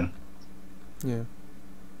anything. Yeah.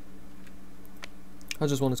 I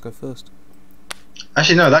just wanted to go first.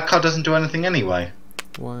 Actually, no, that card doesn't do anything anyway.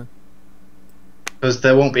 Why? Because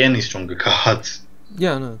there won't be any stronger cards.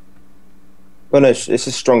 Yeah, I know. Well, no, it's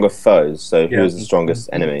just stronger foes. So Yeah. who's the strongest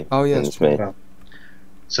enemy? Oh yeah, And that's it's me. true.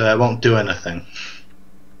 So it won't do anything.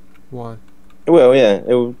 Why? Well, yeah, it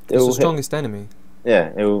will. It It's will the hit. strongest enemy.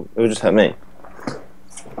 Yeah, it will just hurt me.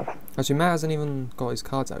 Actually, Matt hasn't even got his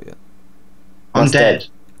cards out yet. I'm That's dead. dead.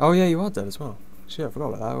 Oh yeah, you are dead as well. Shit, I forgot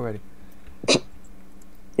about that already.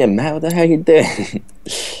 Yeah, Matt, what the hell are you doing?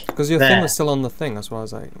 Because your There. thing was still on the thing, that's why I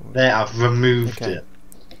was like... There, I've removed Okay.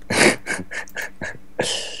 it.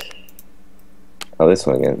 Oh, this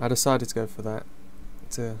one again. I decided to go for that.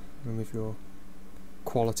 To remove your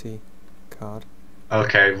quality card.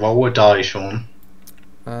 Okay, roll a die, Sean.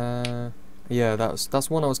 Yeah, that's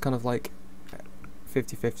one I was kind of like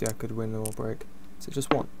 50-50, I could win or break. Is it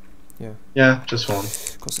just one? Yeah. Yeah, just one.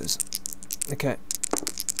 Of course it is. Okay.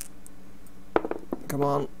 Come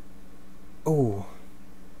on. Oh.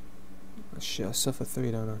 Shit, I suffer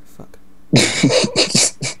 3, don't I? Fuck.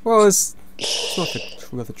 Well, it's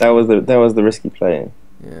worth a try. That was the risky play.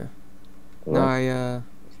 Yeah. No, I,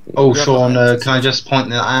 Oh, Yeah, Sean, but- can I just point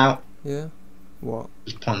that out? yeah? What?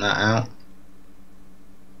 Just point that out.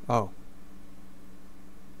 Oh.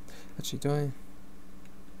 Actually, do I?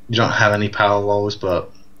 You don't have any power rolls,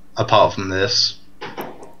 but apart from this.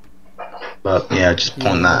 But yeah, just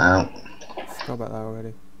point that out. Forgot about that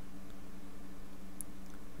already.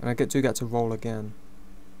 And I do get to roll again.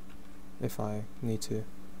 If I need to.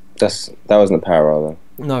 That wasn't a power roll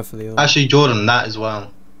though. No, for the other. Actually, Jordan, that as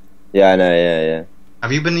well. Yeah, I know. Yeah.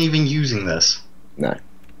 Have you been even using this? No.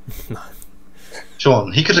 No.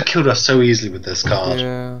 Sean, he could have killed us so easily with this card.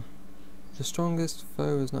 Yeah. The strongest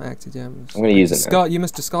foe is not acted yet. I'm gonna use it now. You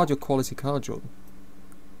must discard your quality card, Jordan.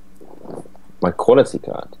 My quality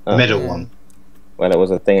card. Oh. Middle Yeah. one. Well, it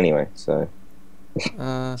was a thing anyway, so.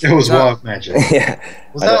 It was wild magic. Yeah.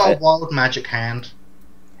 Was I that don't- a wild magic hand?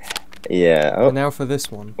 Yeah. Oh, And now for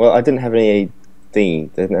this one. well, I didn't have any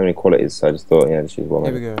thingy. They didn't have any qualities, so I just thought, yeah, just use one.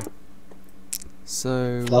 Here we go.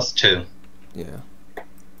 So, +2. yeah.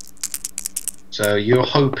 So you're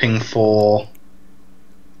hoping for...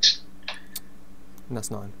 And that's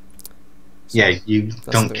 9. So, Yeah, you That's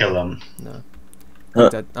don't 3. kill them. No. Huh. I'm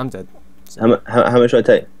dead. I'm dead. How much should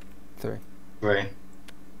I take? 3. 3.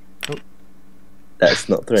 That's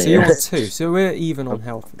not 3. So you're on 2. So we're even on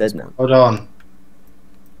health at this dead now. point. Hold on.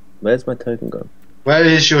 Where's my token gone? Where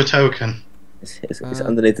is your token? It's Uh,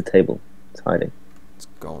 underneath the table. It's hiding. It's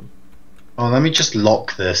gone. Oh, let me just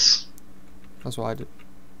lock this. That's what I did.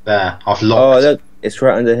 There, I've Oh, locked. look. It's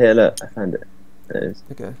right under here. Look. I found it. There it is.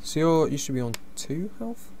 Okay. So you should be on 2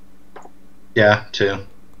 health. Yeah, 2.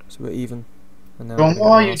 So we're even. And now Sean, I'm gonna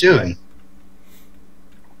what are get you last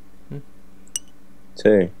doing?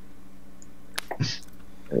 2.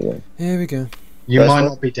 There we go. Here we go. You First might one?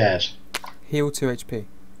 not be dead. Heal 2 HP.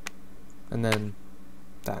 And then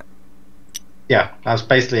that. Yeah, that was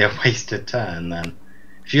basically a wasted turn then.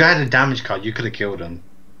 If you had a damage card, you could have killed him.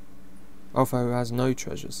 Alpha has no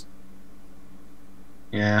treasures.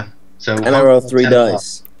 Yeah. So And I roll 3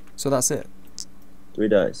 dice. So that's it. 3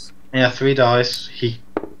 dice. Yeah, 3 dice. He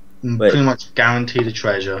pretty much guaranteed a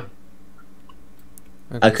treasure.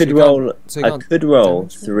 Okay, I so could you roll. can't- so you I can't could roll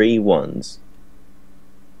damage me? 3 ones,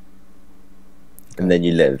 and then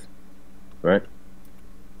you live, right?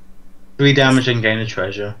 3 damage and gain a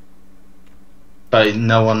treasure. But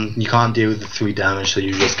you can't deal with the 3 damage, so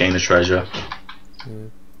you just gain a treasure. Yeah.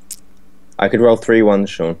 I could roll 3 ones,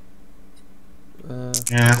 Sean. Yeah.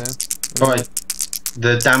 Okay. Right.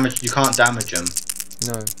 The damage, you can't damage him.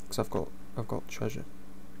 No, because I've got treasure.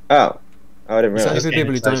 Oh, I didn't It's only realize. for gain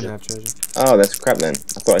people who don't treasure. have treasure. Oh, that's crap then.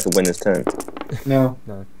 I thought I could win this turn. No.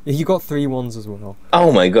 No. You got 3 ones as well.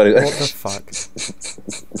 Oh my god. What the fuck?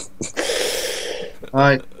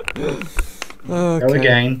 Alright, go Okay.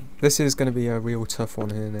 again. This is going to be a real tough one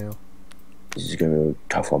here now. This is gonna be a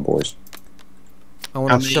tough one, boys. I How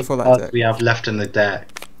want to many shuffle that cards deck. we have left in the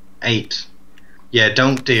deck? 8. Yeah,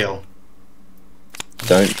 don't deal.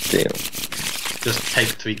 Don't deal. Just take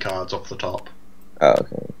 3 cards off the top. Oh,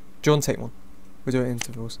 okay. John, take one. We'll do it in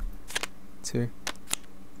intervals. 2,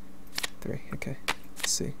 3. Okay.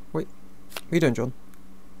 Let's see. Wait. What are you doing, John?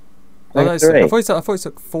 Oh, Like no, it's, 3. I thought it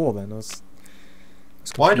took 4 then. I was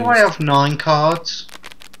Why do I confused. have 9 cards?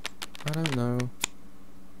 I don't know.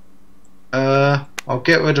 I'll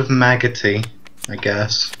get rid of Maggoty, I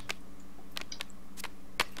guess.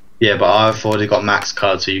 Yeah, but I've already got max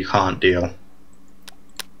cards, so you can't deal.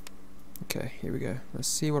 Okay, here we go. Let's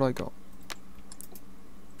see what I got.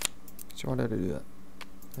 So why did I do that?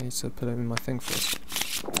 I need to put it in my thing first.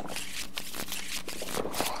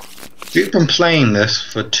 We've been playing this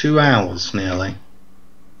for 2 hours nearly.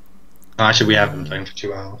 Actually, we have been playing for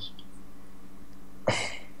 2 hours.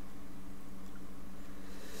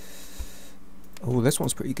 Oh, this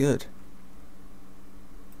one's pretty good.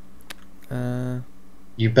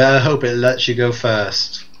 You better hope it lets you go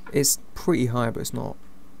first. It's pretty high, but it's not Are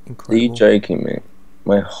incredible. you joking me?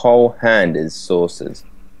 My whole hand is saucers.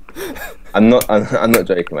 I'm not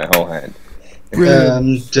joking. My whole hand. Brilliant.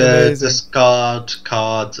 Amazing. Discard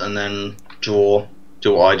cards and then draw.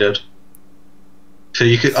 Do what I did. So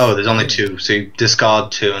you could. Oh, there's only 2. So you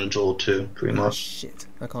discard 2 and draw 2, pretty Oh, much. shit,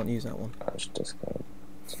 I can't use that one. I should discard.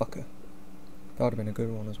 Fucker. That would have been a good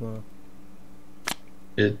one as well.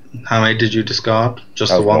 How many did you discard?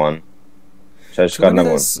 Just That the was one? 1. Should I discard another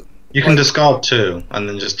one? There's, You can discard 2 and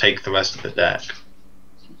then just take the rest of the deck.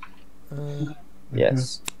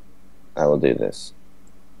 Yes. I will do this.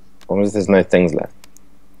 As long as there's no things left.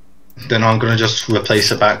 Then I'm gonna just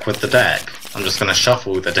replace it back with the deck. I'm just gonna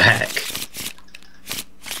shuffle the deck.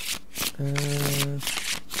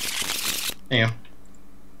 Yeah.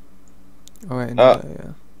 Oh wait, Ah. no,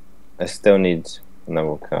 yeah. I still need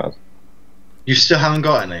another card. You still haven't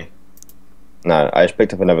got any. No, I just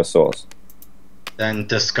picked up another source. Then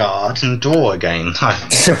discard and draw again.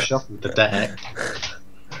 I've shuffled the deck.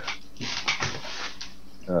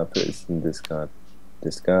 I'll put this in discard.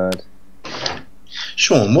 Discard.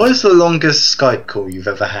 Sean, what is the longest Skype call you've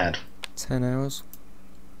ever had? 10 hours.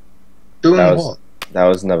 Doing That was- what? That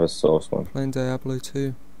was another source one. Playing Diablo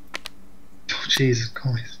 2. Oh, Jesus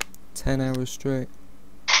Christ. 10 hours straight.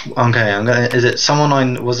 Okay, I'm gonna. Is it someone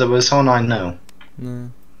I? Was it someone I know? No.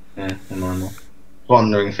 Yeah, normal.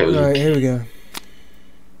 Wondering if it was. Right, here we go.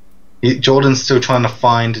 Jordan's still trying to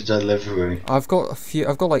find a delivery. I've got a few.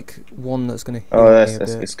 I've got like one that's gonna. Oh, heal that's me a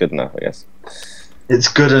bit. it's good enough, I guess. It's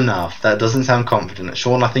good enough. That doesn't sound confident.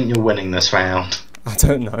 Sean, I think you're winning this round. I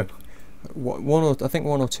don't know. I think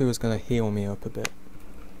 1 or 2 is gonna heal me up a bit.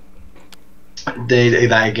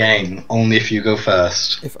 That again, only if you go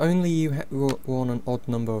first. If only you were on an odd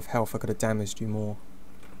number of health, I could have damaged you more.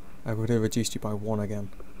 I would have reduced you by 1 again.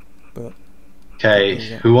 But Okay,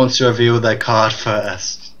 Yeah. who wants to reveal their card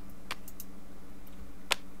first?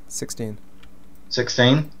 16.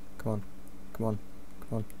 16? Come on. Come on.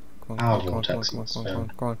 Come on. Come on. Oh, Come on. Come on. vortex Come on. is Come on. Come on.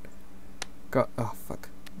 Come on. Go. Oh fuck.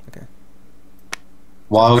 Okay.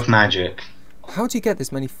 Wild magic. How do you get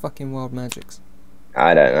this many fucking wild magics?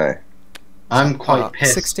 I don't know. I'm quite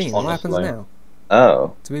pissed. 16. What happens honestly. now?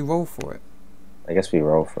 Oh, Do we roll for it? I guess we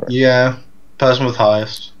roll for it. Yeah, person with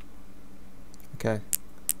highest. Okay.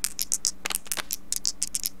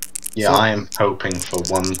 Yeah, So- I am hoping for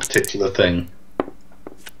one particular thing.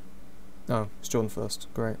 Oh, it's Jordan first.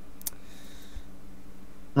 Great.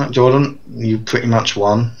 Right, Jordan, you pretty much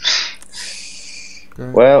won.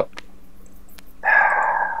 Great. Well,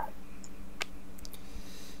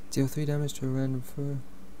 Deal 3 damage to a random foe.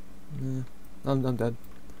 Yeah. I'm dead.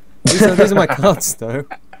 These are my cards though.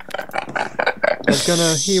 I was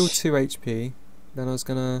gonna heal 2 HP, then I was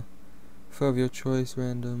gonna throw of your choice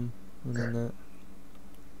random, and then that.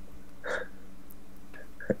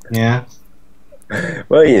 Yeah.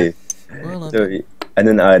 Were you? Well, I'm So, and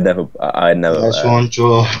then I'd never. Nice one,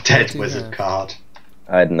 draw dead do you wizard have? card.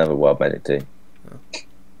 I had another wild magic too.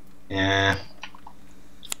 Yeah.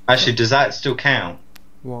 Actually, does that still count?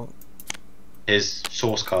 What? His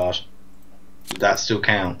source card. Does that still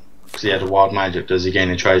count? Because he had a wild magic. Does he gain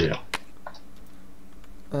a treasure?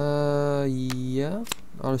 Yeah.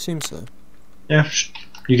 I'll assume so. Yeah.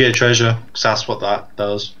 You get a treasure. Because that's what that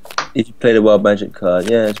does. If you play the wild magic card,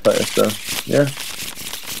 yeah, it's part of stuff. Yeah.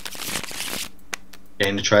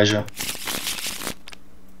 Gain the treasure.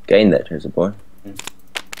 Gain that treasure, boy.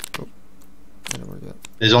 Don't worry about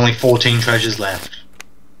There's only 14 treasures left.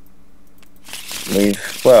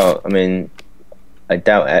 Well, I mean, I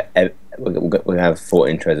doubt we'll have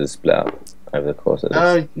 14 treasures split up over the course of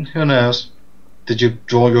this. Who knows? Did you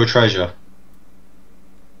draw your treasure?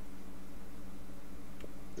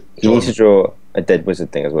 You need to draw a dead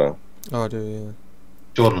wizard thing as well. Oh, I do, yeah.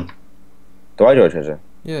 Jordan, Do I draw a treasure?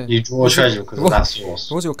 Yeah. you draw a treasure because of that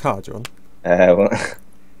source. What was your card, John? What?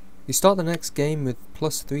 You start the next game with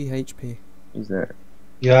plus 3 HP. Who's that?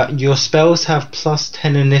 Yeah, your spells have plus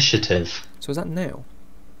 10 initiative. So is that now?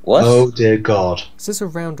 What? Oh dear God. Is this a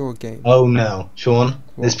round or a game? Oh no, Sean.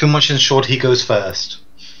 What? It's pretty much ensured he goes first.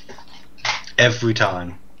 Every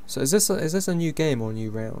time. So is this a new game or a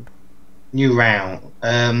new round? New round.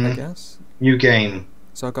 I guess. New game.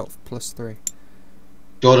 So I got plus 3.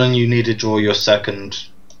 Jordan, you need to draw your second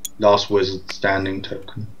last wizard standing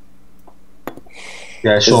token.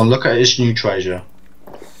 Yeah, Sean, look at his new treasure.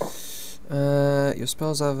 Your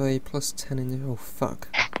spells have a plus 10 in. Oh fuck.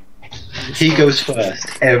 He goes first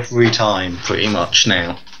every time, pretty much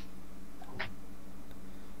now.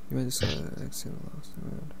 You made this exit last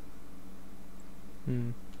round.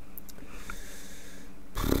 And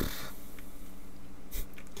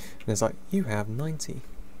it's like, you have 90.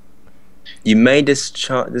 You made this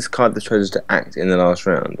card the treasures to act in the last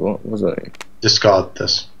round. What was it? Discard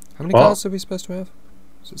this. How many What? cards are we supposed to have?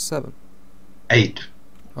 Is it 7? 8.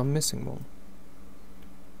 I'm missing one.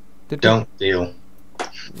 Did Don't deal.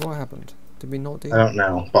 What happened? Did we not deal? I don't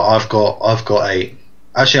know, but I've got 8.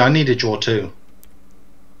 Actually, I need to draw 2.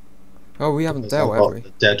 Oh, we haven't Because dealt, I've have got we? the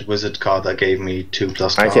dead wizard card that gave me 2+ I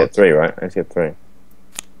cards. actually had 3, right? I actually had 3.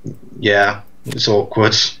 Yeah, it's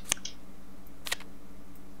awkward.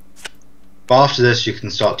 But after this, you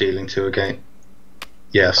can start dealing 2 again.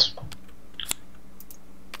 Yes.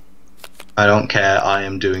 I don't care, I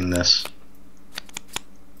am doing this.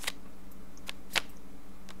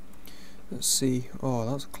 Let's see. Oh,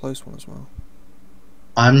 that was a close one as well.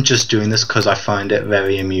 I'm just doing this because I find it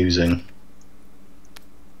very amusing.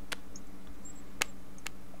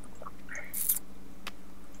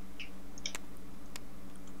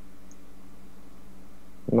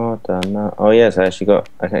 Not done. No. Oh yes, I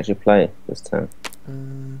can actually play this turn.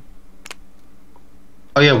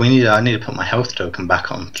 Oh yeah, I need to put my health token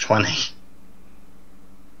back on 20.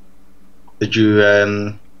 Did you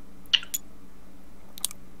actually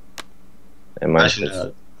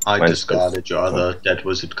no, I mine's discarded your other dead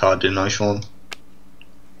wizard card, didn't I, Sean?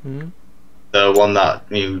 Hmm? The one that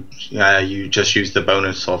you just used the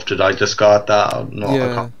bonus of. Did I discard that or not? I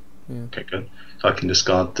Yeah. can't. Yeah. Okay, good. So I can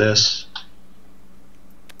discard this.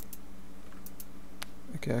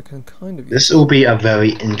 Okay, I can kind of. This will be a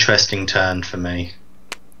very interesting turn for me.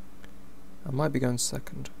 I might be going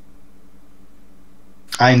second.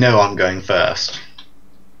 I know I'm going first.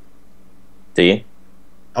 Do you?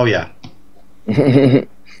 Oh yeah. Um,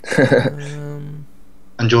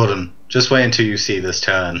 And Jordan, just wait until you see this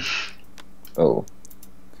turn. Oh.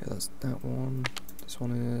 okay, that's that one. This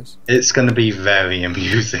one is. It's going to be very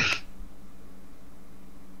amusing.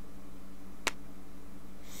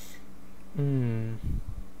 Hmm.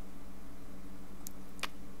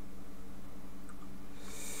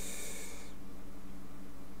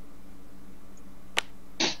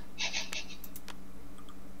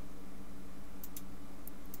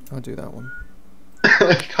 I'll do that one.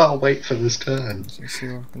 I can't wait for this turn. Let's see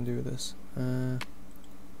what I can do with this. Oh,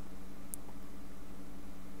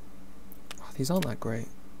 these aren't that great.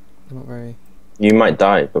 They're not very. You might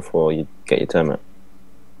die before you get your turn up.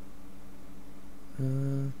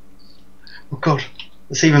 Oh god,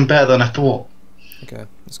 it's even better than I thought. Okay,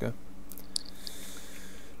 let's go.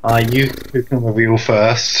 You can reveal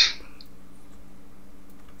first.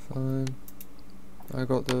 Fine. I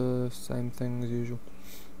got the same thing as usual.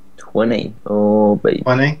 20. Oh baby.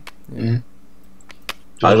 20? Yeah.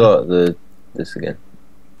 I got this again.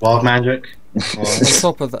 Wild magic.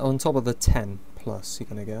 On top of the 10 plus you're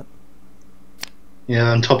gonna get.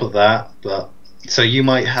 Yeah, on top of that, but so you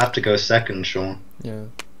might have to go second, Sean. Yeah.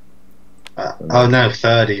 Oh no,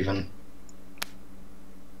 third even,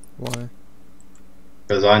 Why?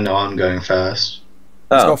 because I know I'm going first.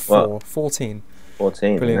 He's Oh, got 4. well, 14.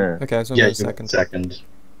 14. Brilliant. Yeah. Okay, so I'm Yeah, going you're second. second.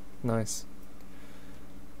 Nice.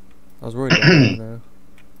 I was worried about that now.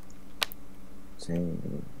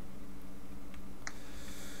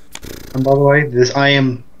 And by the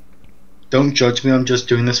way, don't judge me. I'm just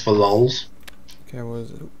doing this for lols. Okay, what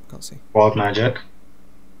is it? Can't see. Wild magic.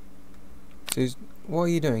 So what are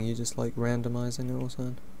you doing? You just like randomizing it or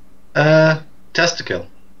something? Testicle.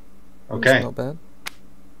 It's Okay, not bad.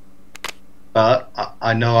 but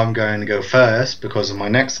I know I'm going to go first because of my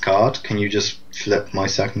next card. Can you just flip my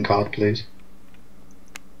second card, please?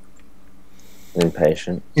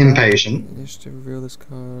 Impatient. Impatient. You just to reveal this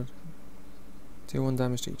card. Deal 1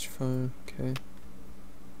 damage to each foe. Okay.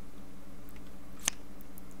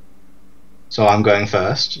 So I'm going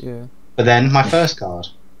first. Yeah. But then my first card.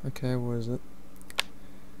 Okay, what is it?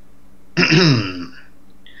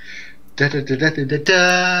 Da, da, da, da, da, da, Deal 3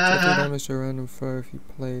 da. damage to a random foe if you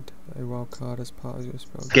played a wild card as part of your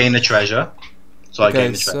spell. Gain a treasure. So I gain Okay,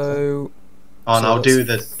 a treasure. so Oh, and so I'll do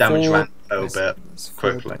that's the damage 4 random bit that's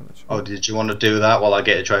 4 quickly. damage. Oh, did you want to do that while I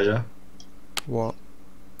get a treasure? What?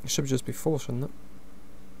 It should just be 4, shouldn't it?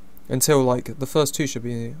 Until like the first 2 should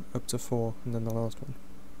be up to 4, and then the last one.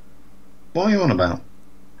 What are you on about?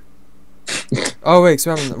 Oh wait,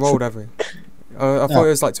 so we haven't rolled every. I thought No. it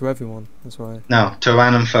was like to everyone. That's why. No, to a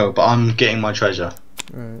random foe, but I'm getting my treasure.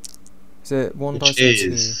 Right. Is it 1 Which dice or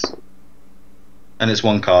 2? is... And it's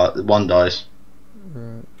 1 card, 1 dice.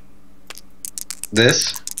 Right.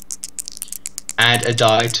 This. Add a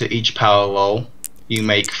die to each power roll you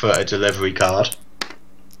make for a delivery card.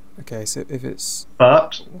 Okay, so if it's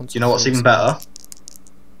But, 1 to you know what's 4, even better?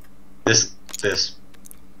 This.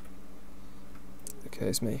 Okay,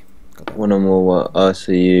 it's me. Got that. One or more. What? Oh,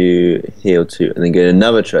 so you heal 2 and then get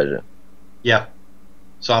another treasure. Yeah.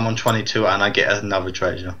 So I'm on 22 and I get another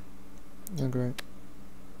treasure. Oh great.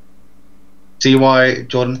 See why,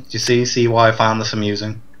 Jordan? Do you see why I found this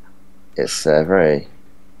amusing? It's very,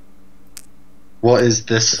 What is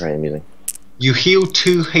this? very amusing. You heal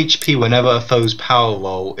 2 HP whenever a foe's power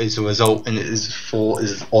roll is a result and it is 4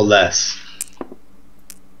 or less.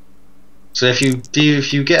 So if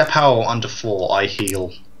you get a power roll under 4, I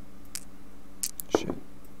heal. Shit. You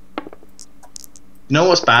know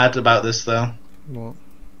what's bad about this though? What?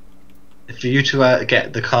 For you to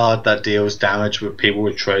get the card that deals damage with people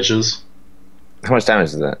with treasures. How much damage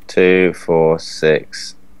is that? 2, 4,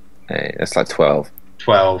 6, 8. That's like 12.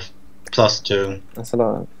 12 plus 2. That's a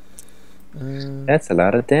lot. Uh, That's a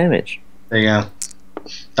lot of damage. There you go.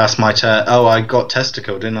 That's my turn. Oh, I got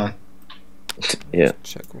testicle, didn't I? Yeah.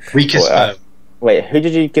 check. What Weakest Well, foe. Wait, who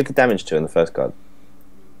did you give the damage to in the first card?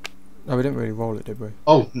 Oh, we didn't really roll it, did we?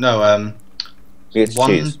 Oh no. You get to 1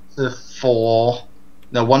 choose. to 4.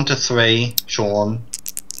 No, 1 to 3, Sean.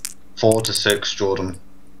 4 to 6, Jordan.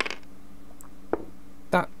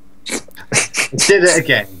 That- Did it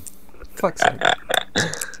again. Fuck's sake.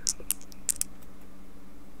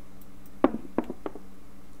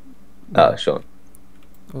 Oh, sure.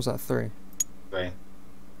 What was that 3? Great.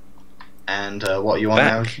 And what are you on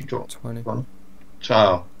Back. now? Jordan? 20.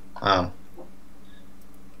 Oh.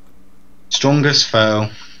 Strongest foe.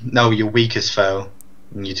 No, your weakest foe.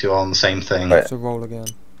 And you two are on the same thing. Right. So roll again.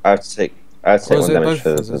 I have to take Or 1 is it damage both for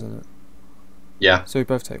of us, the. isn't it? Yeah. So we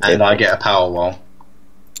both take And 1. I get a power roll.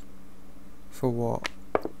 For what?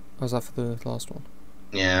 Was that for the last one?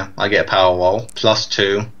 Yeah, I get a power roll. Plus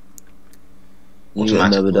 2. You get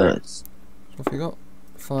another automatically. dice. What have we got?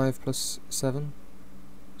 5 plus 7?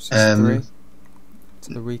 Which is Um, 3.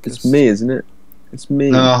 To the weakest. It's me, isn't it? It's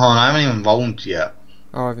me. No, hold on, I haven't even rolled yet.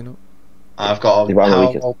 Oh, have you not? I've got a Yeah, but I'm the power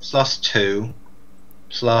weakest. roll plus 2.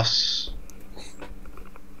 Plus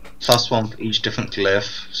 1 for each different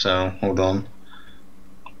glyph. So, hold on.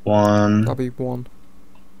 1, That'll be 1.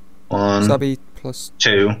 1, So that'll be plus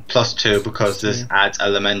 2. Plus 2 because this Yeah. adds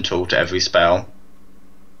elemental to every spell.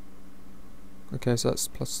 Okay, so that's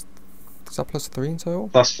plus. Is that plus 3 in total?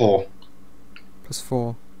 Plus 4. Plus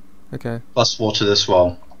 4. Okay. Plus 4 to this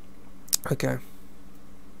roll. Okay.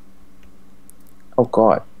 Oh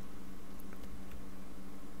god.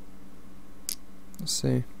 Let's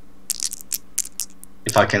see.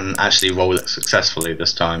 If I can actually roll it successfully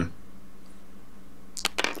this time.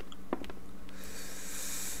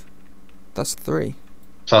 That's 3.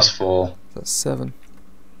 Plus 4. That's 7.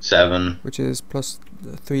 7. Which is plus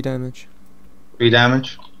 3 damage. 3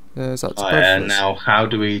 damage. Is that to Oh, both yeah, of us? now how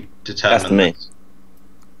do we determine That's to me. this?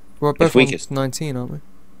 We're both If on weakest. 19, aren't we?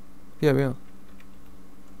 Yeah, we are.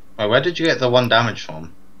 Oh, where did you get the 1 damage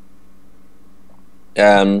from?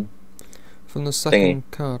 Um, From the second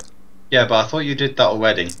card. Yeah, but I thought you did that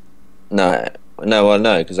already. no, well,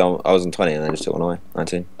 no, because I was on 20 and I just took one away.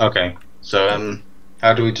 19. Okay, so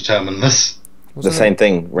how do we determine this? Wasn't The same it?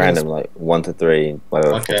 thing, random, like 1 to 3,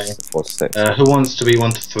 whatever, Okay. 4 to 6. Who wants to be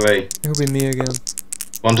 1 to 3? It'll be me again.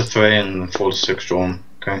 1 to 3 and 4 to 6 drawn.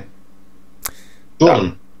 Okay.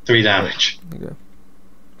 Jordan, 3 damage. There you go.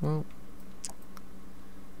 Well.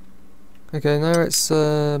 Okay, now it's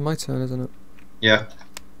my turn, isn't it? Yeah.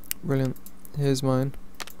 Brilliant. Here's mine.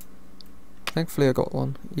 Thankfully I got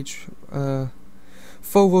one. Each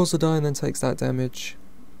 4 rolls a die and then takes that damage.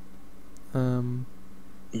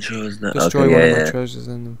 You sure it's not? Destroy Okay, one of yeah, my yeah. treasures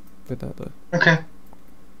in with that though. Okay.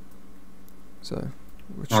 So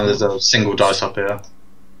which Oh, there's one? a single dice up here.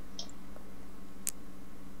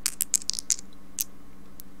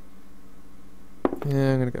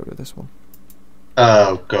 Yeah, I'm gonna go with this one.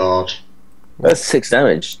 Oh god. That's 6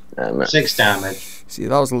 damage. 6 damage. See,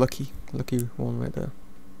 that was a lucky one right there.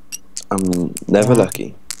 I'm never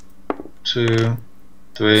lucky. 2,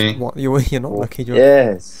 3, What? You're not lucky. You're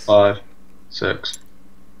Yes. 5, 6.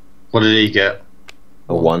 What did he get?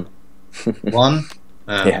 A 1. 1?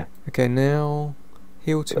 Yeah. Okay, now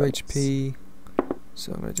heal 2 HP.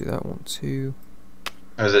 So I'm gonna do that one too.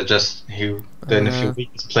 Or is it just who? Then if your Uh,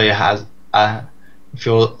 weakest player has if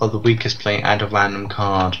you're the weakest player add a random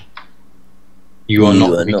card. You are You not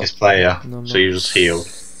are the not. weakest player, No, I'm so not. you just heal.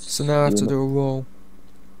 So now I have to do a roll.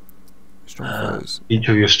 Strong foes, Each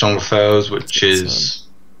of your stronger foes, which is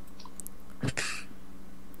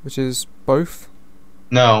which is both.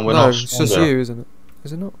 no, we're no, not it's just stronger. you, isn't it?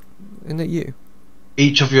 Is it not? Isn't it you?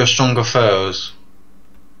 Each of your stronger foes.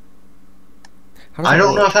 How does I that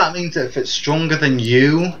don't know work? if that means if it's stronger than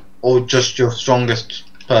you or just your strongest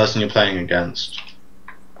person you're playing against.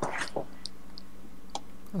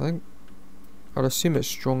 I think I'd assume it's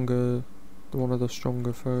stronger. One of the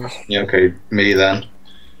stronger foes. Yeah, okay, me then.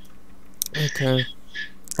 Okay.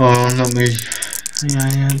 Oh, let me.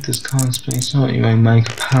 Yeah, this card space. So you may make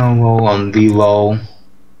a power roll on re-roll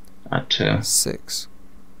at 2. 6.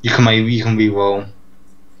 You can re-roll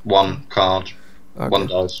 1 card, Okay. 1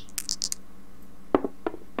 dice.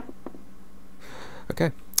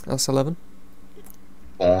 Okay. That's 11.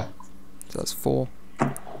 4. So that's 4.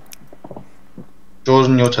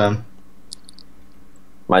 Jordan, your turn.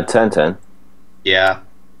 My turn. Yeah.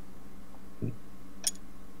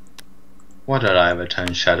 Why did I ever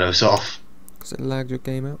turn shadows off? Because it lagged your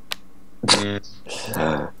game out.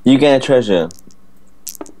 Yeah. You get a treasure.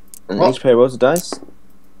 And What? each player rolls a dice.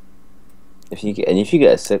 If you get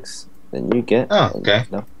a 6, then you get Oh, okay.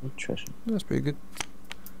 another treasure. That's pretty good.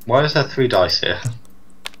 Why is there 3 dice here?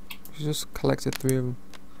 You just collected 3 of them.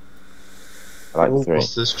 I like Oh, 3.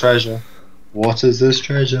 what's this treasure? What is this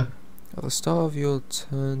treasure? At the start of your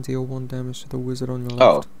turn, deal 1 damage to the wizard on your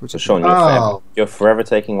Oh, left. Which so is Sean, Oh. you're forever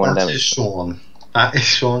taking 1 That is damage. Sean. That is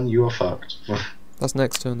Sean, you are fucked. That's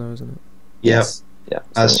next turn though, isn't it? Yep. Yes. Yeah.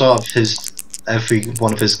 At the start of every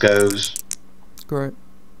one of his goes. Great.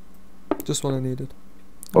 Just what I needed.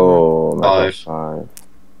 Oh, my 5. God,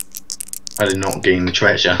 5. I did not gain the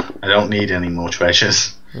treasure. I don't need any more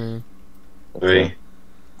treasures. Mm. 3.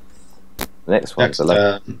 Next one's Next,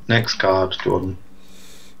 11. next card, Jordan.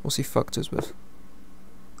 What's he fucked us with?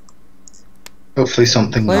 Hopefully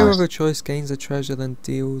something Player nice. of a choice gains a treasure, then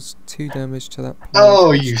deals 2 damage to that player.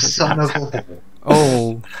 Oh, you son of a whore.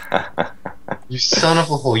 Oh, You son of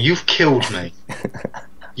a whore. You've killed me.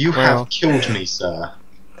 You Wow. have killed me, sir.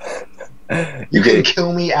 You You can did.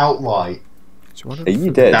 kill me outright. Are you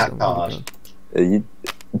dead? That card. You,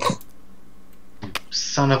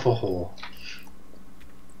 Son of a whore.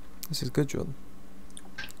 This is good, Jordan.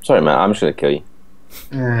 sorry, man. I'm just gonna kill you.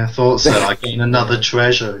 Yeah, I thought so. I gain another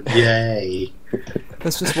treasure. Yay.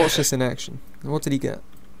 Let's just watch this in action. What did he get?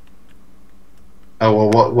 Oh,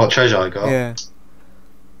 well, what treasure I got? Yeah.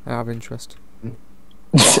 Out of interest.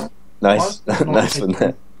 Nice, What? nice one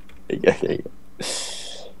there. There you go.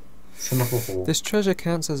 Son of a whore. This treasure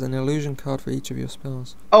counts as an illusion card for each of your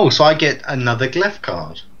spells. Oh, so I get another glyph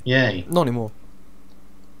card. Yay. Not anymore.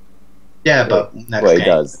 Yeah, but next Well, he game.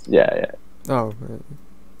 does. Yeah. Oh, right.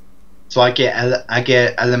 So I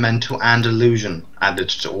get elemental and illusion added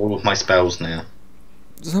to all of my spells now.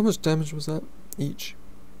 So how much damage was that each?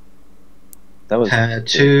 That was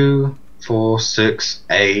 2, 4, 6,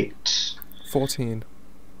 8, 14.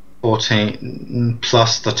 14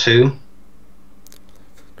 plus the 2.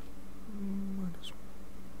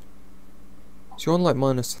 So you're on like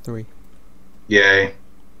 -3. Yay.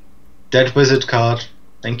 Dead wizard card.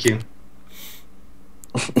 Thank you.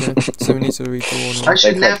 Okay, so we need to redraw now. I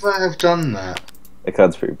should They can't- never have done that. The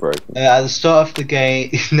card's pretty broken. At the start of the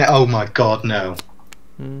game. No, oh my god, no.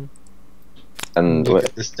 Hmm. And Look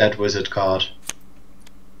at this dead wizard card.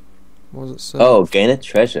 What was it say? oh, gain a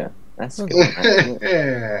treasure. That's Oh. good.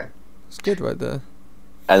 Yeah. It's good right there.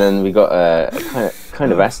 And then we got a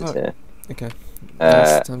kind of Oh, acid fuck. here. Okay.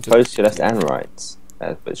 It's time to- Both your left and right.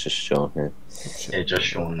 But it's just Sean here. Yeah, just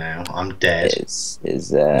Sean now. I'm dead. Is this?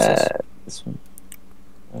 this one?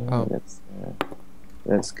 Oh.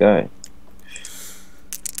 Let's go.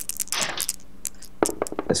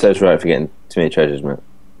 It serves right for getting too many treasures, man.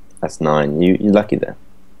 That's 9. You're lucky there.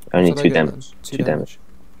 Only What did I 2 get damage. then? 2 damage.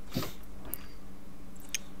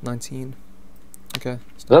 19. Okay.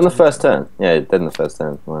 Was that on the first turn? Yeah, it did in the first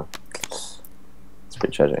turn. Wow. It's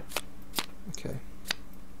pretty tragic. Okay.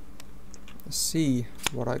 Let's see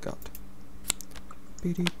what I got.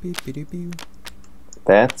 Beep-beep-beep-beep-beep.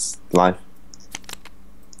 That's life.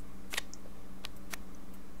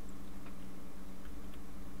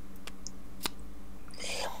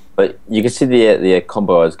 But you can see the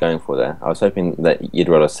combo I was going for there. I was hoping that you'd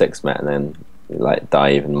roll a 6, Matt, and then like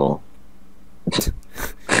die even more.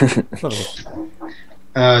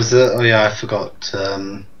 Oh yeah, I forgot.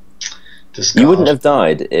 You wouldn't have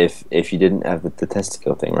died if you didn't have the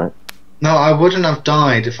testicle thing, right? No, I wouldn't have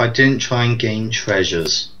died if I didn't try and gain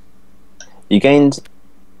treasures. You gained.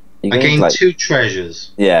 I gained like, 2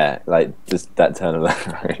 treasures Yeah, like just that turn alone.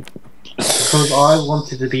 Right? because I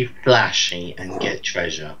wanted to be flashy and get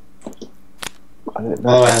treasure. I don't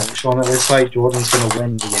know. Oh, Sean, it looks like Jordan's going to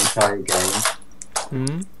win the entire game.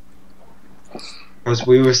 Hmm? Because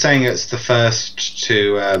we were saying it's the first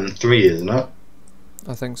to 3, isn't it?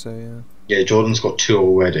 I think so, yeah. Yeah, Jordan's got 2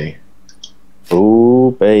 already.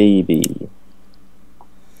 Oh baby.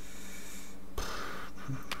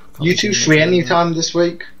 Can't You be 2 doing free much any about that. time this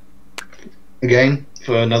week? Again,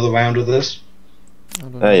 for another round of this? I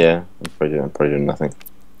don't Oh know. yeah, I'm probably doing nothing.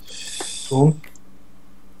 Cool.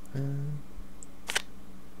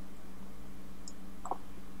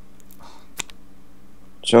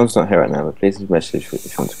 Sean's not here right now, but please message if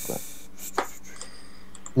you want to play.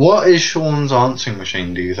 What is Sean's answering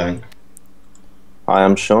machine, do you think? Hi,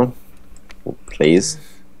 I'm Sean. Please.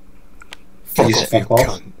 Please you fuck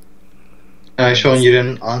off. Sean, you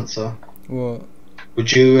didn't answer. What?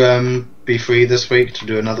 Would you be free this week to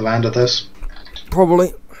do another round of this?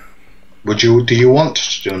 Probably. Would you? Do you want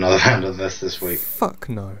to do another round of this week? Fuck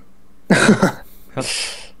no.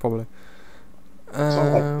 Probably. It's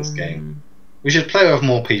not like this game. We should play with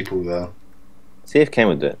more people though. See if Ken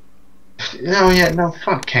would do it. No, yeah, no,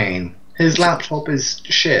 fuck Kane. His laptop is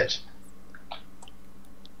shit.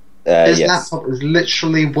 His Yes. laptop is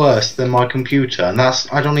literally worse than my computer, and I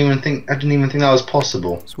didn't even think that was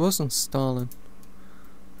possible. It's worse than Stalin.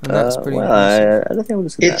 And that's pretty Well, impressive. I don't think I would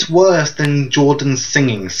have said It's worse than Jordan's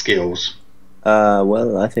singing skills. that.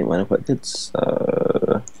 Well, I think mine are quite good.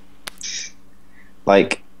 So,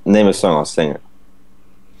 like, name a song, I'll sing it.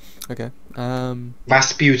 Okay.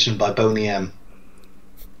 Rasputin by Boney M.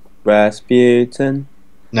 Rasputin,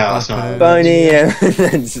 No, that's not. Boney M.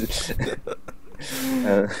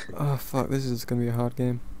 Oh fuck, this is gonna be a hard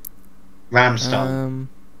game. Ramstein.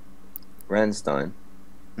 Rammstein.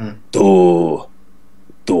 Hmm.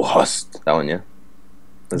 Du hast. That one, yeah?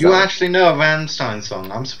 Is You that one? actually know a Ramstein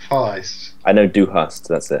song? I'm surprised. I know Du hast,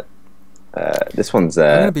 that's it. This one's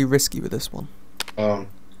I'm gonna be risky with this one.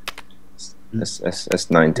 that's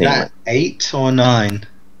 19. That 8 or 9?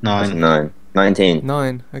 That's 9. 9. 19.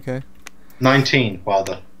 9. Okay. 19,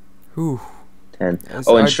 rather. Ooh. 10. Yes,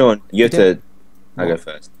 Oh, and I- Sean, you have you to. don't- I'll go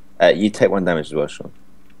first. You take 1 damage as well, Sean.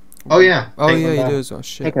 Oh yeah. Oh take yeah, one you down. do as well.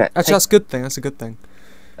 Shit. Take that, Actually, take- that's a good thing. That's a good thing.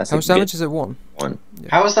 That's How a much good damage is it? 1. 1.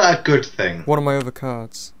 How is that a good thing? One of my other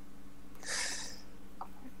cards.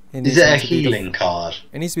 Is it a healing card?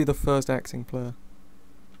 It needs to be the first acting player.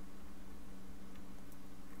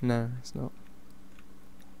 No, it's not.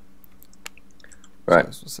 Right.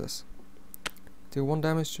 So what's this? Deal 1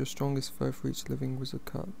 damage to your strongest foe for each living wizard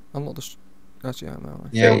card. I'm not the. Actually, I am. Aren't I?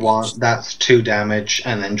 Yeah, So- 1. That's 2 damage,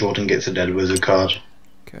 and then Jordan gets a dead wizard card.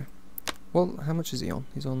 Well, how much is he on?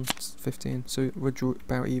 He's on 15, so we're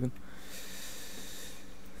about even.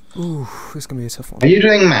 Ooh, this is gonna be a tough one. Are you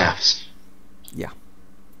doing maths?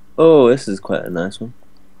 Oh, this is quite a nice one.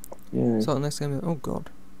 Yeah. So the next game. Oh god.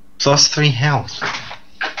 +3 health.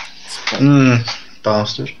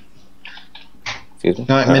 Bastard. Excuse me.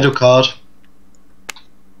 Right, middle card.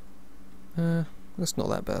 That's not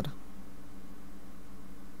that bad.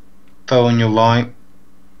 Foe on your right.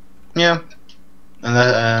 Yeah. And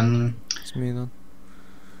then, It's me then.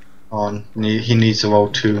 on. He needs to roll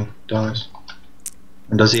 2 dice.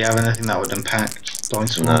 And does he have anything that would impact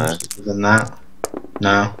dice No. rolls other than that?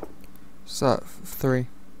 No. So that 3,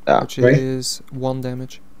 Ah, which 3? is 1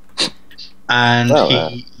 damage. And Oh,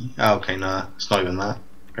 he. Oh, okay, no, it's not even that.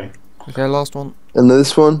 Okay, last one. And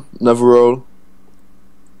this one, another roll.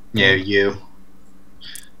 Yeah, you.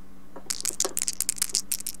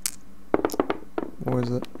 What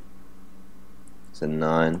is it? It's a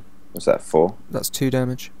 9. What's that, 4? That's 2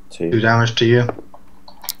 damage. 2 2. damage to you.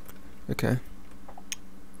 Okay.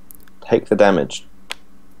 Take the damage.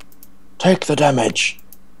 Take the damage!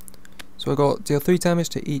 So I got deal 3 damage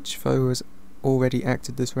to each foe who has already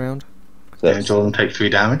acted this round. Yeah, That's- Jordan take 3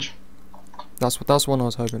 damage. That's one I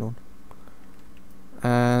was hoping on.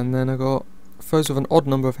 And then I got foes with an odd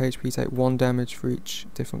number of HP take 1 damage for each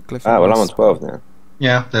different glyph. Ah, well, I'm on on 12 now.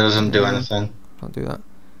 Yeah, that doesn't do Yeah. anything. Can't do that.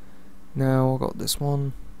 Now I got this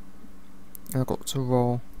one. I got to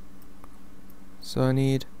roll. So I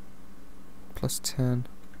need plus 10.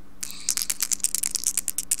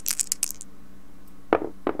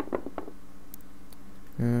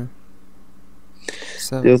 Yeah.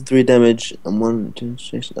 Deal 7. 3 damage and 1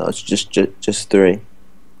 demonstration. No, it's just 3.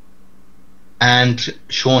 And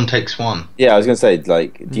Sean takes 1. Yeah, I was gonna say,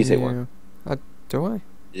 like, do you take 1? Do I?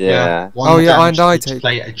 Yeah. 1 Oh, yeah, damage and I to each take-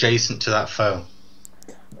 plate adjacent to that foe.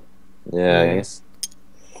 Yeah, Yeah. I guess.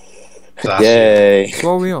 So that's Yay! So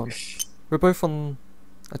what are we on? We're both on.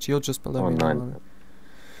 Actually, you're just below On me. now, 9. aren't you?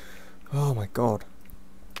 Oh my god.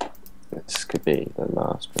 This could be the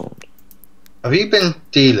last round. Have you been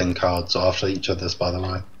dealing cards after each other's, by the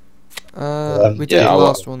way? We did yeah, the I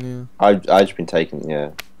last one, yeah. I've just been taking,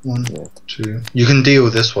 yeah. 1, Yeah. 2. You can deal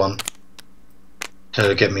with this one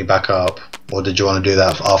to get me back up, or did you want to do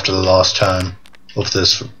that after the last turn of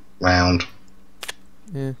this round?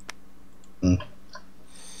 Yeah.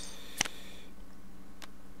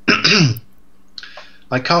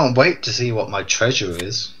 I can't wait to see what my treasure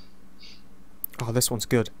is. Oh, this one's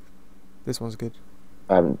good. This one's good.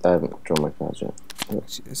 I haven't drawn my cards yet.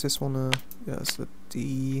 Is this one yeah, it's the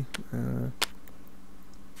D.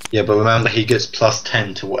 Yeah, but remember he gets plus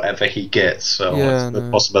 10 to whatever he gets, so Yeah, it's the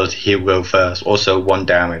no. possibility he'll go first. Also 1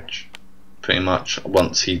 damage, pretty much,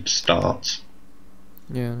 once he starts.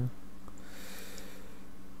 Yeah.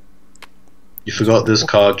 You forgot this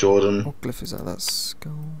card, Jordan. What glyph is that? That's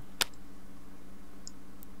skull.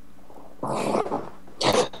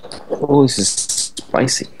 Oh, this is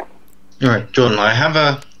spicy. Alright, Jordan, I have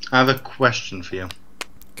a question for you.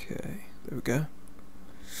 Okay, there we go.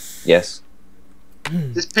 Yes.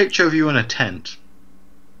 This picture of you in a tent,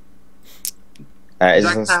 Is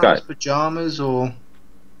does this that on count as Skype? pajamas or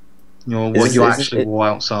what Is this- you is this actually it? wore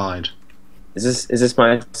outside? Is this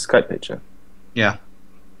my Skype picture? Yeah.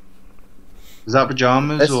 Is that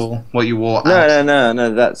pajamas This- or what you wore No, outside? no.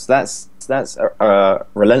 That's a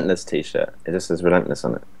Relentless t-shirt. It just says Relentless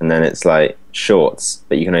on it, and then it's like shorts,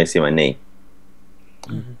 but you can only see my knee.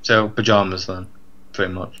 So pajamas then,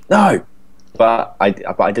 pretty much. No, but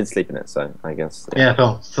I did sleep in it, so I guess Yeah,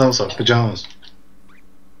 Phil, so pajamas.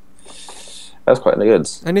 that's quite good.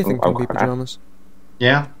 Anything I'm can be quite- pajamas.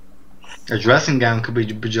 Yeah. A dressing gown could be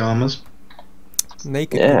pajamas.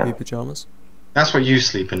 Naked Yeah. can be pajamas. That's what you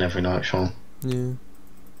sleep in every night, Sean. Yeah.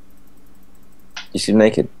 You sleep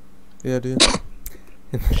naked. Yeah, dude.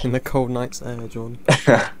 In the cold nights air, Jordan.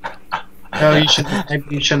 No,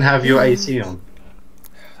 maybe you shouldn't have your AC on.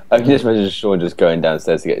 I can just imagine Sean just going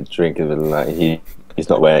downstairs to get a drink in the middle of the night. He's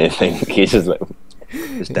not wearing anything. He's just like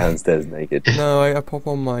just downstairs naked. No, I pop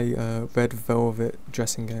on my red velvet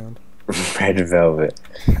dressing gown. Red velvet.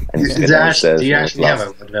 And just Do go you downstairs for a actually have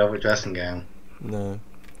glass- a red velvet dressing gown? No.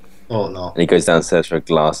 Or not? And he goes downstairs for a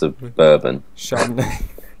glass of bourbon. Chardonnay.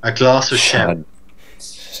 A glass of sherry.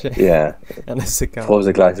 Yeah. And a cigar. Pours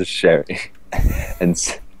a glass of sherry and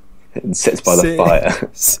sits by the Sit- fire.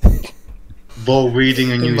 While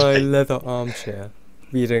reading a In my newspaper. leather armchair,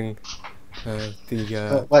 reading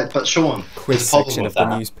the But Sean, quiz there's a problem section with of the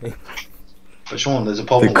that. newspaper. But Sean, there's a The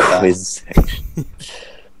problem with that. quiz section.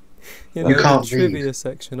 You know, You the can't trivia read.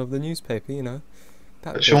 section of the newspaper, you know.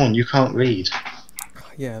 That But bit. Sean, you can't read.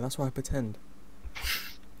 Yeah, that's why I pretend.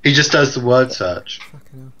 He just does the word search.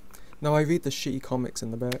 Fucking hell. No, I read the shitty comics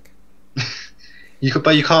in the back.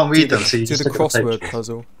 But you can't read Do them, so you do just the look at crossword pictures.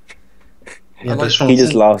 puzzle. Yeah, I but like- Sean, He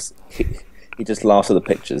just laughs. He just laughs at the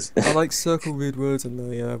pictures. I like circle weird words in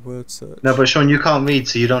the word search. No, but Sean, you can't read,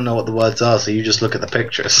 so you don't know what the words are, so you just look at the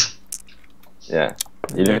pictures. Yeah.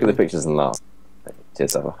 You look at the pictures and laugh. To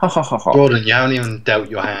yourself, ha ha ha ha. Jordan, you haven't even dealt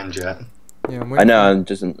your hand yet. Yeah, I'm I waiting know. for- I'm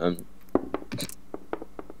just.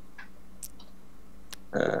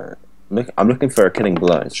 I'm looking for a killing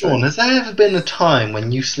blow. So. Sean, has there ever been a time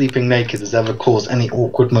when you sleeping naked has ever caused any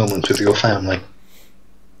awkward moments with your family?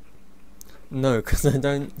 No, because I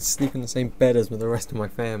don't sleep in the same bed as with the rest of my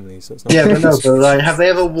family, so it's not. Yeah, but no, but like, have they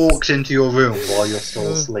ever walked into your room while you're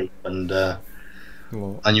still asleep and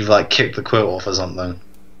What? you've like kicked the quilt off or something?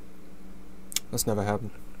 That's never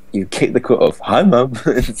happened. You kick the quilt off. Hi, Mum.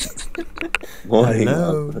 Morning,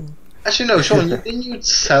 Hello. Mum. Actually, no, Sean, didn't you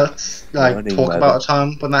Morning, talk mother. about a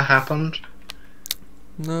time when that happened?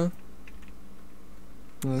 No.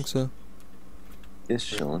 I don't think so. Yes,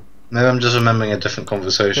 Sean. Maybe I'm just remembering a different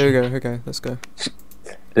conversation. Here we go. Okay, let's go.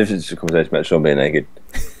 This is just a conversation about Sean being naked.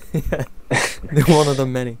 Yeah. They're one of the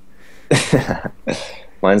many.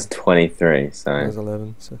 Mine's 23, so There's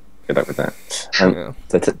 11. So. good luck with that. Yeah.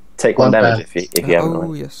 So take one One damage if you haven't Oh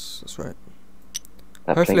already. yes, that's right.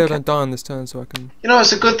 That Hopefully pink I don't die on this turn, so I can. You know,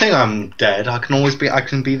 it's a good thing I'm dead. I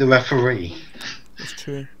can be the referee. That's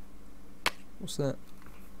true. What's that?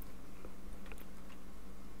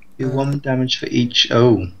 Do 1 damage for each.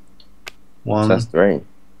 Oh. So that's 3.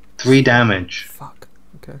 3 damage. Fuck.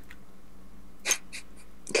 Okay.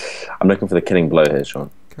 I'm looking for the killing blow here, Sean.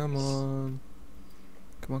 Come on.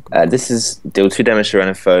 Come on. Come on. This is deal 2 damage to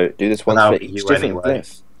random foe. Do this once Well, for that'll be each you different anyway.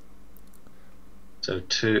 glyph. So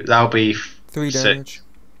 2. That'll be 3 6. damage.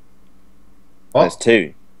 That's What?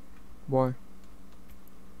 2. Why?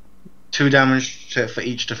 2 damage for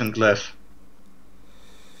each different glyph.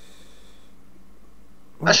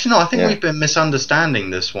 Actually, no. I think Yeah. we've been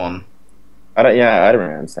misunderstanding this one I don't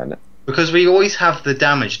really understand it. because we always have the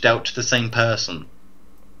damage dealt to the same person.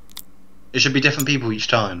 It should be different people each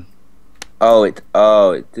time. It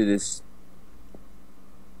did this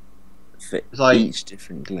for It's like- each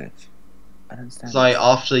different glyph. I don't understand. It's like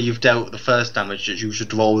after you've dealt the first damage, that you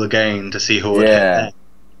should roll again to see who would Yeah. hit.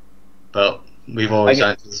 But we've always I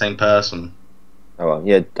done it to the same person. Oh well,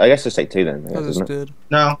 yeah. I guess just take 2 then. I just Doesn't it? did.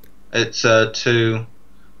 No, it's 2,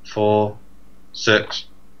 4, 6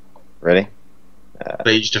 Really? for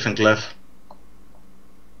each different glyph.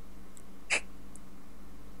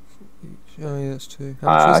 Oh yeah, that's 2. How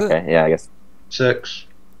much was Okay. it? Yeah, I guess. 6.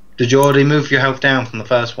 Did you already move your health down from the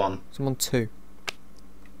first one? So I'm on 2.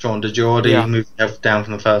 John, did you already Yeah. move your health down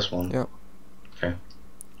from the first one? Yeah. Okay.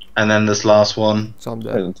 And then this last one, So I'm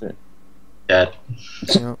dead. Present 2. dead.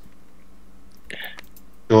 Yeah.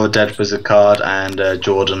 You're dead wizard card, and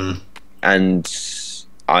Jordan And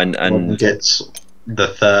gets the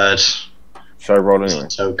third should I roll anyway?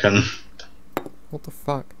 token. What the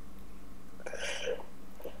fuck?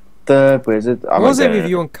 The wizard. What was it with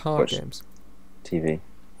you on card watch games? TV.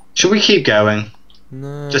 Should we keep going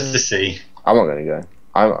No. just to see? I'm not gonna go.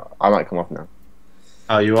 I might come off now.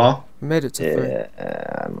 Oh, you are? I made it to 3.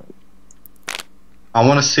 Yeah. I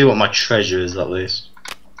want to see what my treasure is at least.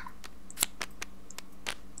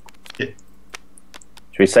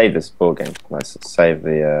 Should we save this board game? Let's save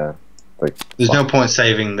the. There's no point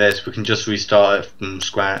saving this. We can just restart it from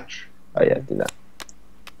scratch. Oh yeah, do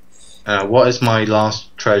that. What is my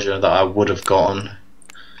last treasure that I would have gotten?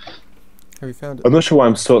 Have you found it? I'm not sure why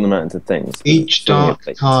I'm sorting them out into things. Each Sorting dark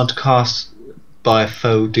it, card cast by a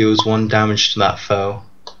foe deals 1 damage to that foe.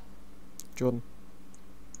 Jordan.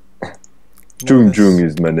 Jung Nice. Jung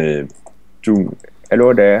is my name. Jung.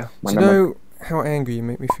 Hello there. My Do you name. know how angry you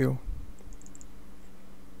make me feel?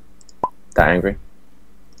 That angry?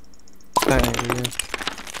 That angry, yeah.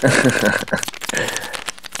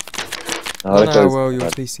 Oh, I don't know how close. well your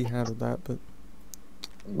TC handled that, but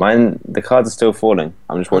Mine, the cards are still falling.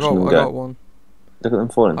 I'm just watching them I go. got one. Look at them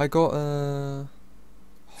falling. I got Forever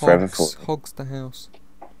Hogs. falling. Hogs the house.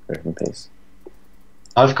 Rest in peace.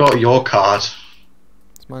 I've got your card.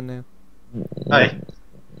 It's mine now. Hey,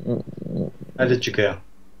 where did you go?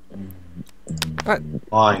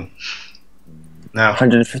 Mine. No.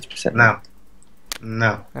 150%. No.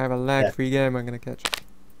 No. I have a lag-free game I'm gonna catch.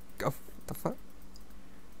 Oh, what the fuck?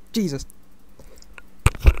 Jesus.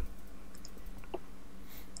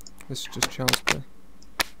 This is just chance play.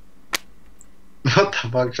 What the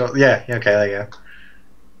fuck? Yeah, okay, there you go.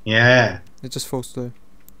 Yeah. It just falls through.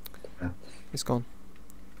 Yeah. It's gone.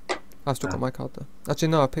 I've still got my card though. Actually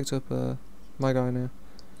no, I picked up my guy now.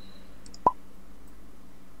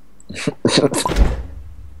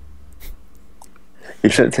 You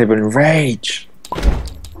should type in rage.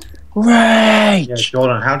 Yeah, Rage.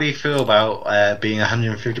 Jordan, how do you feel about being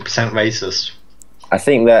 150% racist? I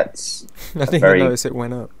think that's I think very- I noticed it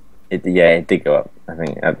went up. it. Yeah, it did go up. I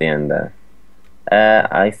think at the end there.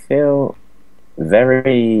 I feel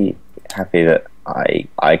very happy that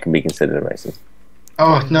I can be considered a racist.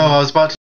 Oh, no, I was about to